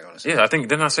as being back on the scene. Yeah, I think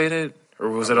didn't I say that, or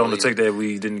was that on the take that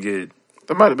we didn't get?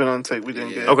 That might have been on tape we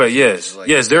didn't get. Okay, yes. Like,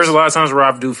 yes, there's a lot of times where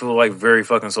I do feel like very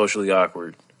fucking socially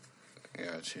awkward.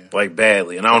 Gotcha. Like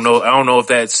badly. And I don't know if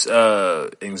that's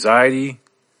anxiety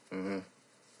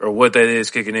or what that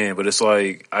is kicking in, but it's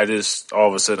like I just all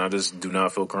of a sudden I just do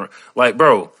not feel current. Like,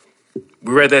 bro,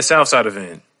 we were at that Southside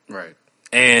event. Right.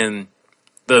 And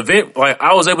the event, like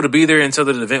I was able to be there until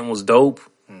the event was dope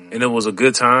and it was a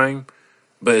good time.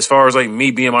 But as far as like me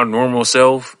being my normal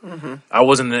self, I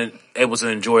wasn't able to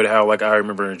enjoy it how like I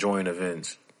remember enjoying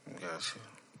events. Gotcha.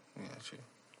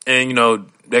 And you know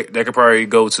that could probably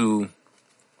go to,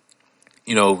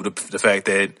 you know, the fact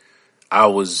that I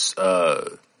was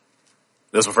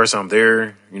that's my first time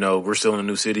there. You know, we're still in a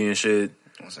new city and shit.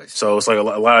 So it's like a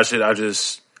lot of shit. I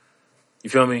just,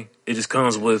 you feel me? It just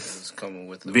comes with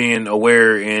being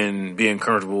aware and being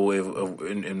comfortable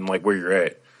in like where you're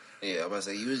at. Yeah, I'm about to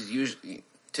say you was usually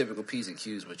typical P's and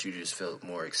Q's, but you just felt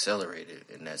more accelerated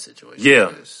in that situation. Yeah,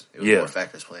 it was more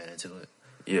factors playing into it.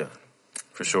 Yeah,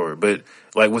 for sure. But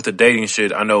like with the dating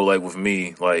shit, I know like with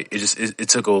me, like it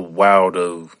took a while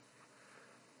to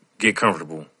get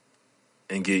comfortable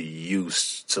and get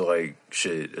used to like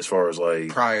shit as far as like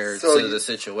prior to the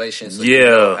situation. So yeah, you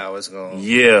know how it's going.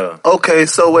 Yeah. Okay,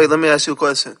 so wait, let me ask you a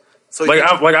question. So like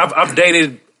I've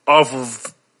dated off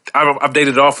of. I've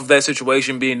dated off of that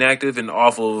situation being active and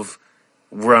off of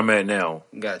where I'm at now.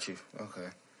 Got you.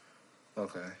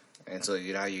 Okay. And so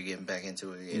now you're getting back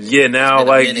into it. Yeah, now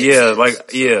like yeah,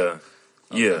 like yeah,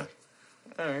 yeah.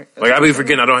 All right. Like I be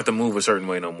forgetting I don't have to move a certain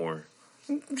way no more.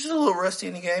 Just a little rusty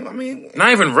in the game. I mean,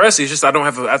 not even rusty. It's just I don't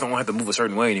have to move a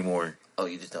certain way anymore. Oh,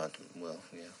 you just don't have to. Well,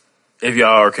 yeah. If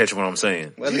y'all are catching what I'm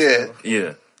saying. Yeah.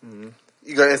 Yeah. Mm-hmm.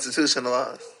 You got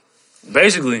institutionalized.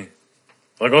 Basically.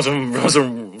 Like on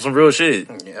some real shit.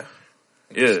 Yeah.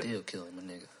 Yeah. Still killing my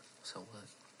nigga. So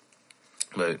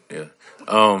what? But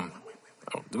yeah.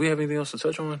 Do we have anything else to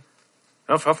touch on?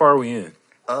 How far are we in?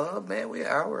 Man, we're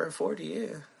an hour and 40. Yeah.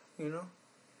 You know.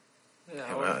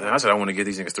 Yeah, I said I want to get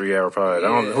these niggas 3-hour pod. Yeah.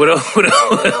 I don't. What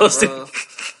else?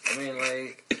 I mean,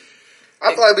 like.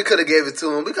 I feel like we could have gave it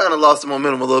to him. We kind of lost the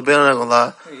momentum a little bit. I'm not gonna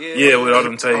lie. Yeah, with all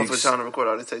them takes. For trying to record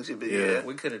all the takes, yeah.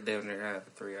 We could have damn near had a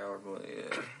 3 hour, but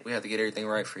yeah, we have to get everything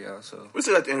right for y'all. So we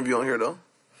still got the interview on here though.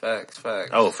 Facts.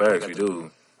 Oh, facts. We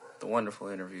do the wonderful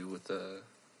interview with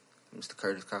Mr.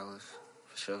 Curtis Collins.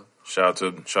 For sure. Shout out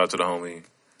to the homie.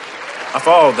 I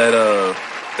followed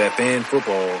that fan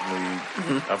football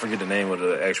league. I forget the name of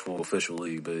the actual official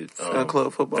league, but Fan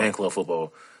club football. Fan club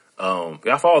football.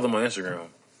 I followed them on Instagram.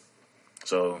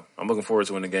 So I'm looking forward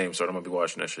to when the game starts. I'm gonna be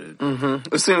watching that shit.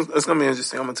 Mm-hmm. It's gonna be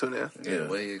interesting. I'm gonna tune in. Yeah,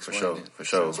 way you for explained sure, it. for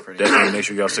sure. Sounds pretty Definitely good. make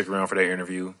sure y'all stick around for that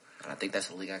interview. I think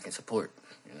that's a league I can support.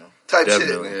 You know, Type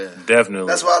Definitely, shit. Yeah. definitely.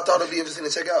 That's why I thought it'd be interesting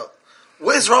to check out.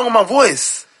 What is wrong with my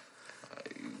voice?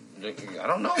 I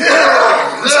don't know.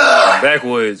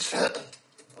 Backwoods,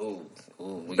 Ooh,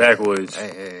 we backwoods.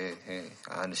 Hey.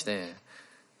 I understand.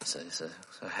 It's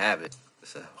a habit.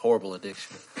 It's a horrible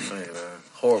addiction. Hey, man.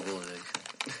 Horrible addiction.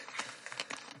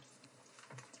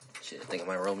 Shit, I think I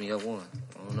might roll me up one.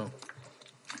 I don't know.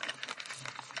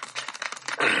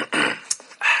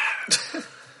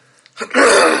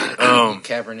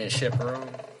 Cabernet Chaperone.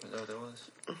 Is that what that was?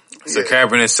 It's a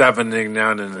Cabernet Sauvignon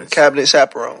now than this. Cabinet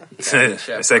chaperone. That's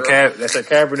a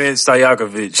Cabernet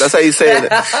Stojakovic. That's how you say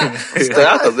it.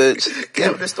 Stojakovic.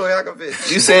 Cabernet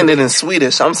Stojakovic. You saying it in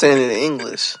Swedish. I'm saying it in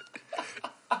English.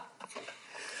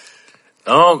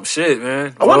 Shit,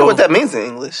 man. I wonder what that means in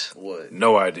English. What?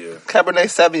 No idea. Cabernet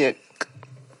Sauvignon.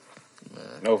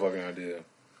 No fucking idea.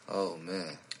 Oh,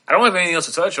 man. I don't have anything else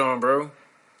to touch on, bro.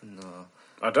 No.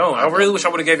 I don't. I really wish I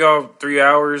would have gave y'all 3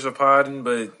 hours of podding,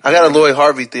 but I got a Lloyd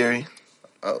Harvey theory.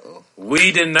 Uh-oh.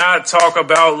 we did not talk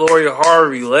about Lori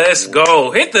Harvey. Let's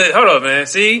go. Hold up, man.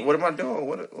 See? What am I doing?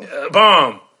 What?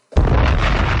 Bomb.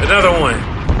 Another one.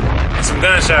 And some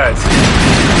gunshots.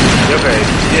 Okay,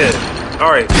 yeah.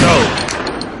 All right, so.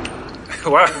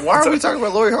 Why are we talking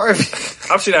about Lori Harvey?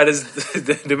 I'm sure I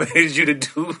just demanded you to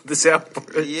do the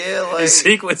soundboard. Yeah, in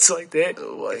sequence like that.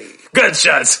 Like,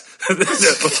 Gunshots.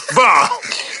 Bomb.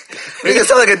 Nigga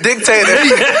sound like a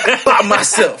dictator. by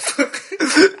myself.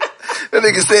 That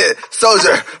nigga said,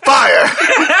 soldier, fire.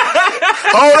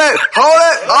 Hold it.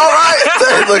 All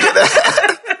right. Look at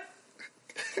that.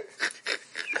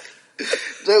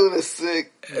 Jalen is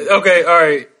sick. Okay, all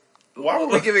right. Why were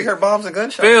we giving her bombs and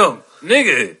gunshots? Film,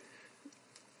 nigga.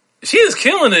 She is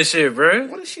killing this shit, bro.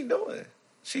 What is she doing?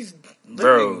 She's living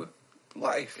Bro,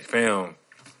 life. fam.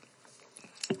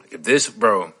 If this,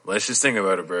 bro, let's just think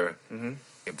about it, bro. Mm-hmm.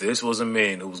 If this was a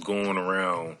man who was going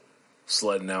around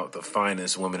slutting out the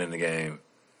finest women in the game,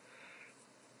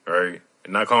 right?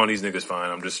 And not calling these niggas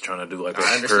fine. I'm just trying to do like a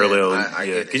parallel. I yeah,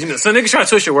 get it. because you know some niggas try to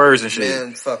twist your words and shit.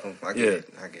 Man, fuck them. I get it.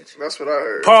 I get you. That's what I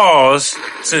heard. Pause.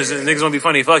 Since niggas want to be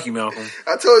funny, fuck you, Malcolm.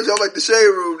 I told you I'm like the shade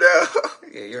room now.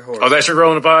 Yeah, you're horrible. Oh, that's your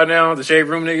girl in the pod now? The shade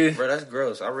room nigga? Bro, that's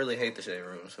gross. I really hate the shade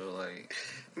room. So, like,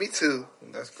 Me too.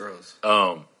 that's gross.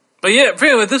 But yeah,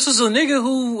 fam, if this was a nigga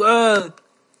who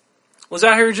was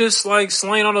out here just like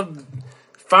slaying on the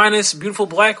finest, beautiful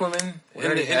black women. We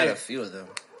already had a few of them.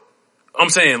 I'm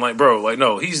saying, like, bro, like,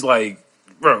 no, he's like,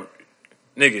 bro,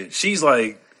 nigga, she's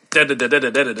like, like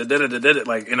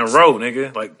in a row,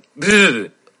 nigga, like,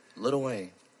 Lil Wayne.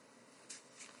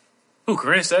 who,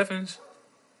 Corinne Steffens?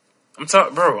 I'm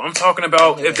talking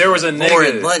about if there was a More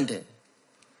in nigga. London.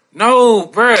 No,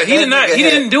 bro, he did not. nigga He had-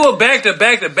 didn't do a back to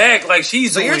back to back like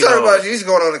she's So doing. you're talking though. about she's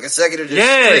going on a consecutive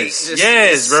Yes,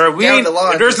 yes, bro. We down ain't, the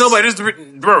line. there's nobody,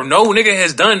 bro. No nigga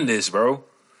has done this, bro.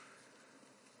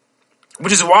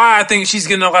 Which is why I think she's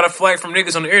getting a lot of flack from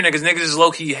niggas on the internet because niggas is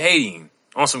low key hating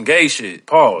on some gay shit.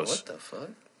 Pause. What the fuck?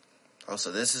 Oh,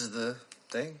 so this is the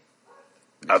thing?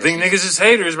 I think niggas is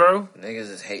haters, bro.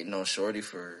 Niggas is hating on Shorty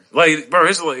for... Like, bro,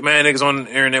 it's like, man, niggas on the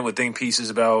internet would think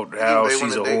pieces about how They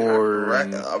she's a wouldn't date her, whore. Right?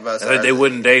 and I'm about to that say, they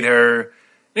wouldn't date her.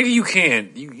 Nigga, you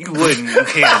can't. You wouldn't. You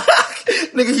can't.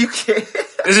 Nigga, you can't.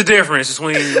 There's a difference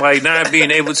between, like, not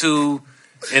being able to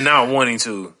and not wanting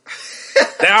to.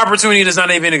 That opportunity does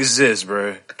not even exist,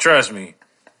 bro. Trust me.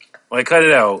 Like, cut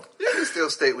it out. You can still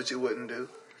state what you wouldn't do,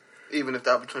 even if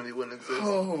the opportunity wouldn't exist.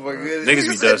 Oh my goodness. Niggas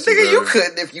be dusty, Nigga, bro. you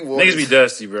couldn't if you wanted. Niggas be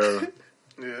dusty, bro.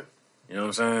 Yeah. You know what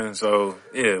I'm saying? So,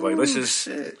 yeah, like, let's just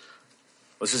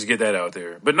get that out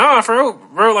there. But nah,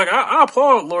 bro, like, I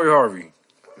applaud Lori Harvey.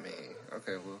 Man,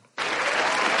 okay, well.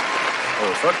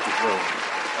 Oh, fuck it, bro.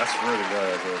 I swear to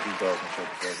God, bro, these dogs can shut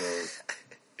the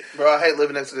fuck up. Bro, I hate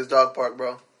living next to this dog park,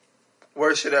 bro.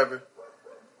 Worst shit ever.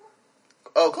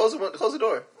 Oh, close the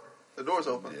door. The door's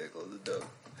open. Yeah, close the door.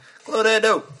 Close that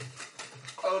door.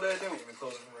 Oh, that door.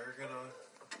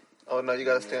 Oh, no, you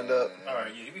gotta stand up. All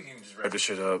right, yeah, we can just wrap this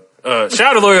shit up. Shout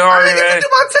out to Lori Harvey, I didn't man. even do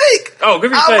my take. Oh,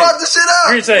 give me your I take. brought the shit up.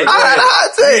 Give me your take. I had a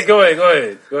hot take.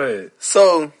 Go ahead.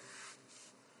 So,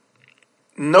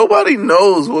 nobody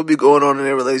knows what be going on in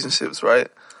their relationships, right?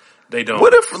 They don't.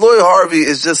 What if Lori Harvey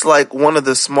is just like one of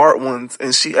the smart ones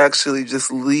and she actually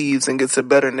just leaves and gets a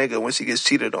better nigga when she gets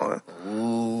cheated on?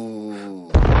 Ooh.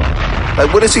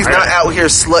 Like, what if she's not out here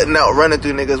slutting out, running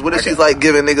through niggas? What if she's like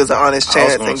giving niggas an honest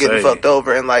chance and getting fucked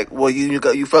over and like, well, you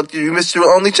missed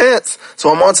your only chance, so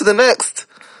I'm on to the next.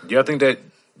 Do y'all think that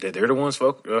they're the ones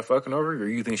fucking over, or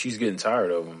you think she's getting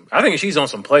tired of them? I think she's on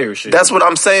some player shit. That's what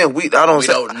I'm saying. We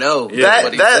don't know.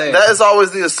 That is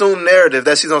always the assumed narrative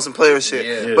that she's on some player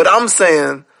shit. Yeah. But I'm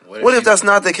saying, what if that's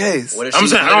not the case? I'm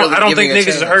saying I don't think niggas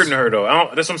is hurting her though.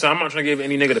 That's what I'm saying. I'm not trying to give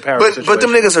any nigga the power. But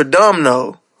them niggas are dumb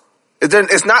though.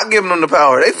 It's not giving them the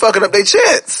power. They fucking up their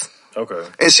chance. Okay.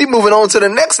 And she moving on to the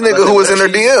next nigga who was in her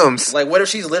DMs. Like, what if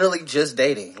she's literally just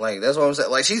dating? Like, that's what I'm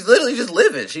saying. Like, she's literally just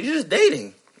living. She's just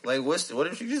dating. Like, what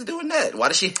if she's just doing that? Why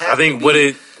does she have I think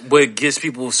what gets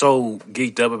people so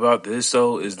geeked up about this,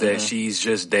 though, is that she's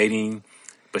just dating,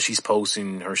 but she's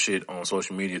posting her shit on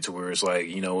social media to where it's like,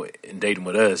 you know, in dating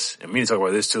with us, and me to talk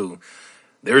about this, too,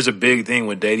 there's a big thing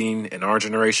with dating in our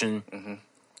generation. Mm-hmm.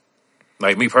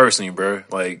 Like, me personally, bro,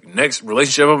 like, next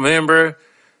relationship I'm in, bro,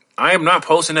 I am not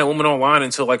posting that woman online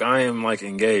until, like, I am, like,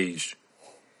 engaged.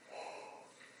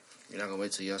 You're not gonna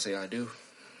wait till y'all say I do?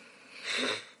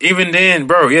 Even then,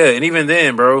 bro, yeah, and even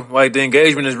then, bro, like, the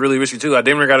engagement is really risky, too. I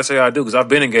damn near gotta say I do, because I've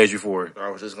been engaged before.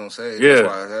 I was just gonna say, yeah. That's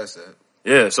why I asked that.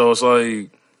 Yeah, so it's like...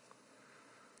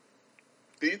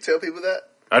 Do you tell people that?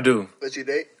 I do. That you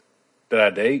date? That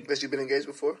I date? That you've been engaged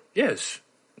before? Yes.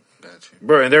 Gotcha.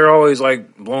 Bro, and they're always,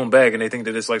 like, blown back, and they think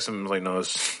that it's, like, something, like, no,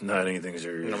 it's not anything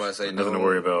serious. Nobody say nothing no. to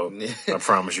worry about. I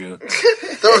promise you.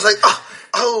 They was like,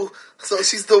 oh, so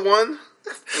she's the one?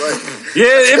 Like,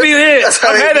 yeah, it'd be it.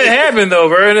 I've had that happen, though,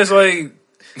 bro, and it's like,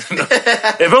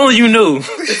 if only you knew.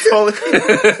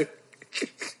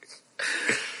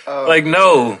 Like,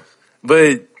 no.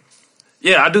 But,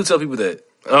 yeah, I do tell people that.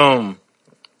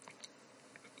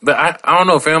 But I don't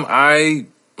know, fam.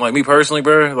 Like, me personally,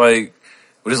 bro, like,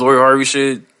 with this Lori Harvey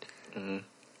shit,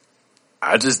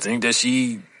 I just think that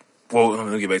let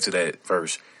me get back to that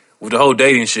first. With the whole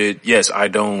dating shit, yes, I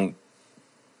don't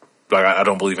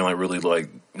believe in, like, really, like,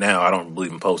 now I don't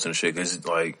believe in posting shit, because,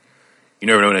 like, you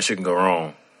never know when that shit can go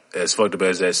wrong. As fucked up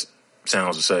as that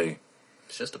sounds to say.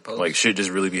 It's just a post. Like, shit just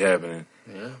really be happening.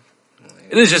 Yeah.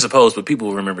 It is just a post, but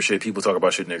people remember shit. People talk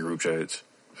about shit in their group chats.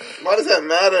 Why does that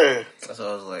matter? That's what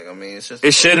I was like. I mean, it's just...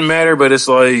 It shouldn't matter, but it's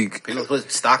like... People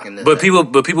put stock in this. But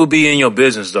people be in your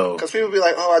business, though. Because people be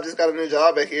like, oh, I just got a new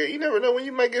job back here. You never know when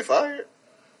you might get fired.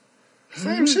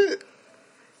 Same shit.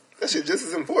 That shit just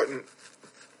as important.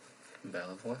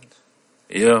 Valid points.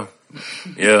 Yeah.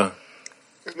 Yeah.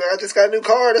 Man, I just got a new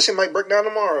car. That shit might break down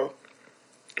tomorrow.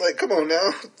 Like, come on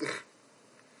now.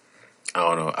 I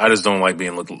don't know. I just don't like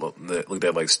being looked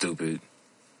at like stupid.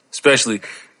 Especially...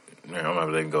 Man, I'm not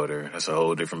letting go there. That's a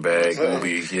whole different bag.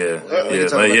 Movie, yeah.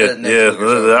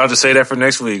 I'll just say that for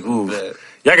next week. Ooh.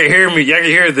 Y'all can hear me. Y'all can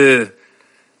hear the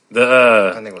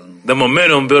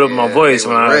momentum build up in my voice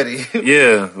when ready.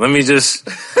 Yeah. Let me just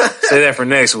say that for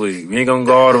next week. We ain't gonna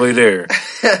go all the way there.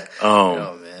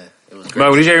 Oh man, it was great.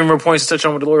 Mike, did you have any more points to touch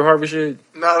on with the Lori Harvey shit?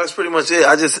 No, that's pretty much it.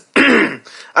 I just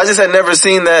had never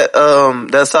seen that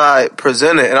that side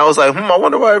presented, and I was like, I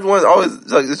wonder why everyone's always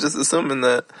like it's just assuming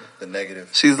that. The negative.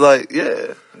 She's like,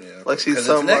 yeah. Like she's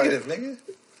some negative, nigga.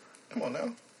 Come on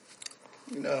now.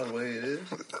 You know how the way it is.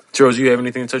 Charles, you have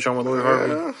anything to touch on with Lori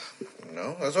Harvey?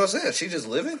 No, that's what I said. She just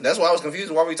living. That's why I was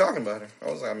confused. Why we talking about her? I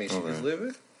was like, she just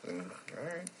living. And,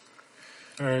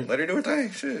 all right. Let her do her thing.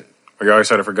 Shit. Are y'all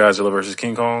excited for Godzilla versus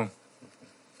King Kong?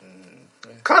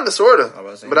 Kinda, sorta.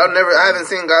 But I haven't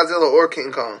seen Godzilla or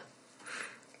King Kong.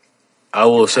 I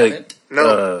will say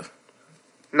no.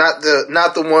 Not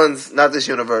the ones, not this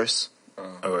universe.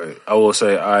 All right. I will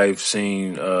say I've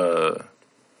seen, I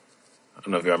don't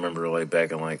know if y'all remember, like,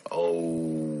 back in, like,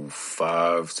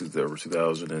 2005 to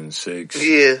 2006.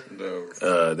 Yeah.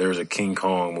 There was a King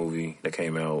Kong movie that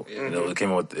came out. Mm-hmm. It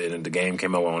came out, and the game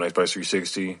came out on Xbox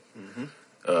 360.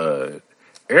 Mm-hmm.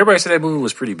 Everybody said that movie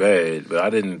was pretty bad, but I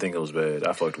didn't think it was bad.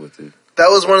 I fucked with it. That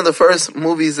was one of the first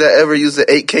movies that ever used an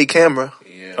 8K camera.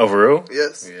 Yeah. Oh, for real?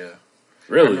 Yes. Yeah.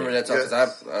 Really? I remember that time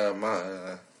because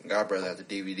my godbrother had the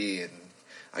DVD, and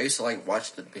I used to like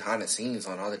watch the behind the scenes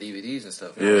on all the DVDs and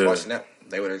stuff. And I was watching that.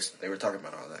 They were talking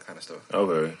about all that kind of stuff.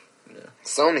 Okay. Yeah.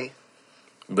 Sony.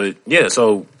 But yeah,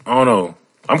 so I don't know.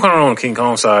 I'm kind of on King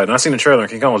Kong's side, and I seen the trailer.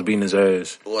 And King Kong was beating his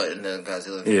ass. What in the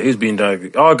Godzilla? Yeah, he was beating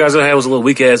Doug. All Godzilla had was a little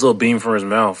weak ass little beam from his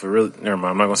mouth. It really, never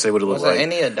mind. I'm not gonna say what it looked like. Was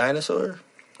that a dinosaur?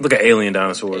 Look at alien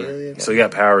dinosaur. So he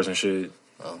got powers and shit.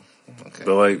 Oh, okay.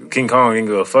 But like King Kong didn't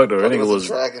give a fuck though. I think it was a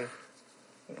dragon.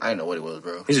 I didn't know what it was,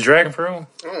 bro. He's a dragon for real?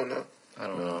 I don't know. I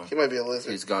don't know. He might be a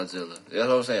lizard. He's Godzilla. That's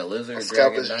what I'm saying. A lizard. My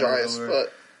scalp dragon, is dry as fuck.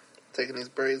 Taking these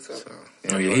braids up. So,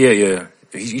 Oh yeah.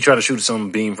 He tried to shoot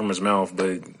some beam from his mouth,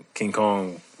 but King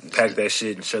Kong packed that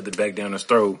shit and shoved it back down his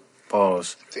throat.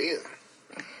 Pause. Damn.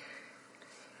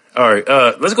 All right,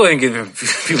 let's go ahead and give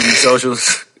people these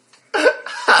socials.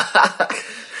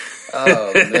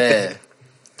 Oh man,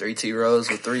 3 T rows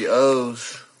with 3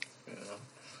 O's.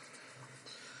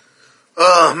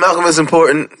 Malcolm is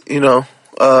important.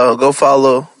 Go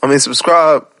follow.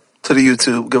 Subscribe to the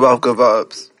YouTube. Give off good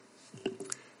vibes.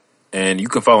 And you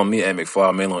can follow me at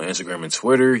McFlyMail on Instagram and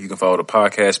Twitter. You can follow the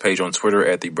podcast page on Twitter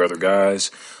at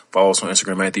TheBrotherGuys. Follow us on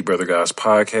Instagram at TheBrotherGuys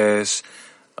Podcast.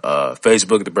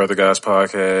 Facebook, TheBrotherGuys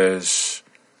Podcast.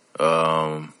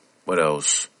 What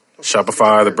else?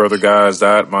 Shopify,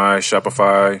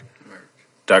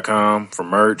 TheBrotherGuys.myshopify.com for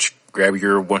merch. Grab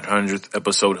your 100th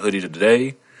episode hoodie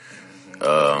today.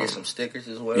 Get some stickers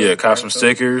as well. Yeah, cop some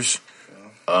stickers.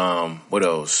 What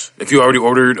else? If you already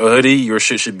ordered a hoodie, your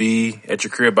shit should be at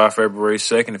your crib by February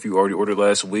 2nd. If you already ordered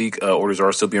last week, orders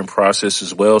are still being processed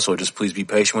as well. So just please be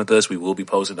patient with us. We will be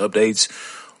posting updates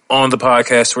on the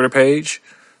podcast Twitter page.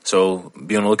 So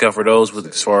be on the lookout for those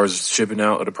as far as shipping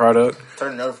out of the product.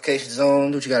 Turn the notifications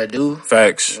on. Do what you got to do.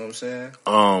 Facts. You know what I'm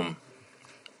saying?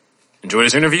 Enjoy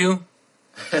this interview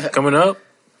coming up.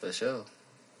 For sure.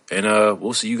 And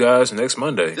we'll see you guys next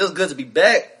Monday. Feels good to be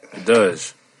back. It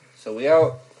does. So we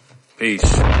out. Peace.